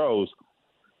quick throws.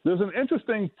 There's an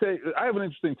interesting take. I have an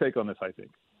interesting take on this. I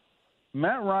think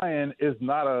Matt Ryan is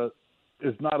not a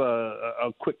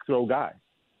quick throw guy.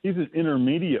 He's an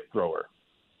intermediate thrower.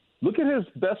 Look at his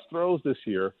best throws this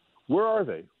year. Where are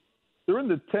they? They're in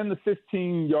the 10 to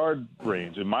 15 yard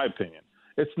range, in my opinion.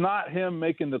 It's not him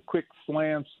making the quick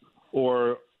slants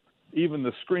or even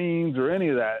the screens or any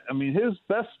of that. I mean, his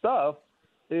best stuff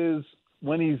is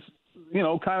when he's,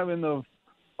 kind of in the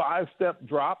 5-step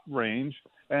drop range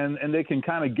and they can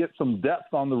kind of get some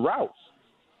depth on the routes.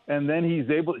 And then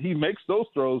he makes those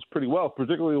throws pretty well,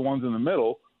 particularly the ones in the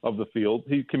middle of the field.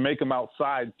 He can make them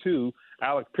outside too.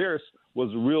 Alec Pierce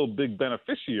was a real big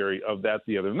beneficiary of that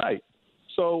the other night.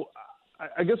 So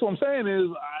I guess what I'm saying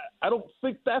is I don't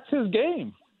think that's his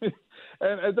game. And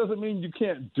it doesn't mean you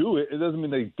can't do it. It doesn't mean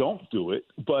they don't do it.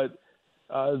 But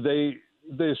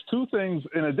there's two things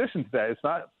in addition to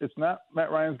that. It's not Matt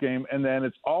Ryan's game, and then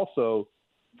it's also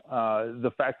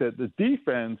the fact that the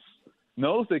defense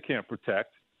knows they can't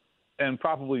protect and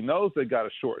probably knows they got to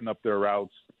shorten up their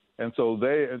routes. And so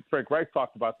and Frank Reich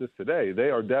talked about this today, they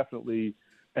are definitely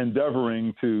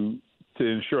endeavoring to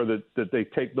ensure that they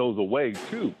take those away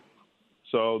too.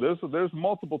 So there's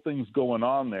multiple things going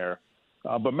on there.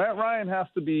 But Matt Ryan has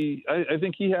to be – I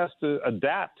think he has to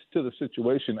adapt to the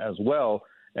situation as well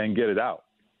and get it out.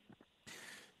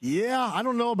 Yeah, I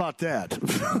don't know about that.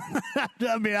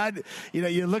 I mean,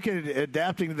 you look at it,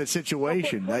 adapting to the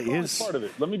situation. Play is part of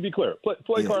it. Let me be clear.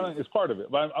 Play calling is part of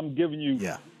it. But I'm giving you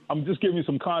I'm just giving you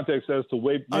some context as to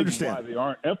maybe why they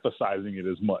aren't emphasizing it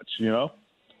as much,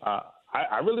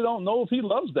 I really don't know if he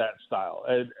loves that style.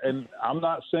 And I'm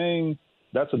not saying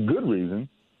that's a good reason,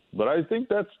 but I think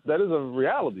that is a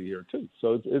reality here too.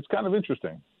 So it's kind of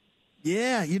interesting.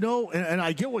 Yeah, and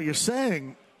I get what you're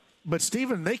saying. But,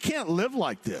 Stephen, they can't live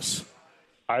like this.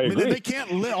 I agree. They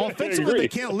can't live offensively. They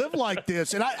can't live like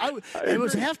this. And it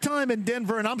was halftime in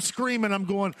Denver, and I'm screaming. I'm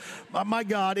going, oh, my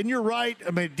God. And you're right. I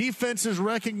mean, defense is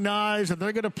recognized, and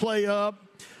they're going to play up.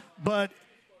 But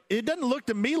it doesn't look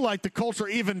to me like the Colts are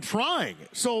even trying.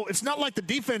 So it's not like the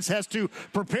defense has to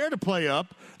prepare to play up.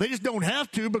 They just don't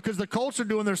have to because the Colts are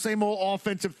doing their same old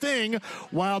offensive thing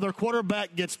while their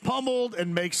quarterback gets pummeled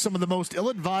and makes some of the most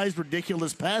ill-advised,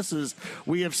 ridiculous passes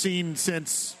we have seen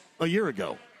since a year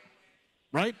ago.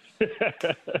 Right?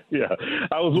 Yeah.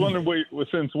 I was wondering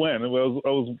since when. I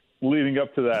was leading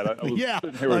up to that.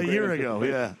 A year ago,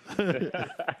 yeah.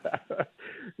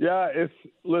 Yeah,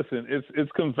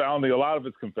 it's confounding. A lot of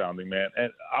it's confounding, man.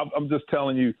 And I'm just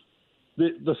telling you,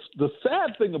 the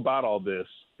sad thing about all this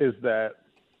is that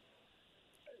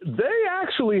they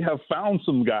actually have found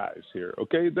some guys here,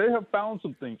 okay? They have found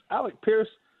some things. Alec Pierce,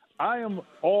 I am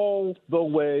all the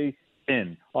way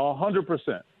in,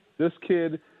 100%. This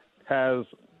kid has,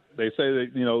 they say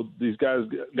that, these guys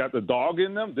got the dog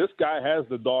in them. This guy has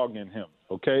the dog in him,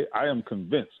 okay? I am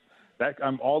convinced.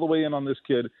 I'm all the way in on this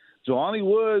kid. Jelani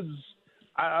Woods,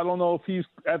 I don't know if he's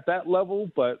at that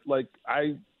level, but,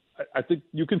 I think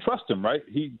you can trust him, right?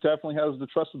 He definitely has the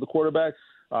trust of the quarterback.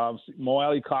 Mo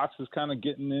Alley Cox is kind of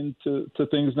getting into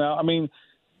things now. I mean,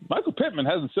 Michael Pittman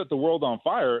hasn't set the world on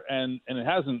fire, and it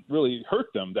hasn't really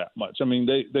hurt them that much. I mean,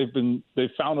 they've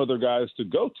found other guys to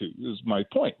go to, is my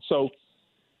point. So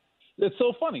it's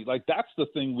so funny. That's the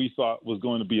thing we thought was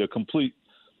going to be a complete,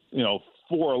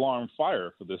 4-alarm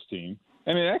fire for this team,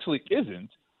 and it actually isn't.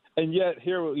 And yet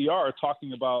here we are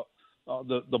talking about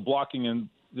the blocking and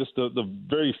just the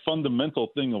very fundamental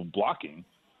thing of blocking,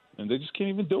 and they just can't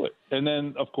even do it. And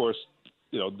then, of course,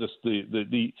 just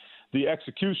the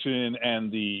execution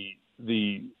and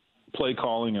the play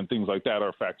calling and things like that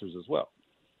are factors as well.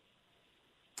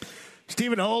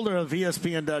 Stephen Holder of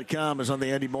ESPN.com is on the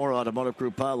Andy Moore Automotive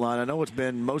Group hotline. I know it's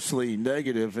been mostly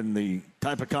negative in the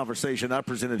type of conversation I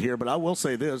presented here, but I will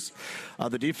say this.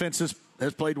 The defense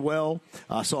has played well.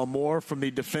 I saw more from the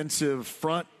defensive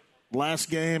front last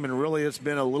game, and really it's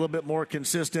been a little bit more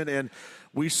consistent. And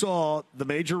we saw the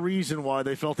major reason why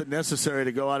they felt it necessary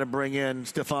to go out and bring in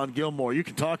Stephon Gilmore. You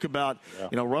can talk about,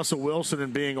 Russell Wilson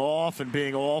and being off and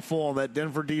being awful on that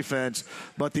Denver defense,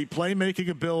 but the playmaking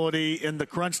ability in the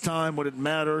crunch time when it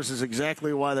matters is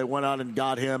exactly why they went out and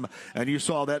got him, and you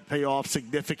saw that pay off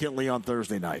significantly on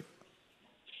Thursday night.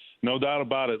 No doubt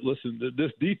about it. Listen,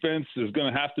 this defense is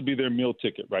going to have to be their meal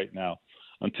ticket right now.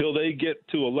 Until they get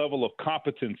to a level of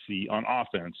competency on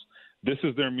offense, this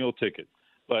is their meal ticket.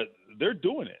 But they're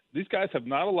doing it. These guys have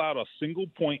not allowed a single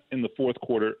point in the fourth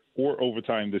quarter or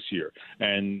overtime this year.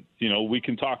 And, we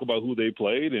can talk about who they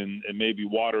played and maybe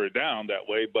water it down that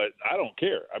way, but I don't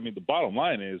care. I mean, the bottom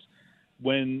line is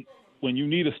when you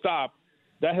need a stop,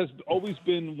 that has always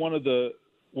been one of the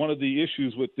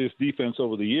issues with this defense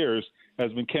over the years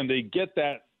has been, can they get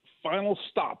that final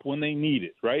stop when they need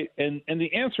it, right? And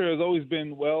the answer has always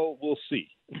been, well, we'll see.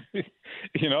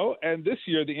 And this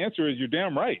year the answer is you're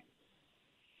damn right.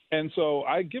 And so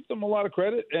I give them a lot of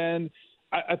credit, and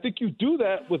I think you do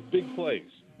that with big plays.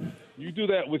 You do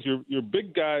that with your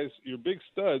big guys, your big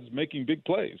studs making big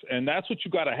plays, and that's what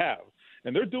you got to have.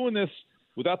 And they're doing this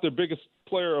without their biggest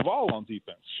player of all on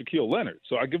defense, Shaquille Leonard.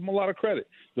 So I give them a lot of credit.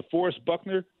 DeForest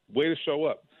Buckner, way to show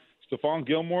up. Stephon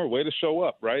Gilmore, way to show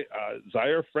up, right?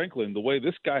 Zaire Franklin, the way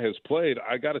this guy has played,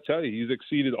 I got to tell you, he's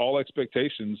exceeded all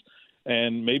expectations,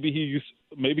 and maybe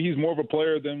he's more of a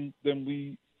player than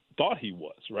we thought he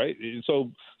was, right?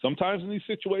 So sometimes in these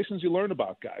situations you learn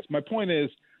about guys. My point is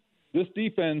this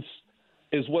defense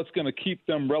is what's going to keep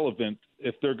them relevant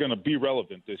if they're going to be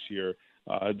relevant this year.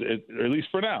 At least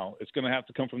for now, it's going to have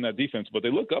to come from that defense, but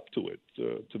they look up to it,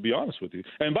 to be honest with you.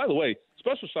 And by the way,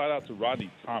 special shout out to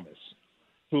Rodney Thomas,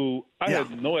 who I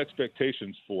had no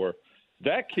expectations for.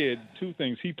 That kid, two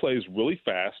things, he plays really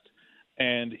fast,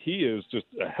 and he is just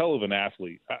a hell of an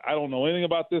athlete. I don't know anything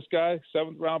about this guy,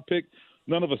 7th-round pick.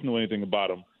 None of us knew anything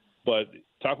about him. But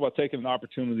talk about taking an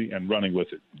opportunity and running with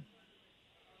it.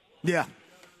 Yeah,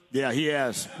 he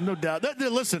has. No doubt.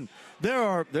 Listen,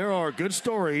 there are good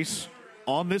stories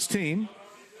on this team,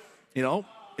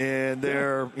 and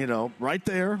they're, right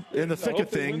there in the thick of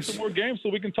things. Win some more games so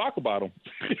we can talk about them.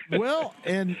 Well,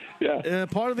 and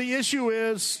part of the issue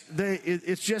is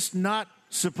it's just not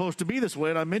supposed to be this way.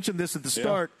 And I mentioned this at the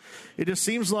start. It just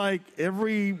seems like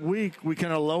every week we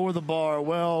kind of lower the bar.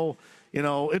 Well,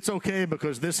 it's okay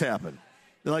because this happened.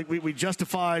 Like we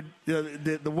justified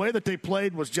the way that they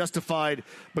played was justified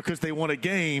because they won a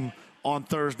game on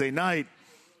Thursday night.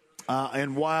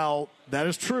 And while that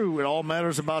is true, it all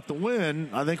matters about the win.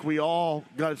 I think we all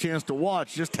got a chance to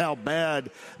watch just how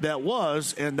bad that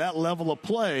was, and that level of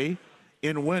play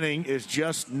in winning is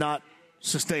just not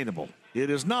sustainable. It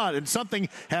is not, and something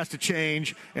has to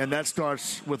change, and that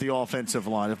starts with the offensive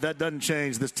line. If that doesn't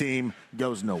change, this team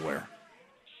goes nowhere.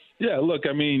 Yeah, look,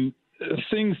 I mean,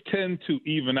 things tend to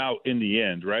even out in the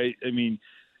end, right? I mean,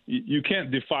 you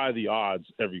can't defy the odds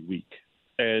every week.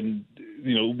 And,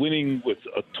 winning with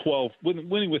 12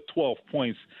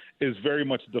 points is very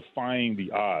much defying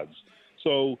the odds.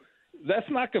 So that's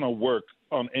not going to work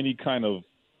on any kind of,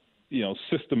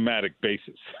 systematic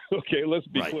basis. Okay, let's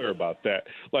be clear about that.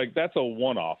 Like, that's a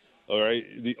one-off, all right?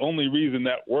 The only reason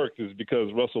that worked is because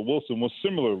Russell Wilson was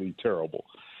similarly terrible.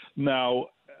 Now,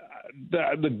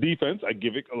 the defense, I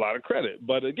give it a lot of credit.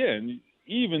 But, again,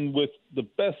 even with the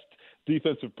best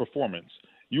defensive performance,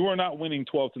 you are not winning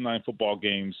 12-9 football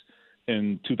games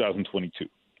in 2022,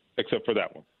 except for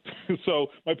that one. So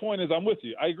my point is, I'm with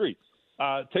you. I agree.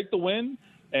 Take the win,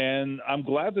 and I'm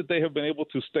glad that they have been able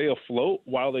to stay afloat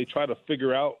while they try to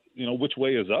figure out, which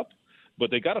way is up.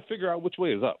 But they got to figure out which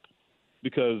way is up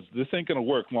because this ain't going to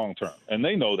work long term, and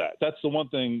they know that. That's the one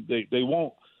thing they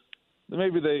won't.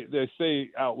 Maybe they say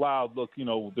out loud, look,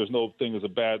 there's no such thing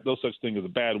as a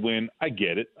bad win. I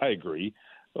get it. I agree.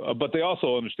 But they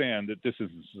also understand that this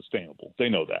isn't sustainable. They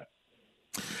know that.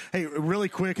 Hey, really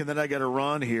quick, and then I got to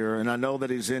run here. And I know that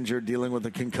he's injured, dealing with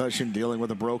a concussion, dealing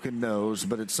with a broken nose.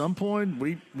 But at some point,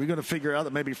 we're going to figure out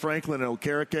that maybe Franklin and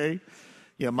Okereke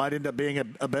might end up being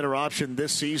a better option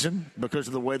this season because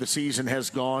of the way the season has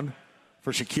gone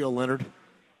for Shaquille Leonard.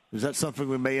 Is that something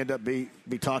we may end up be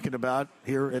talking about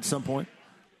here at some point?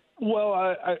 Well,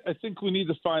 I think we need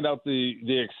to find out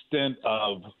the extent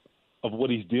of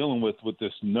what he's dealing with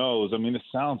this nose. I mean, it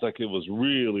sounds like it was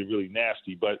really, really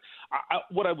nasty. But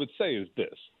what I would say is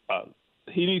this.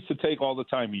 He needs to take all the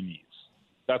time he needs.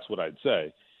 That's what I'd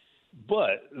say.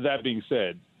 But that being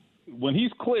said, when he's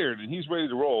cleared and he's ready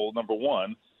to roll, number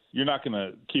one, you're not going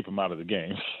to keep him out of the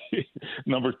game.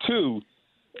 Number two,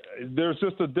 there's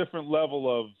just a different level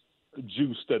of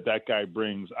juice that guy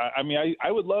brings. I mean,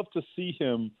 I would love to see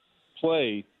him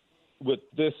play with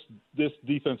this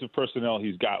defensive personnel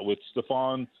he's got, with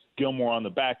Stephon Gilmore on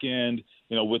the back end,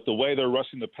 with the way they're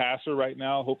rushing the passer right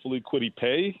now. Hopefully Kwity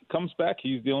Paye comes back.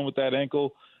 He's dealing with that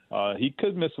ankle. He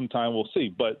could miss some time. We'll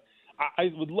see. But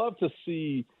I would love to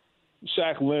see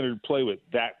Shaq Leonard play with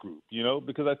that group,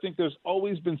 because I think there's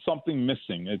always been something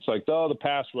missing. It's like, the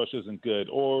pass rush isn't good,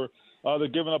 or they're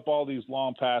giving up all these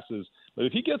long passes. But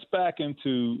if he gets back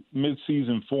into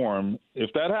midseason form,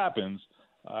 if that happens,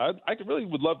 I really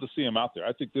would love to see him out there.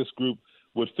 I think this group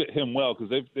would fit him well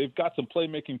because they've got some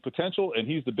playmaking potential, and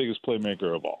he's the biggest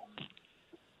playmaker of all.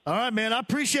 All right, man. I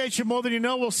appreciate you more than you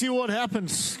know. We'll see what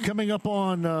happens coming up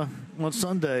on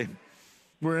Sunday.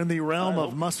 We're in the realm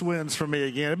of must-wins for me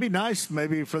again. It'd be nice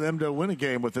maybe for them to win a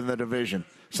game within the division.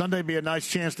 Sunday would be a nice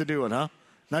chance to do it, huh?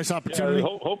 Nice opportunity.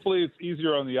 Yeah, hopefully it's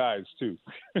easier on the eyes, too.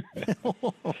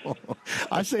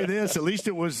 I say this. At least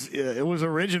it was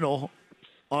original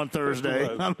on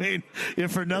Thursday. I mean,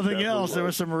 if for nothing else, there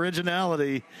was some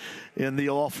originality in the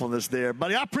awfulness there.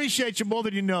 Buddy, I appreciate you more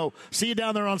than you know. See you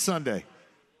down there on Sunday.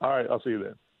 All right, I'll see you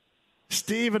then.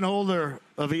 Stephen Holder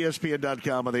of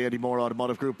ESPN.com of the Andy Moore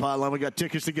Automotive Group hotline. We got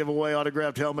tickets to give away,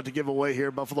 autographed helmet to give away here,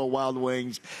 Buffalo Wild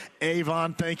Wings.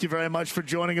 Avon, thank you very much for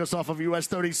joining us off of US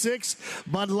 36.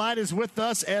 Bud Light is with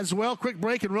us as well. Quick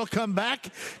break, and we'll come back.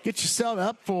 Get you set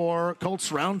up for Colts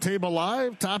Roundtable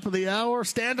Live, top of the hour,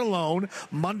 standalone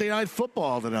Monday Night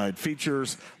Football tonight.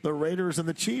 Features the Raiders and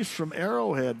the Chiefs from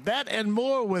Arrowhead. That and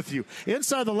more with you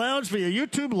inside the lounge via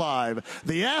YouTube Live.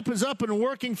 The app is up and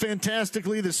working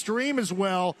fantastically. The stream as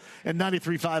well, and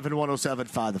 93.5 and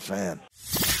 107.5 The Fan.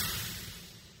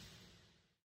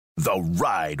 The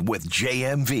Ride with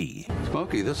JMV.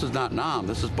 Smokey, this is not Nam.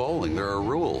 This is bowling. There are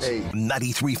rules.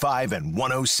 93.5 and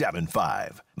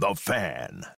 107.5 The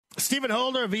Fan. Stephen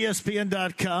Holder of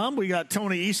ESPN.com. We got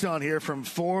Tony East on here from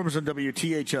Forbes and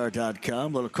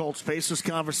WTHR.com. Little Colts Pacers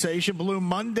conversation. Blue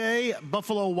Monday,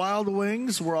 Buffalo Wild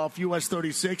Wings. We're off US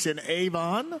 36 in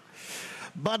Avon.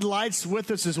 Bud Light's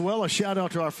with us as well. A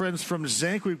shout-out to our friends from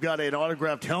Zinc. We've got an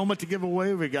autographed helmet to give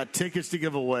away. We've got tickets to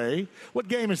give away. What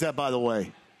game is that, by the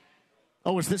way?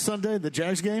 Oh, it's this Sunday, the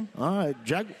Jags game? All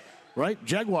right,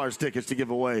 Jaguars tickets to give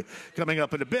away coming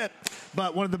up in a bit.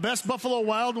 But one of the best Buffalo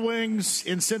Wild Wings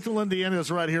in Central Indiana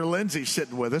is right here. Lindsay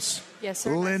sitting with us. Yes,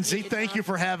 sir. Lindsay, nice thank you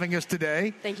for having us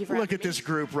today. Thank you for Look at this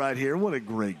group right here. What a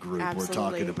great group Absolutely.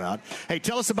 we're talking about. Hey,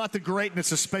 tell us about the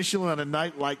greatness, especially on a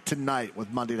night like tonight with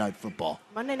Monday Night Football.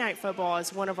 Monday Night Football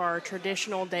is one of our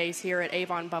traditional days here at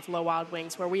Avon Buffalo Wild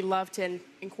Wings where we love to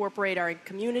incorporate our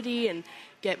community and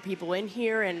get people in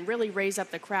here and really raise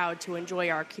up the crowd to enjoy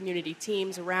our community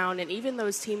teams around. And even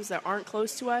those teams that aren't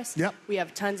close to us, we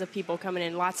have tons of people coming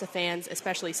in, lots of fans,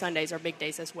 especially Sundays are big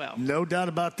days as well. No doubt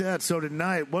about that. So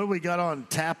tonight, what do we got on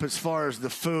tap as far as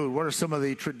the food? What are some of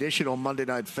the traditional Monday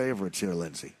night favorites here,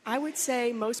 Lindsay? I would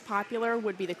say most popular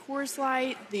would be the Coors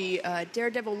Light. The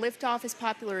Daredevil Liftoff is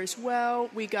popular as well.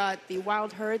 We got the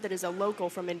Wild Herd that is a local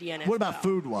from Indiana. What about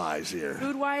food-wise here?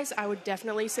 Food-wise, I would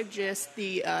definitely suggest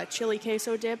the chili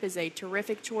queso dip is a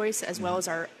terrific choice, as well as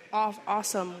our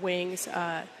awesome wings.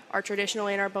 Our traditional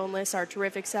and our boneless are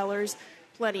terrific sellers.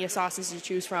 Plenty of sauces to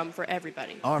choose from for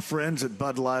everybody. Our friends at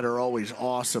Bud Light are always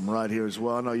awesome right here as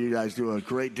well. I know you guys do a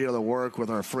great deal of work with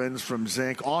our friends from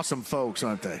Zinc. Awesome folks,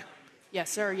 aren't they? Yes,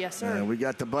 sir. Yes, sir. We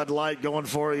got the Bud Light going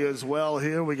for you as well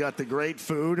here. We got the great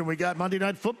food, and we got Monday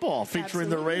Night Football featuring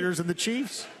the Raiders and the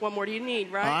Chiefs. What more do you need,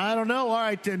 right? I don't know. All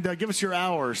right, and give us your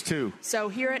hours, too. So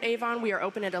here at Avon, we are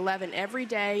open at 11 every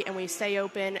day, and we stay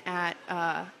open at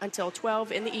until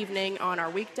 12 in the evening on our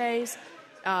weekdays.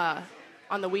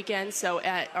 On the weekends, so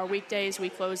at our weekdays, we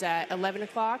close at 11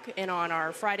 o'clock, and on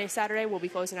our Friday, Saturday, we'll be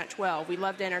closing at 12. We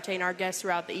love to entertain our guests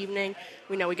throughout the evening.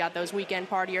 We know we got those weekend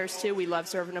partiers, too. We love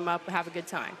serving them up and have a good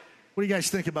time. What do you guys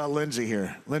think about Lindsay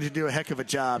here? Lindsay did a heck of a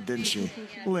job, didn't she?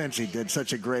 Lindsay did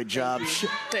such a great job.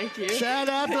 Thank you. Shout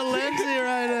out to Lindsay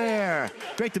right there.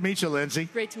 Great to meet you, Lindsay.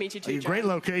 Great to meet you, too, John. Great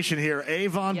location here.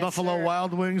 Avon, Yes, Buffalo sir.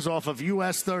 Wild Wings off of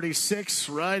US 36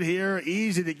 right here.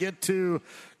 Easy to get to.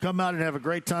 Come out and have a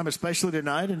great time, especially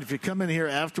tonight. And if you come in here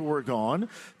after we're gone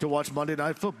to watch Monday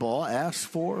Night Football, ask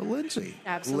for Lindsay.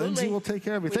 Absolutely. Lindsay will take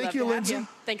care of you. Thank you, Lindsay.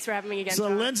 Thanks for having me again, So,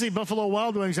 John. Lindsay, Buffalo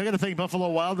Wild Wings, I got to thank Buffalo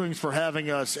Wild Wings for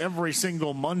having us every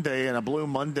single Monday and a Blue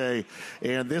Monday.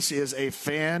 And this is a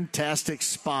fantastic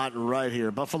spot right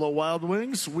here. Buffalo Wild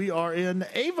Wings, we are in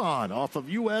Avon off of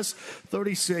US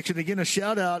 36. And again, a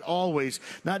shout out always,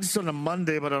 not just on a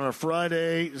Monday, but on a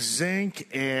Friday. Zinc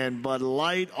and Bud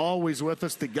Light always with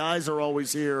us. The guys are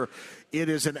always here. It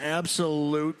is an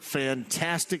absolute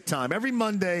fantastic time every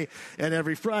Monday and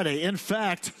every Friday. In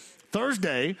fact,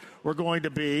 Thursday, we're going to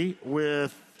be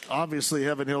with, obviously,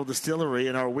 Heaven Hill Distillery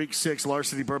in our Week 6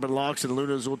 Larceny Bourbon Locks and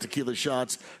Luna Azul Tequila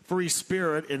Shots. Free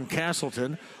Spirit in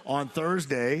Castleton on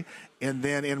Thursday. And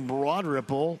then in Broad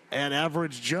Ripple at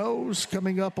Average Joe's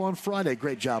coming up on Friday.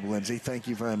 Great job, Lindsay. Thank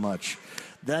you very much.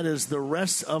 That is the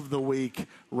rest of the week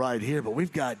right here. But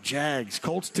we've got Jags,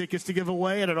 Colts tickets to give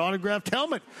away and an autographed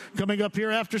helmet coming up here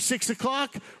after 6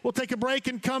 o'clock. We'll take a break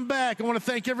and come back. I want to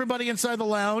thank everybody inside the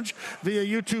lounge via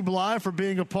YouTube Live for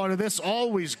being a part of this.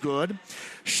 Always good.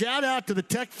 Shout out to the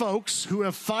tech folks who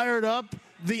have fired up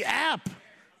the app.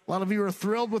 A lot of you are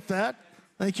thrilled with that.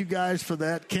 Thank you guys for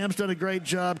that. Cam's done a great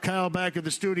job. Kyle back at the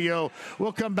studio.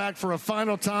 We'll come back for a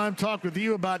final time, talk with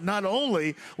you about not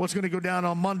only what's going to go down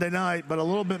on Monday night, but a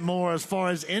little bit more as far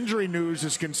as injury news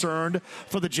is concerned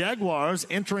for the Jaguars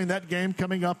entering that game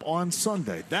coming up on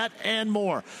Sunday. That and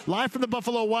more. Live from the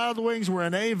Buffalo Wild Wings, we're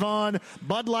in Avon.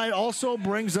 Bud Light also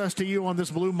brings us to you on this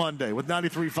Blue Monday with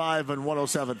 93.5 and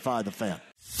 107.5 The Fan.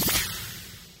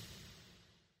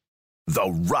 The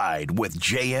Ride with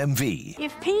JMV.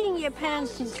 If peeing your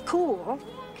pants is cool,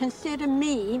 consider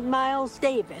me Miles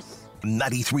Davis.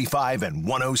 93.5 and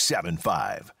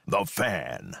 107.5 The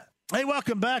Fan. Hey,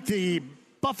 welcome back to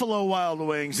Buffalo Wild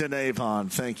Wings in Avon.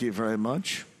 Thank you very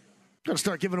much. Going to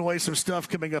start giving away some stuff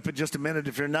coming up in just a minute.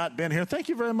 If you're not been here, thank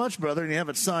you very much, brother. And you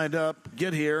haven't signed up,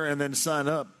 get here and then sign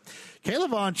up.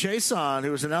 Kaylavon Chason,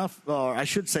 who was an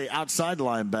outside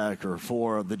linebacker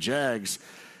for the Jags,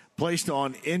 placed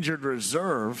on injured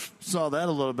reserve. Saw that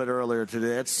a little bit earlier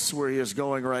today. That's where he is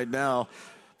going right now.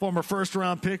 Former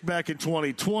first-round pick back in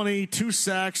 2020, 2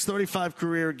 sacks, 35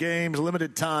 career games,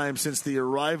 limited time since the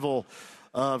arrival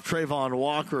of Trayvon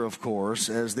Walker, of course,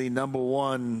 as the number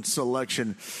 1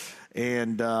 selection,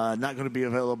 and not going to be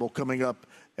available coming up.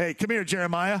 Hey, come here,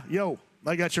 Jeremiah. Yo,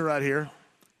 I got you right here.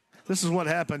 This is what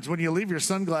happens when you leave your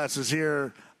sunglasses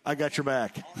here. I got your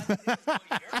back.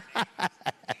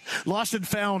 Lost and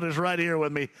Found is right here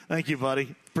with me. Thank you,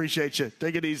 buddy. Appreciate you.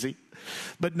 Take it easy.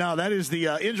 But no, that is the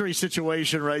injury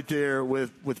situation right there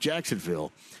with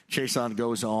Jacksonville. Chason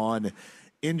goes on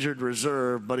injured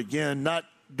reserve, but again, not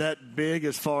that big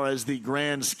as far as the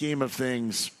grand scheme of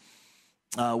things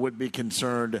would be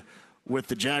concerned with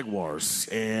the Jaguars.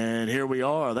 And here we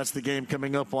are. That's the game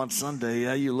coming up on Sunday.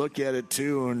 Yeah, you look at it,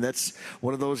 too, and that's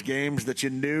one of those games that you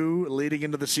knew leading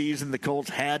into the season the Colts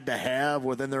had to have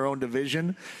within their own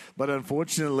division. But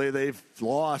unfortunately, they've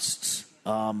lost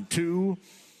two.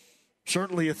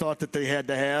 Certainly you thought that they had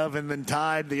to have, and then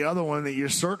tied the other one that you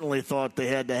certainly thought they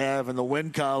had to have in the win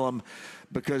column,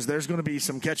 because there's going to be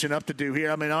some catching up to do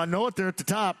here. I mean, I know it, they're at the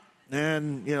top,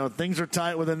 and, things are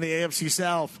tight within the AFC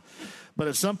South. But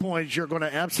at some point, you're going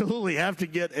to absolutely have to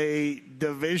get a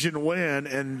division win,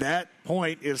 and that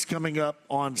point is coming up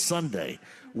on Sunday,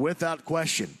 without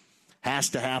question. Has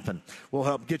to happen. We'll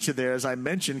help get you there. As I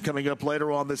mentioned, coming up later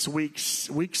on this week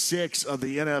 6 of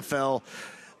the NFL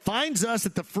finds us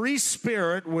at the Free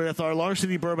Spirit with our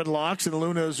Larceny Bourbon Locks and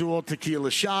Luna Azul Tequila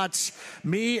Shots.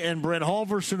 Me and Brent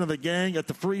Halverson of the gang at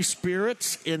the Free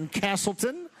Spirits in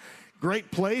Castleton.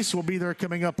 Great place. We'll be there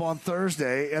coming up on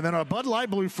Thursday. And then our Bud Light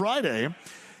Blue Friday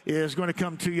is going to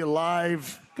come to you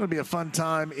live. Going to be a fun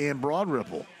time in Broad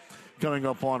Ripple coming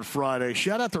up on Friday.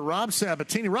 Shout out to Rob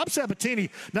Sabatini. Rob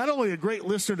Sabatini, not only a great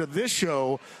listener to this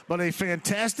show, but a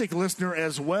fantastic listener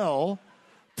as well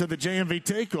to the JMV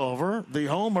Takeover, the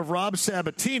home of Rob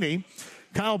Sabatini.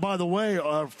 Kyle, by the way,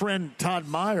 our friend Todd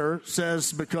Meyer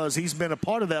says because he's been a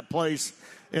part of that place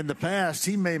in the past,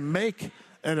 he may make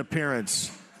an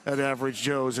appearance at Average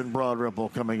Joe's in Broad Ripple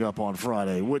coming up on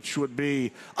Friday, which would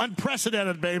be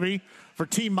unprecedented, baby, for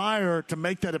T. Meyer to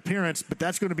make that appearance. But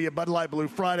that's going to be a Bud Light Blue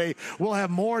Friday. We'll have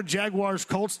more Jaguars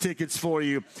Colts tickets for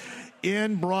you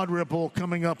in Broad Ripple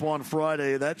coming up on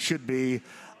Friday. That should be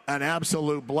an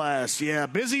absolute blast. Yeah,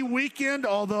 busy weekend,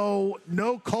 although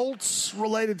no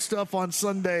Colts-related stuff on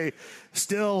Sunday.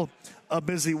 Still a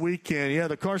busy weekend. Yeah,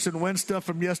 the Carson Wentz stuff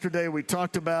from yesterday we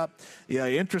talked about. Yeah,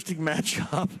 interesting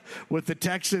matchup with the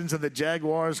Texans and the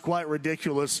Jaguars. Quite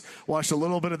ridiculous. Watched a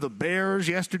little bit of the Bears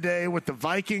yesterday with the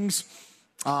Vikings.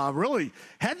 Really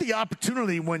had the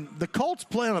opportunity when the Colts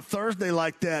play on a Thursday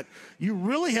like that, you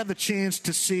really have the chance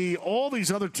to see all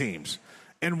these other teams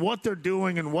and what they're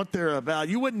doing and what they're about.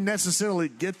 You wouldn't necessarily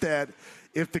get that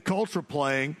if the Colts were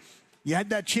playing. You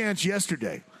had that chance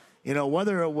yesterday.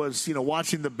 Whether it was,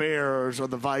 watching the Bears or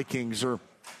the Vikings or,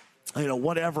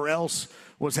 whatever else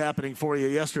was happening for you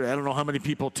yesterday. I don't know how many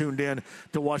people tuned in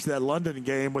to watch that London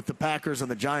game with the Packers and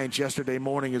the Giants yesterday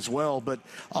morning as well. But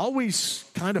always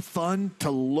kind of fun to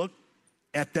look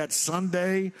at that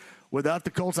Sunday without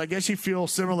the Colts. I guess you feel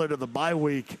similar to the bye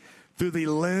week through the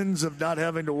lens of not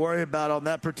having to worry about on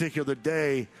that particular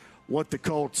day what the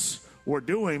Colts were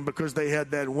doing because they had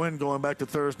that win going back to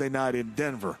Thursday night in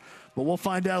Denver. But we'll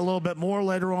find out a little bit more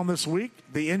later on this week.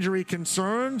 The injury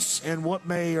concerns and what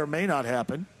may or may not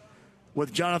happen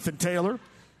with Jonathan Taylor.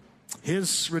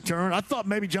 His return. I thought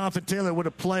maybe Jonathan Taylor would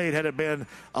have played had it been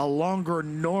a longer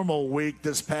normal week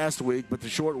this past week, but the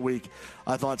short week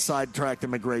I thought sidetracked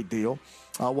him a great deal.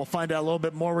 We'll find out a little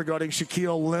bit more regarding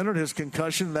Shaquille Leonard, his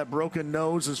concussion, that broken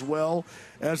nose, as well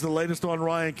as the latest on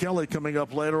Ryan Kelly coming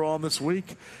up later on this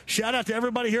week. Shout out to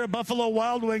everybody here at Buffalo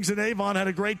Wild Wings in Avon. Had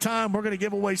a great time. We're going to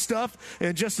give away stuff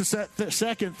in just a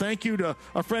second. Thank you to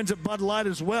our friends at Bud Light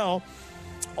as well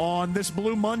on this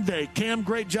Blue Monday. Cam,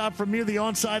 great job from you, the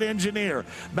on-site engineer.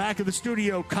 Back of the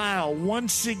studio, Kyle,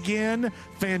 once again,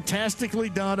 fantastically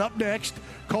done. Up next,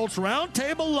 Colts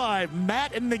Roundtable Live.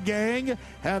 Matt and the gang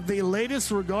have the latest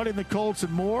regarding the Colts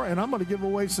and more, and I'm going to give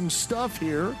away some stuff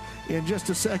here in just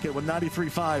a second with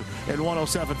 93.5 and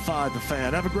 107.5 The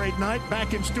Fan. Have a great night.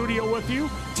 Back in studio with you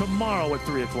tomorrow at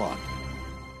 3 o'clock.